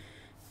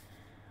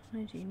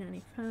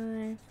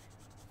 YG95.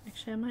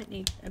 Actually, I might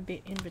need a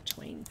bit in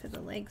between for the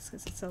legs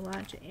because it's a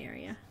larger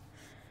area.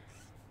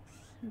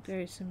 We'll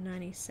go some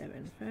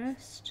 97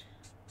 first.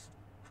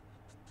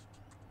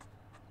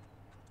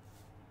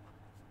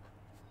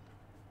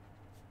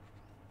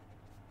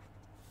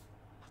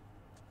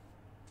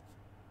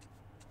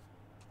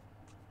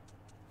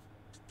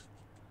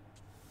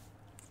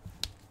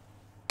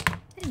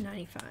 And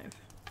 95.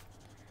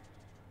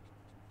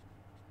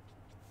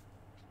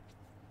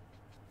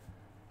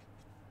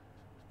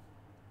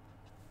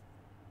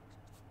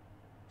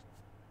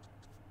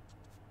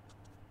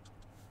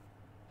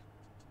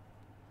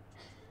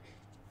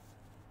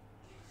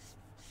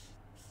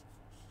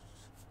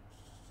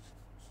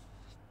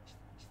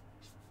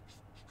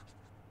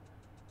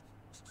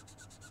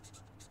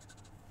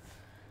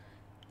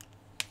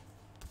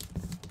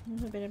 A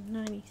little bit of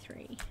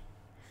 93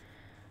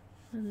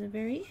 on the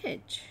very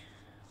edge.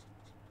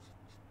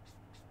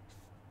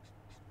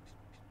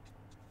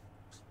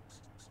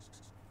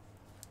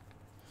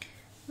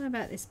 What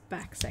about this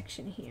back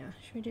section here?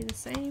 Should we do the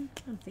same?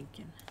 I'm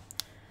thinking.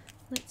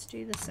 Let's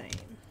do the same.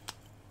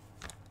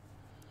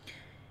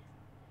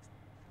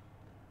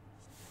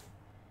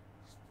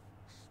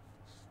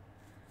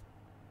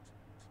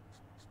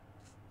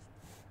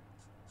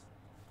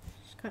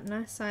 She's got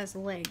nice sized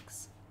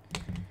legs.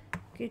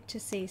 Good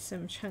to see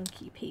some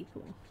chunky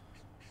people.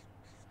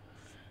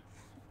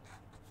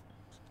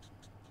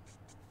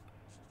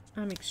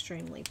 I'm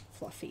extremely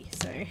fluffy,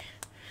 so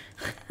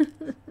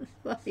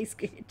fluffy's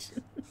good.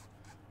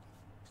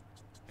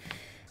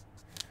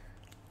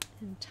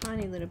 And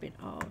tiny little bit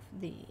of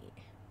the,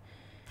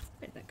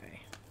 where'd that go?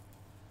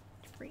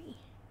 Debris.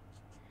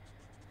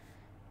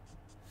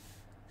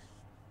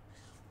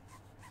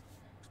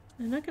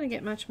 I'm not going to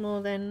get much more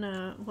than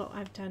what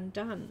I've done,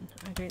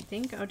 I don't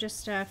think. I'll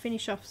just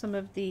finish off some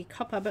of the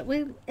copper, but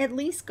we've at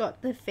least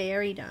got the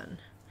fairy done.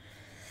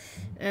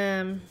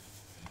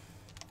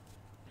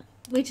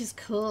 Which is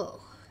cool.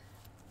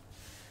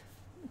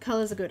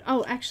 Colours are good.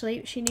 Oh,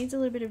 actually, she needs a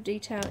little bit of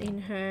detail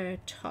in her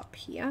top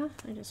here.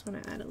 I just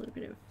want to add a little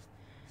bit of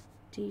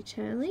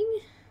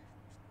detailing.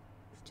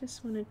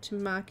 Just wanted to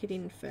mark it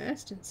in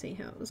first and see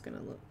how it was going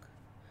to look.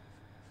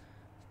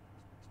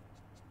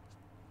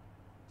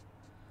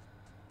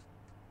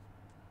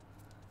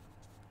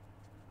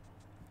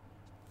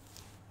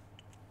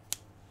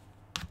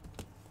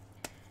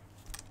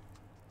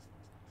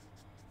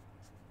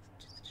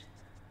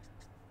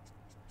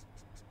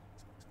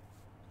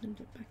 Blend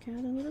it back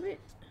out a little bit.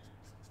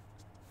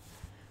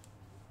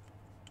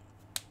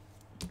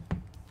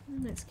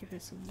 And let's give her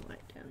some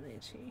white down there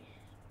too.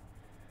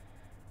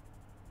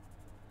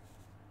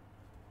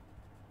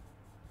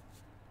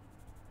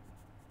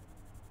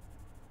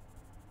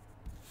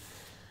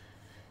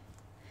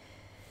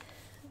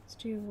 Let's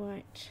do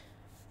white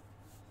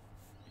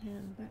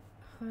and that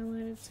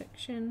highlighted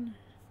section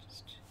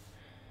just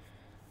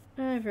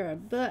over her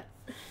butt.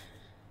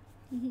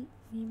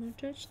 Nemo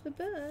touched the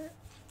butt.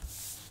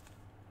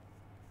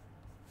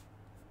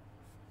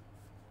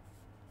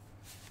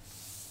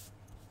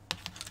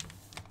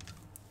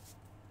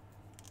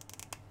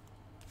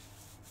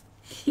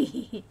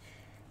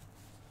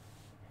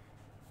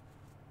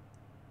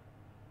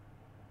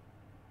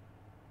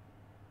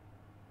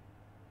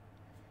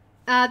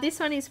 This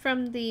one is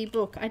from the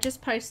book. I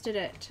just posted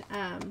it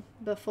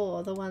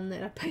before, the one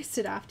that I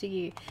posted after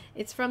you.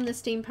 It's from the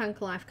Steampunk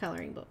Life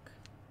Colouring book.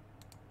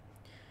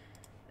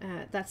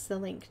 That's the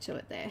link to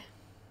it there.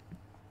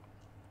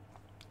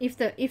 If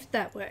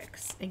that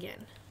works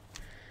again.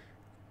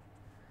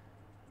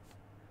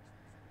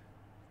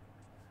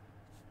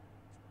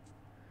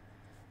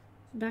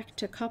 Back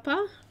to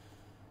copper.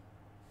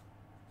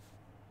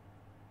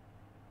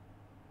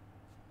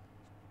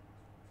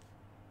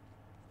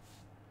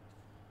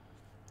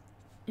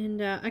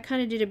 And I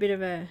kind of did a bit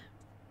of a,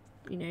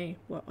 you know,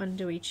 what one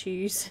do we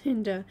choose?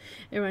 And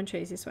everyone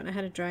chose this one. I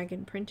had a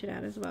dragon printed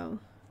out as well.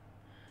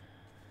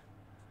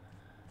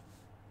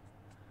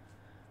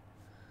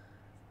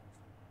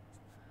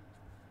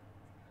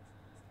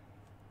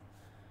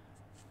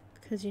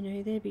 Because, you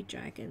know, there'd be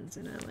dragons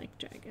and I like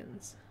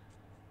dragons.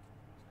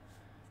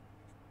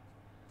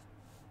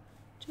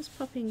 Just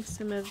popping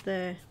some of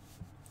the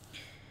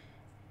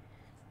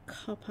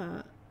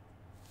copper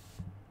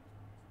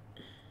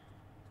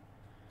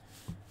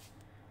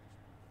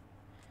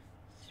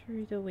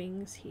through the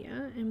wings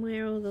here, and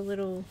where all the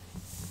little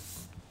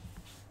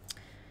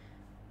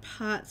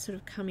parts sort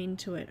of come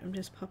into it, I'm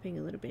just popping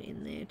a little bit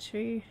in there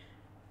too.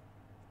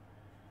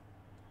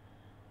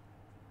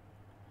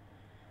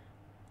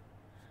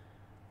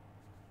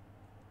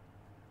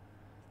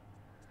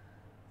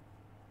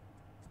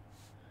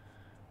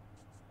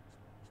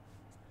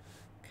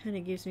 Kind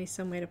of gives me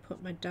somewhere to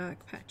put my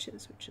dark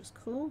patches, which is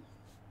cool.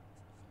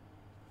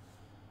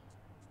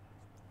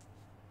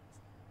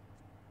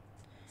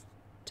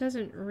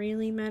 Doesn't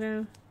really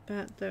matter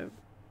about the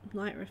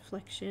light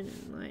reflection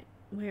and light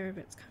wherever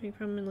it's coming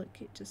from, and look,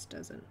 it just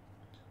doesn't.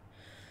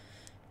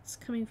 It's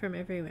coming from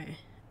everywhere.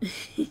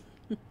 Okay,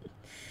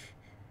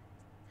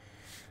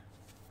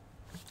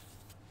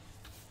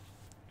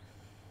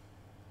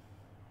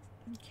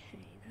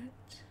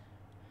 let's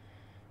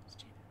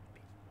do that a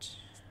bit.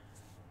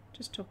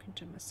 Just talking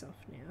to myself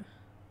now.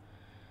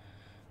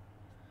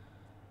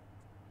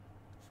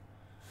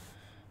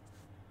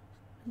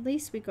 At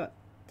least we got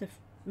the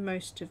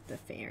most of the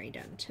fairy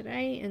done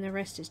today, and the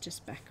rest is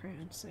just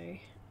background, so I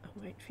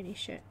won't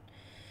finish it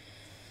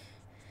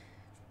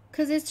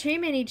because there's too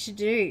many to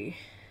do.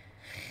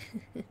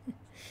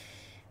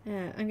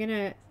 I'm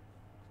gonna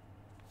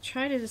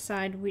try to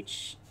decide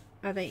which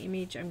other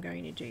image I'm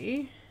going to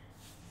do,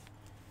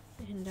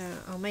 and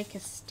I'll make a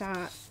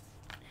start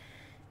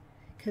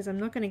because I'm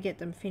not going to get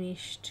them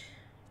finished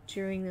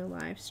during the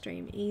live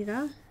stream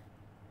either,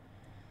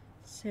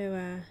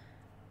 so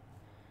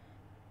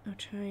I'll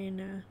try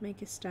and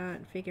make a start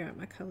and figure out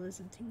my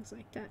colours and things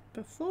like that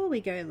before we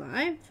go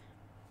live.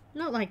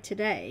 Not like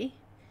today.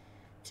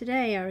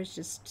 Today I was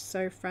just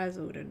so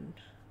frazzled and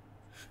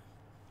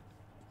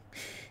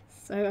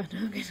so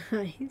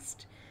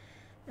unorganised.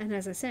 And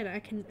as I said, I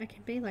can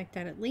be like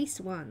that at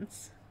least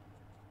once.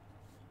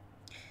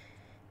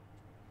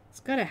 It's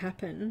got to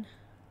happen.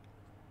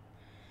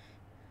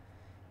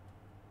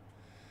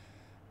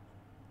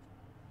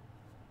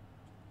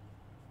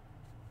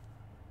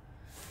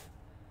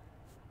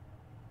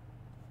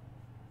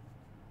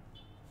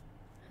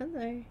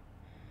 Hello,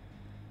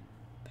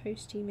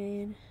 Posty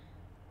man.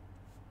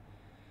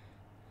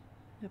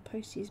 Now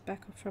Posty's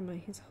back from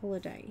his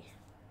holiday.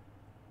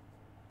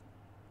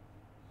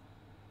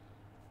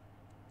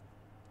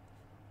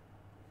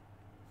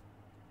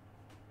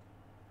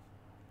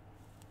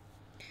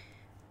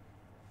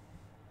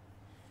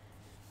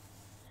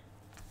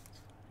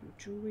 Little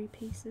jewelry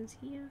pieces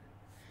here.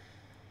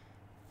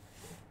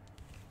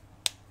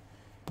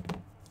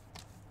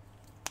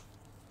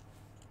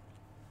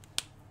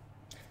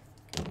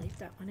 Leave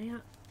that one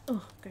out.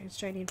 Oh, going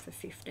straight in for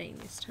 15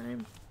 this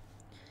time.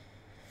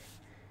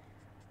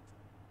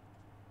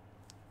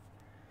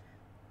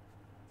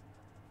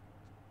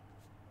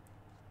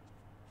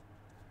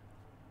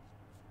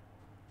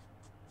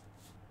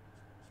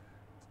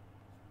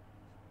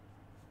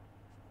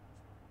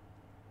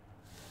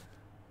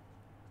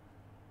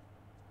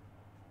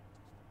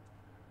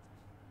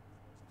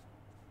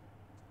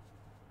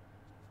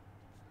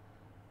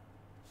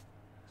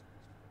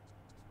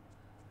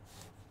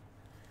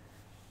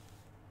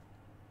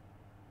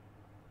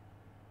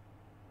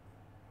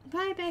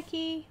 Bye,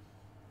 Becky.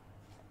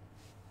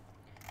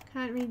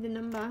 Can't read the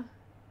number.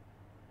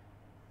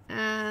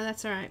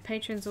 That's alright.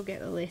 Patrons will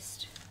get the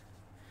list.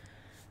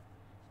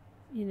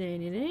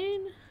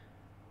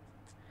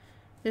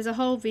 There's a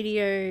whole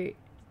video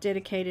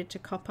dedicated to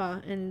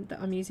copper, and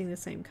I'm using the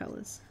same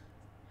colours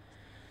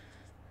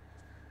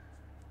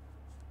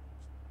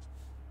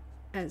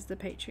as the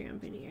Patreon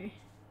video.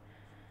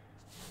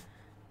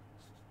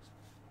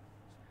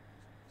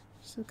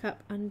 Just look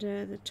up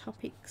under the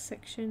topic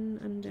section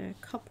under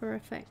copper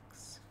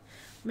effects,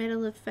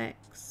 metal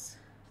effects.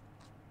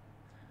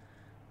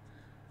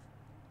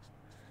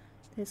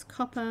 There's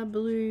copper,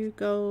 blue,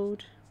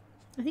 gold.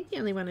 I think the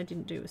only one I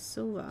didn't do was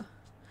silver,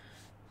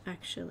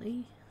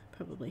 actually.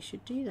 Probably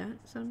should do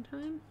that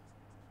sometime.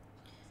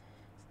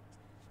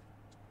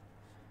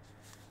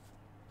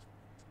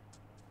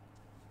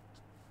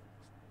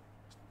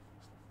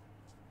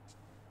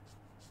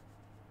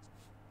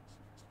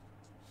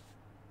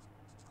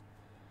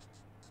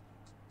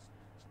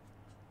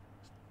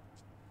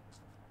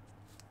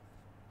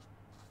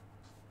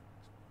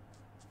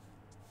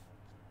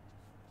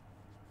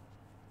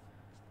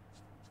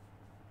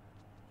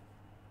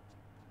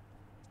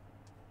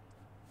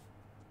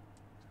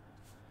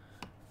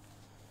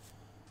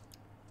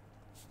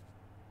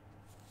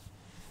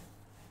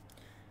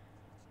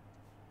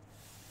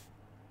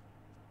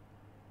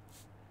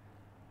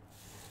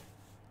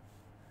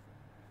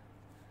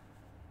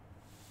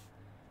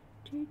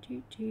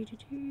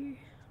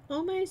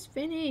 Almost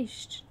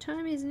finished.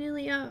 Time is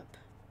nearly up.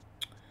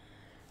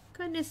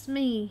 Goodness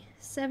me,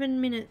 7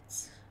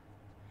 minutes.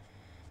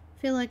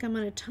 Feel like I'm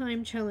on a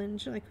time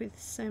challenge like with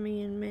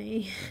Sammie and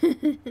May.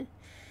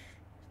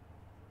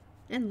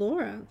 And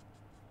Laura.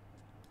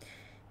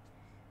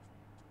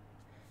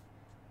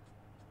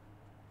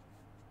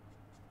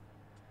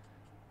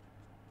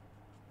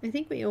 I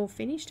think we all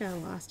finished our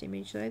last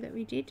image though that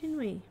we did, didn't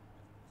we?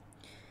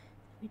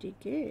 We did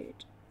good.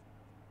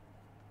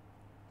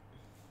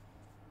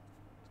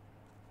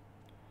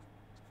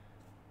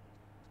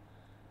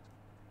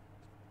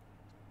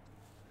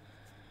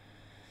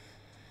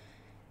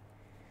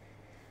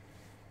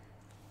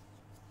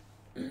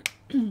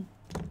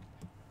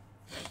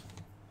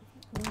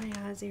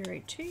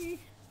 YR02.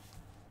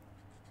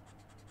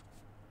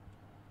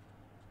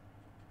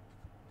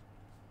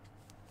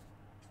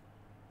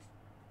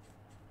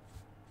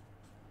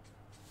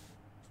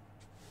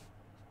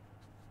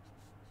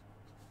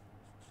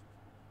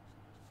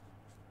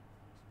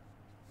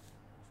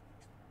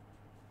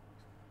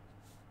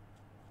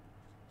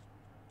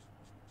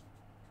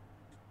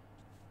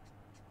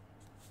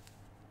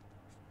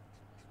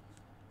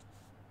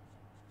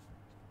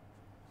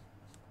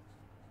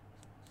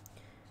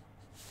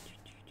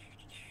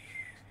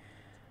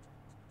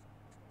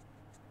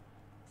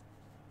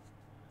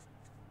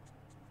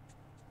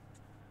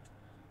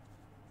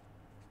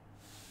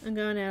 I'm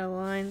going out of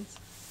lines.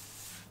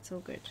 It's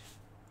all good.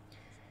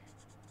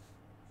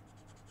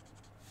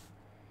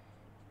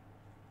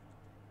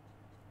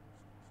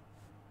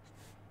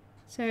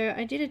 So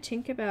I did a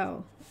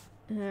Tinkerbell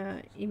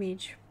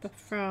image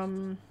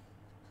from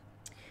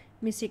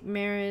Mystic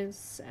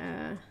Mirror's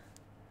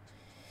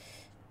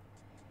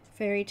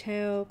fairy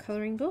tale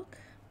colouring book.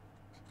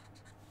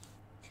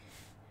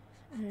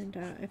 And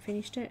I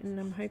finished it, and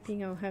I'm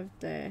hoping I'll have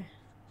the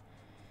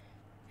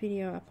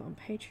video up on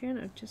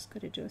Patreon. I've just got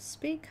to do a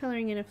speed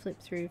colouring and a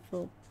flip through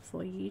for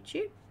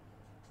YouTube.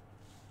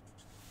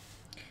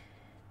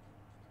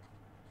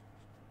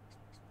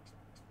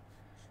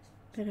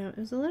 But it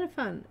was a lot of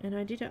fun, and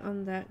I did it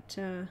on that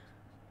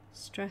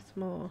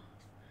Strathmore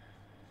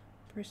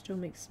Bristol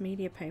mixed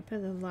media paper,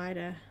 the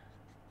lighter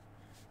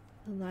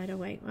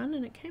weight one,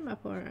 and it came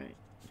up alright.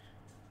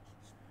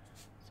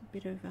 It's a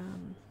bit of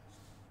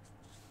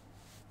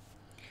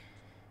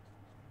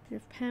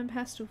pan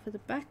pastel for the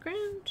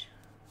background.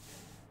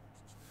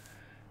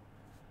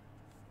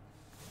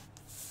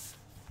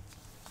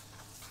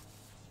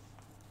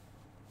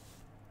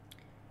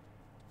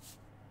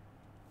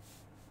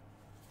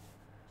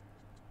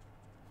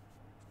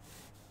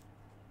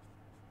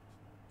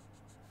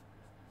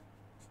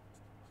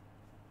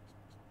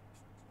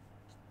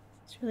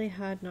 It's really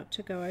hard not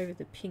to go over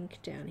the pink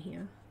down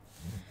here.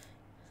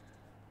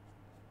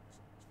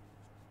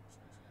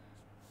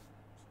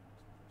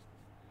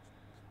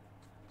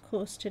 Of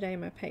course, today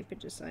my paper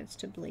decides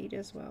to bleed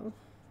as well.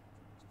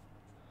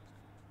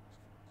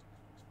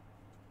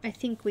 I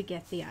think we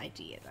get the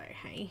idea though,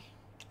 hey?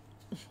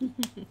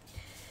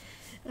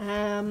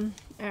 Alright,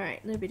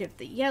 a little bit of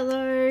the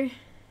yellow.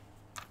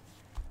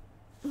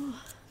 Ooh.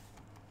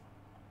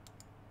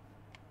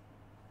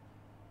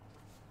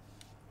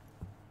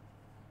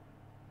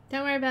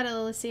 Don't worry about it,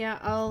 Alicia.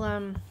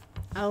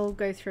 I'll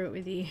go through it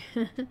with you.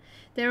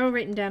 They're all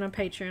written down on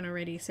Patreon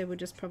already, so we'll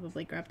just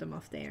probably grab them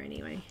off there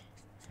anyway.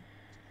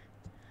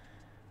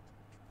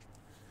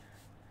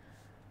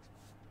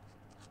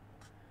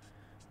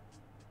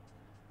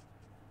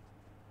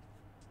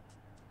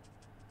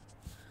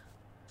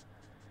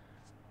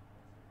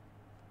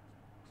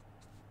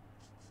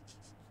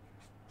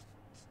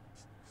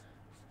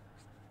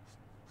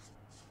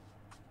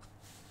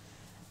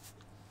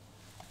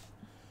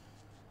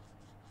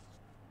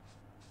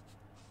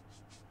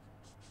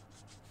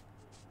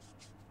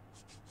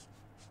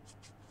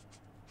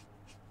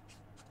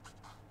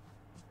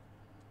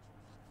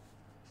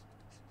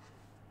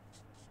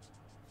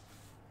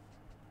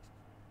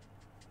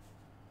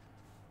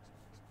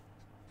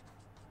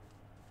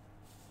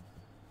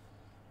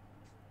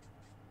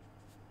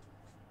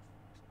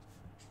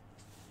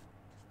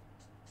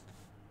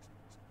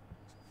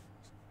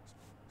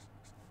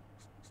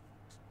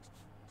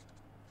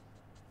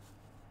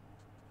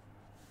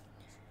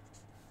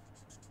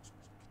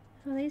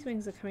 Oh, these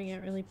wings are coming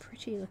out really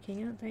pretty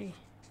looking, aren't they?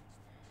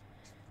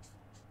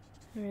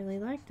 I really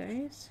like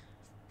those.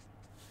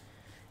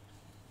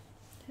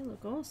 They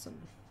look awesome.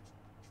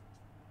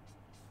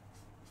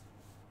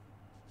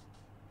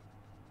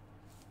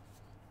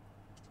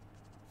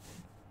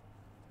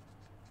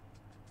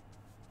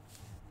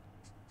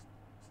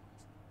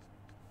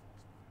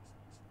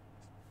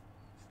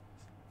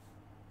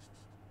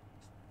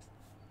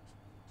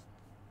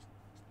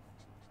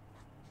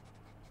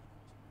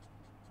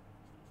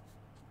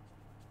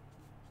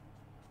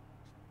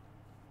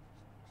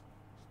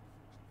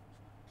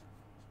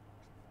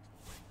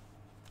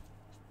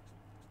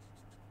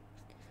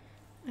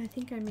 I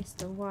think I missed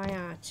the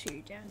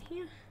YR2 down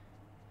here.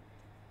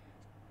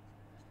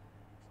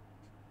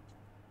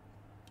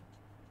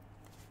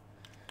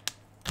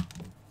 And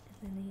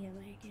then the yellow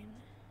again.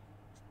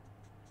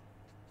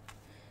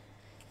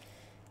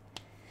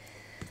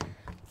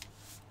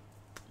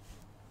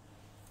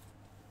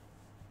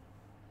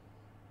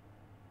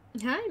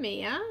 Hi,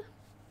 Mia.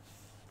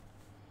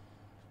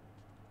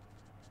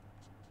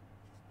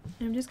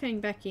 I'm just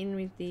going back in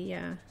with the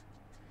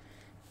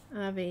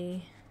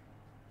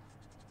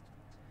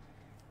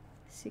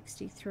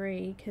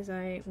RV63 because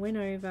I went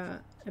over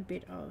a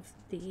bit of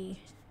the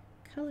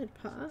coloured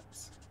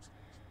parts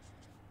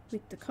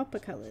with the copper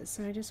colours,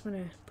 so I just want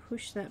to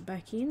push that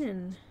back in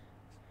and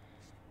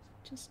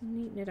just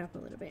neaten it up a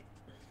little bit.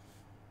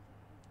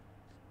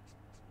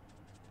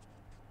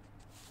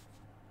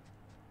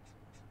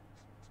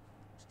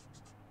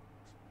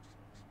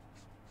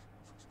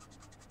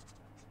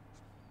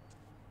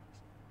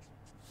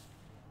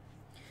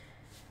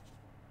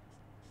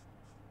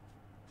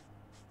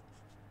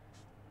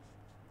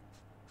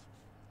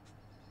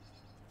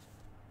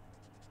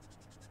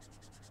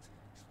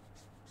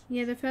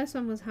 Yeah, the first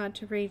one was hard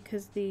to read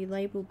because the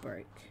label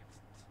broke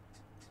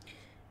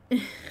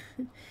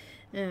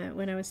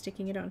when I was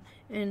sticking it on,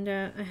 and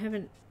I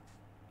haven't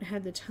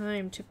had the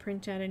time to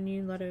print out a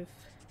new lot of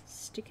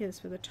stickers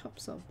for the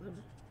tops of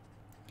them.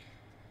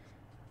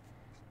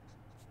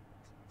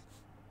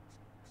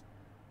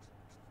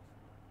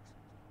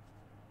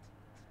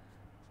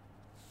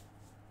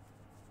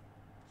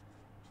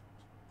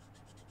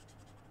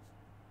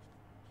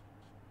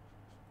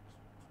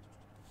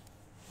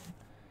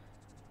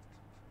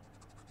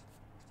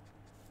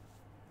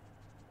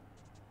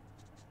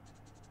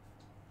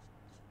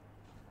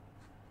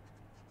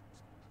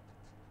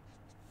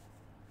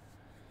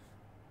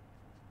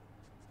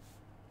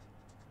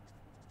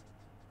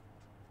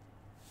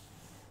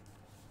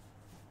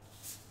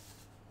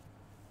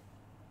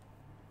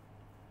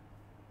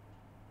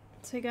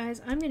 So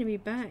guys, I'm going to be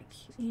back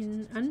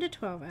in under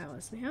 12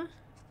 hours now,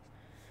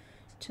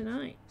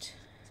 tonight.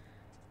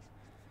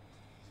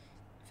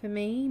 For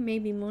me,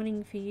 maybe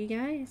morning for you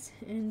guys,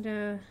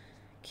 and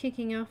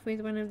kicking off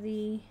with one of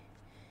the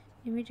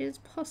images,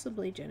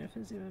 possibly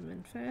Jennifer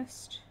Zimmerman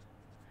first.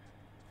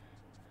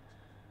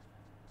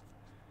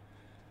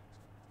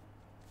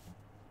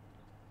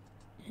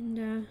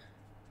 And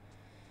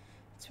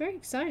it's very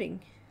exciting,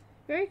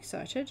 very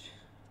excited.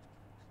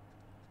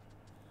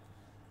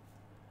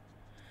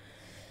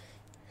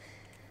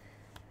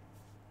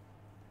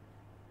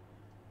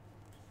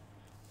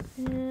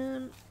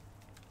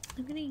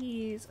 I'm going to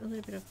use a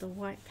little bit of the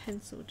white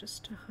pencil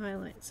just to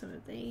highlight some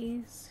of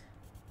these.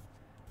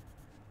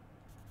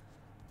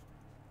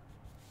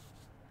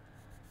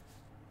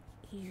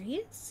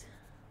 Areas.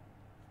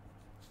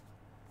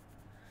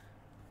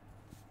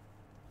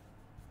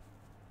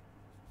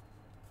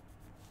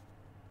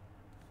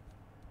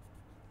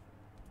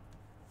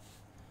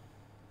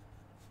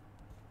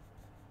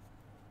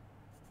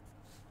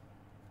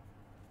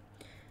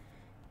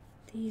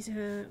 These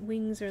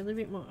wings are a little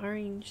bit more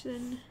orange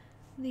than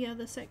the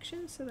other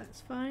section, so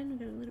that's fine. We've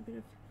got a little bit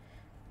of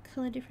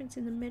colour difference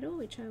in the middle,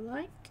 which I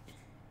like.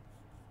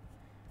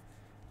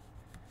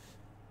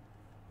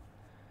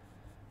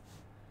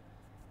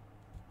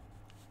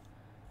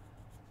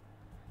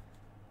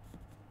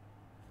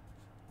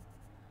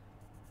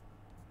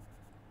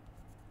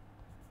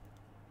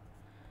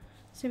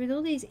 So with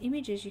all these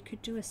images, you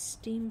could do a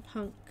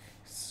steampunk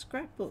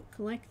scrapbook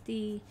like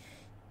the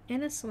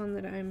Ennis one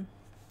that I'm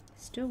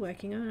still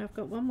working on. I've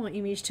got one more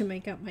image to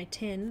make up my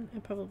 10. I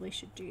probably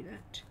should do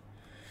that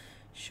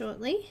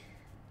shortly.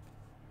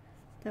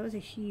 That was a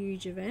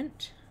huge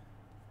event.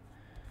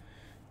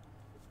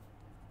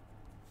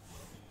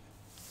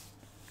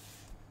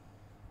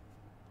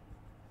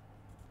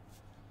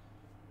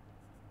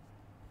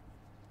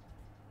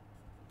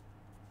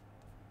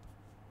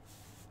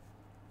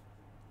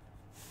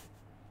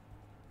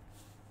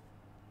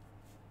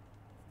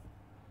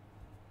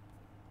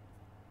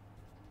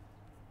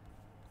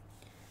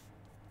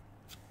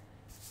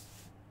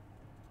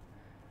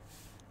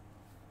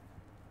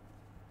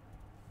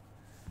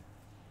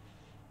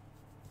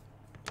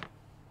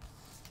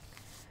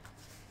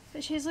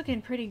 But she's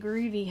looking pretty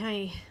groovy,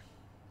 hey?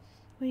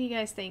 What do you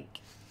guys think?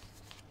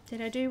 Did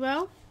I do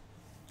well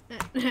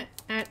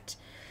at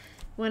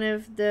one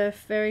of the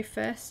very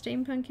first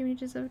steampunk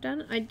images I've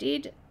done? I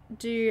did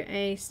do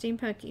a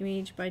steampunk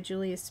image by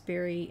Julia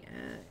Sperry.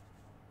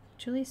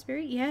 Julia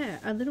Sperry? Yeah,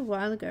 a little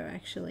while ago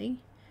actually.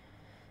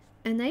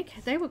 And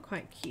they were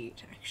quite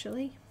cute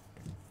actually.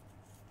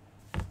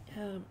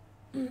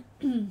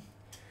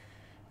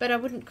 But I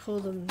wouldn't call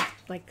them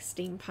like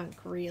steampunk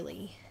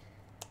really.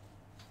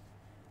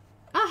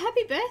 Oh,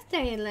 happy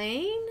birthday,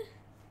 Elaine!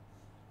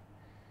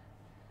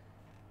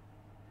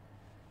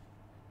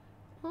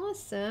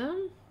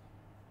 Awesome.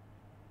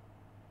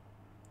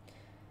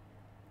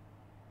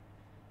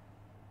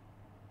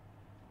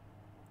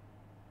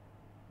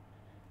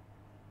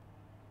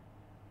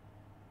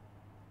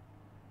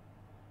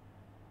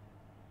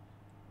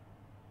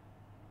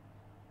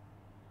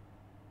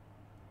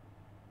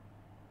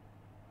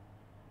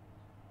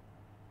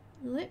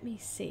 Let me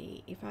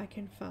see if I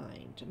can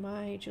find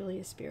my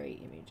Julia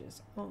Sperry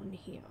images on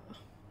here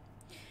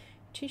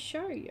to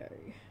show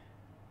you.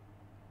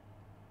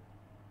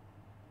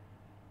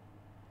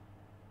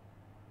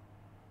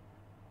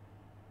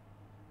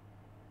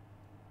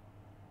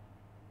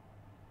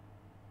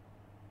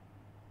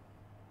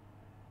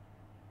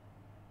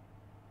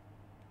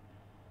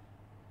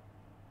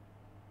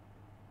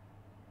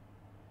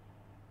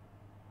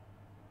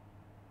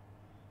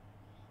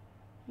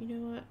 You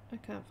know what? I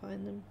can't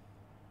find them.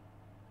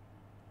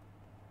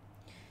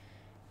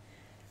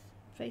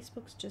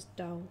 Facebook's just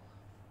dull.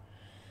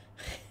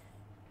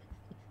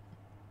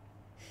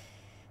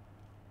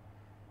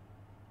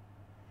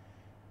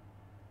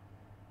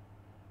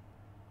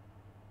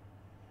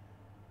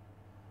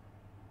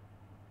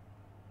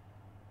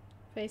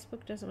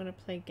 Facebook doesn't want to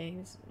play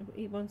games.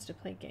 It wants to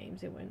play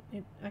games.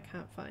 I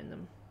can't find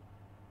them.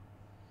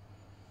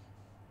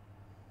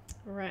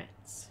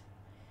 Rats.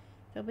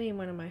 They'll be in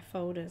one of my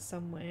folders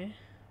somewhere.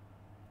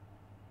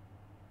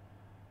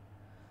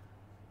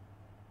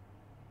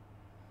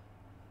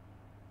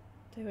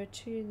 There were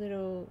two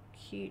little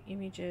cute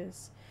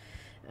images.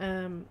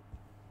 Should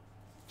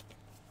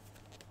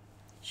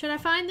I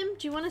find them?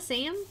 Do you want to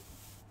see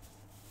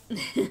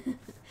them?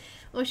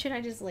 Or should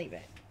I just leave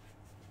it?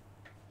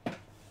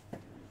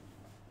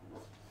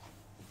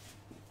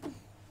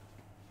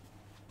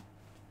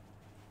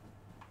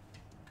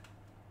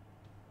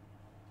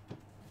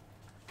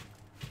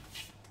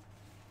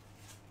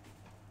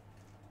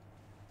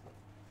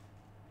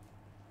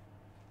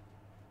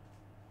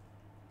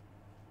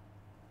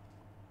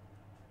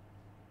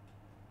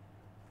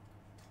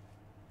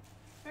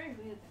 Very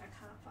weird that I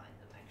can't find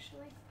them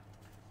actually.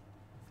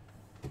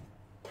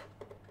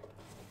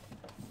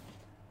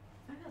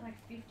 I've got like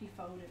 50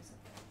 folders of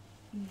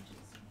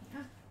images in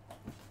here.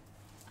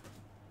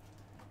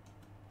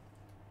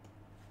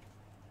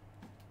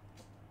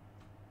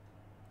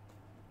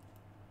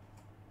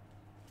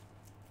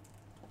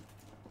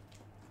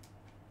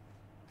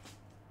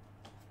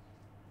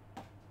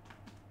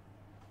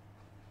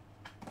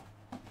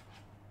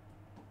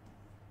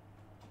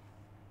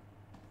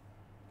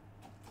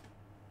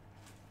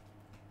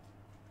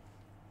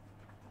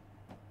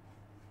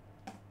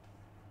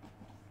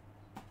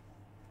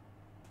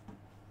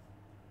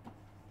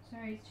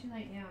 Sorry, it's too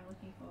late now. I'm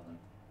looking for them.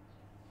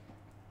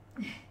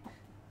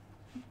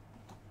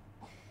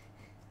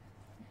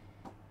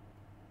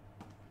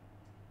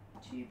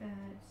 Too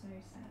bad, so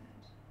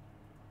sad.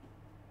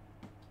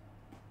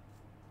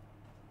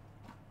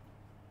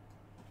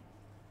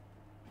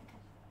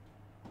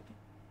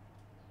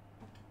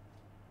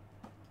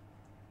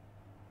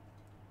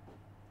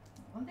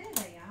 Oh, there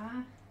they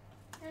are.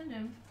 Found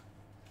them.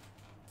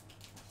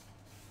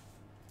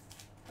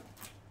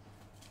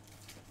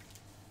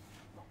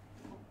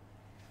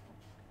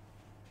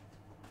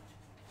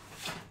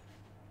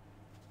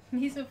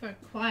 These were for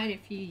quite a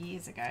few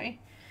years ago.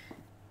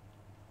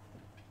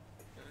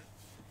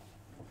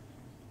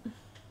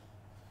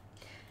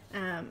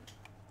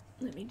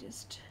 Let me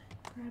just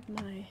grab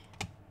my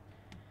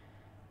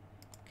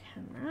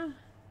camera.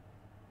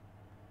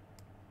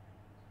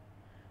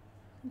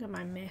 Got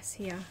my mess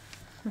here.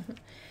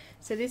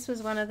 So this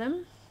was one of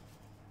them.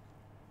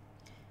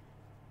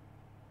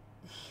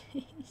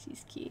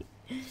 She's cute.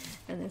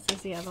 And this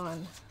is the other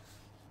one.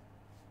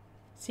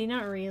 See,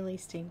 not really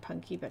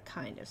steampunky, but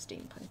kind of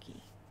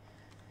steampunky.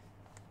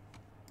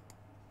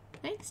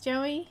 Thanks,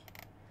 Joey.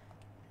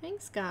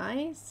 Thanks,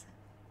 guys.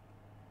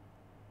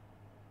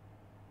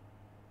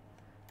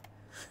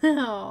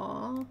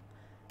 Aww.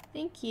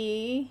 Thank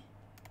you.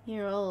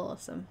 You're all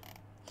awesome.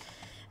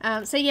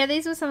 So yeah,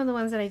 these were some of the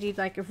ones that I did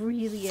like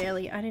really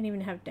early. I don't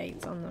even have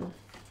dates on them.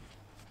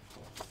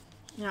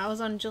 I was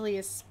on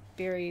Julius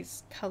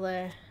Berry's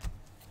color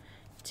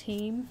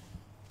team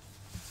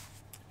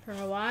for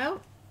a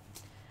while.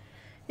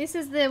 This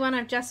is the one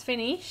I've just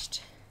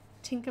finished,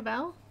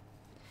 Tinkerbell.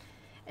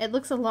 It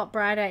looks a lot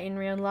brighter in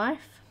real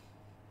life.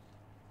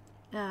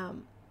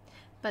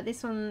 But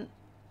this one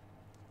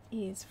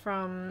is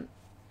from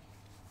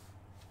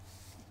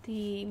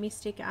the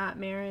Mystic Art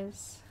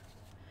Mirrors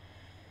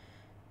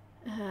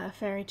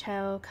fairy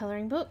tale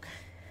colouring book.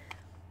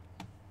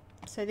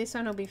 So this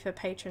one will be for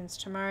patrons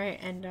tomorrow,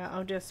 and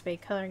I'll just be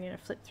colouring in a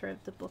flip through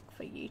of the book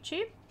for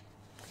YouTube.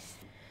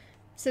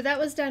 So that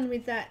was done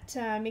with that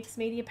mixed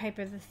media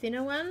paper, the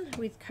thinner one,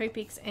 with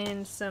Copics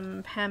and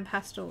some pan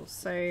pastels.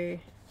 So it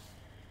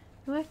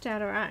worked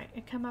out alright.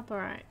 It came up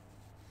alright.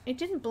 It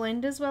didn't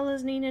blend as well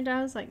as Nina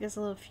does. Like there's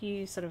a little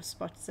few sort of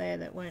spots there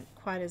that weren't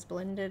quite as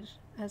blended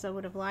as I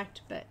would have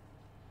liked, but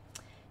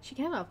she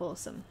came up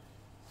awesome.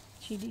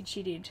 She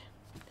did.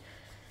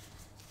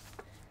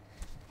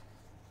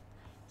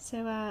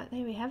 So there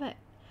we have it.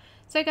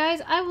 So guys,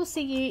 I will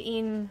see you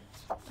in,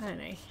 I don't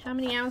know, how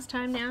many hours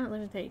time now?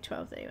 11:30,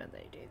 12:30,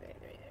 1:30,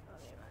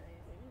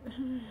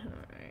 2:30,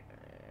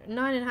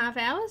 9.5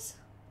 hours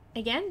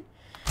again.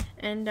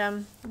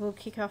 And we'll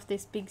kick off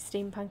this big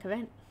steampunk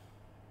event.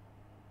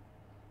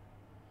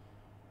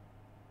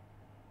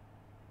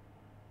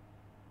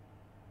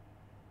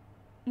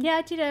 Yeah,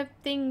 I did a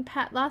thing,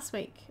 Pat, last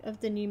week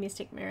of the new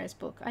Mystic Mirrors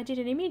book. I did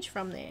an image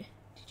from there.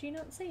 Did you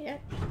not see it?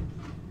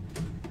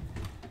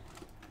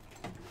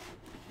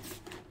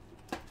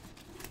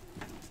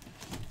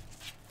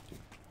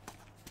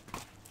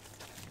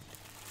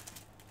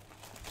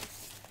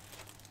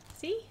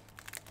 See?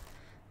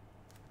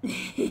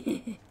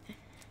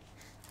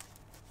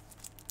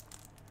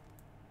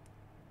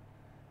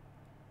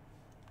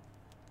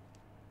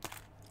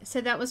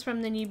 So that was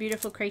from the new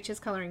Beautiful Creatures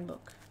colouring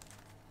book.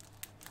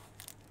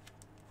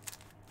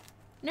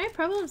 No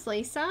problems,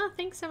 Lisa.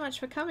 Thanks so much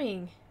for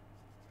coming.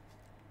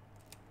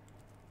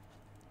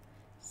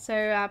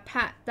 So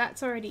Pat,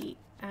 that's already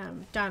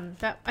done.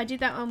 That I did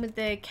that one with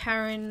the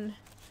Karen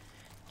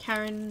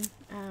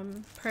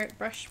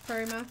Brush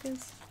Pro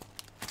markers.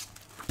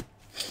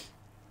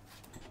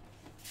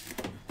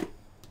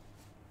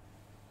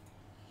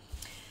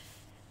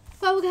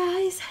 Well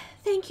guys,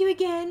 thank you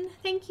again.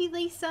 Thank you,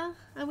 Lisa.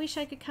 I wish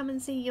I could come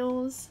and see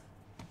yours.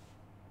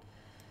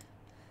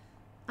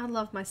 I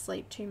love my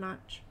sleep too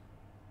much.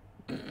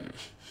 I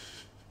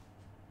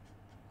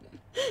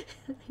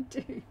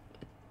do.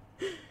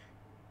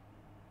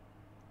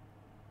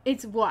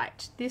 It's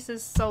white. This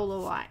is solar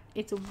white.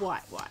 It's a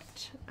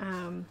white.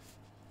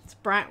 It's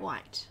bright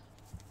white.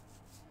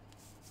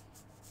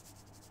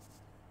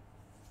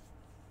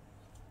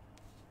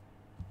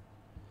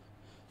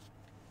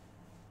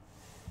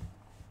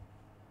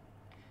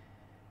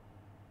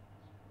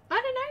 I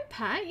don't know,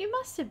 Pat. You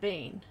must have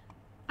been.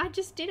 I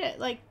just did it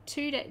like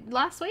 2 days,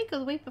 last week or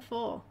the week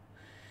before.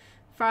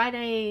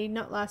 Friday,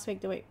 not last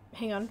week, the week,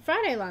 hang on,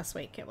 Friday last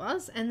week it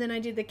was. And then I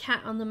did the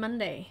cat on the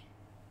Monday.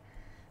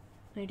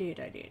 I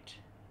did.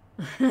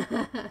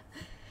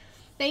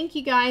 Thank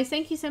you guys.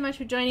 Thank you so much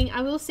for joining.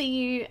 I will see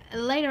you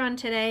later on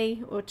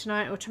today or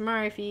tonight or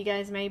tomorrow for you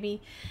guys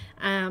maybe.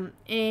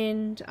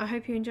 And I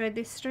hope you enjoyed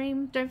this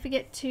stream. Don't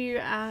forget to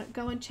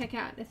go and check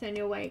out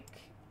Nathaniel Wake.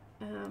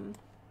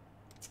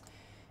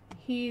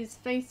 His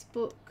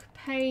Facebook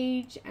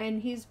page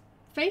and his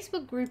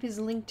Facebook group is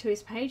linked to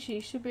his page. So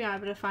you should be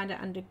able to find it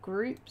under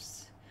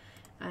groups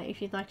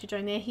if you'd like to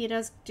join there. He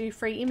does do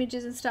free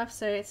images and stuff,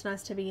 so it's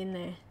nice to be in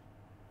there.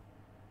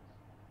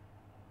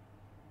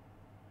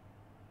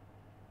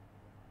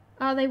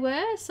 Oh, they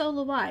were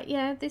solar white.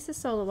 Yeah, this is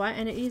solar white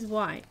and it is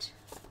white.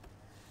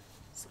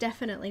 It's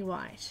definitely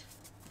white.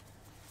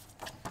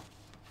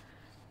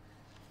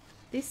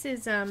 This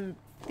is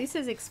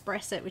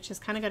Express It, which has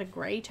kind of got a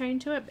grey tone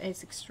to it. But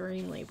it's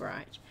extremely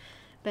bright.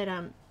 But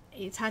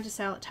it's hard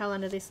to tell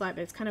under this light,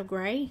 but it's kind of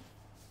grey.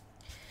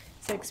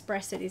 So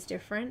Express It is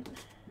different.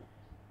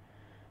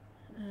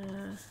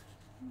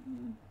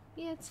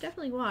 Yeah, it's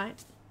definitely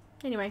white.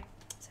 Anyway,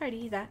 sorry to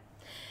hear that.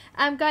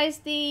 Guys,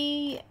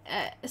 the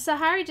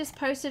Sahari just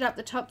posted up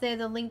the top there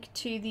the link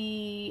to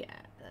the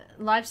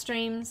live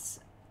streams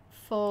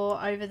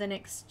for over the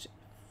next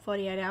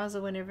 48 hours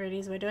or whenever it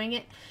is we're doing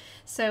it.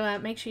 So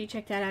make sure you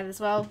check that out as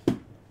well.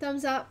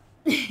 Thumbs up.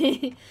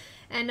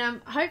 And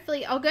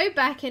hopefully I'll go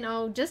back and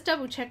I'll just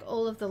double check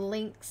all of the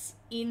links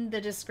in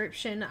the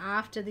description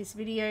after this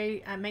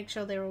video. Make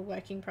sure they're all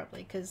working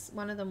properly because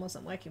one of them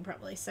wasn't working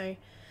properly. So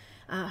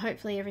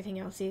hopefully everything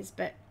else is.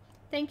 But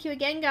thank you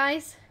again,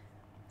 guys.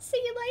 See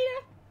you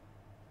later.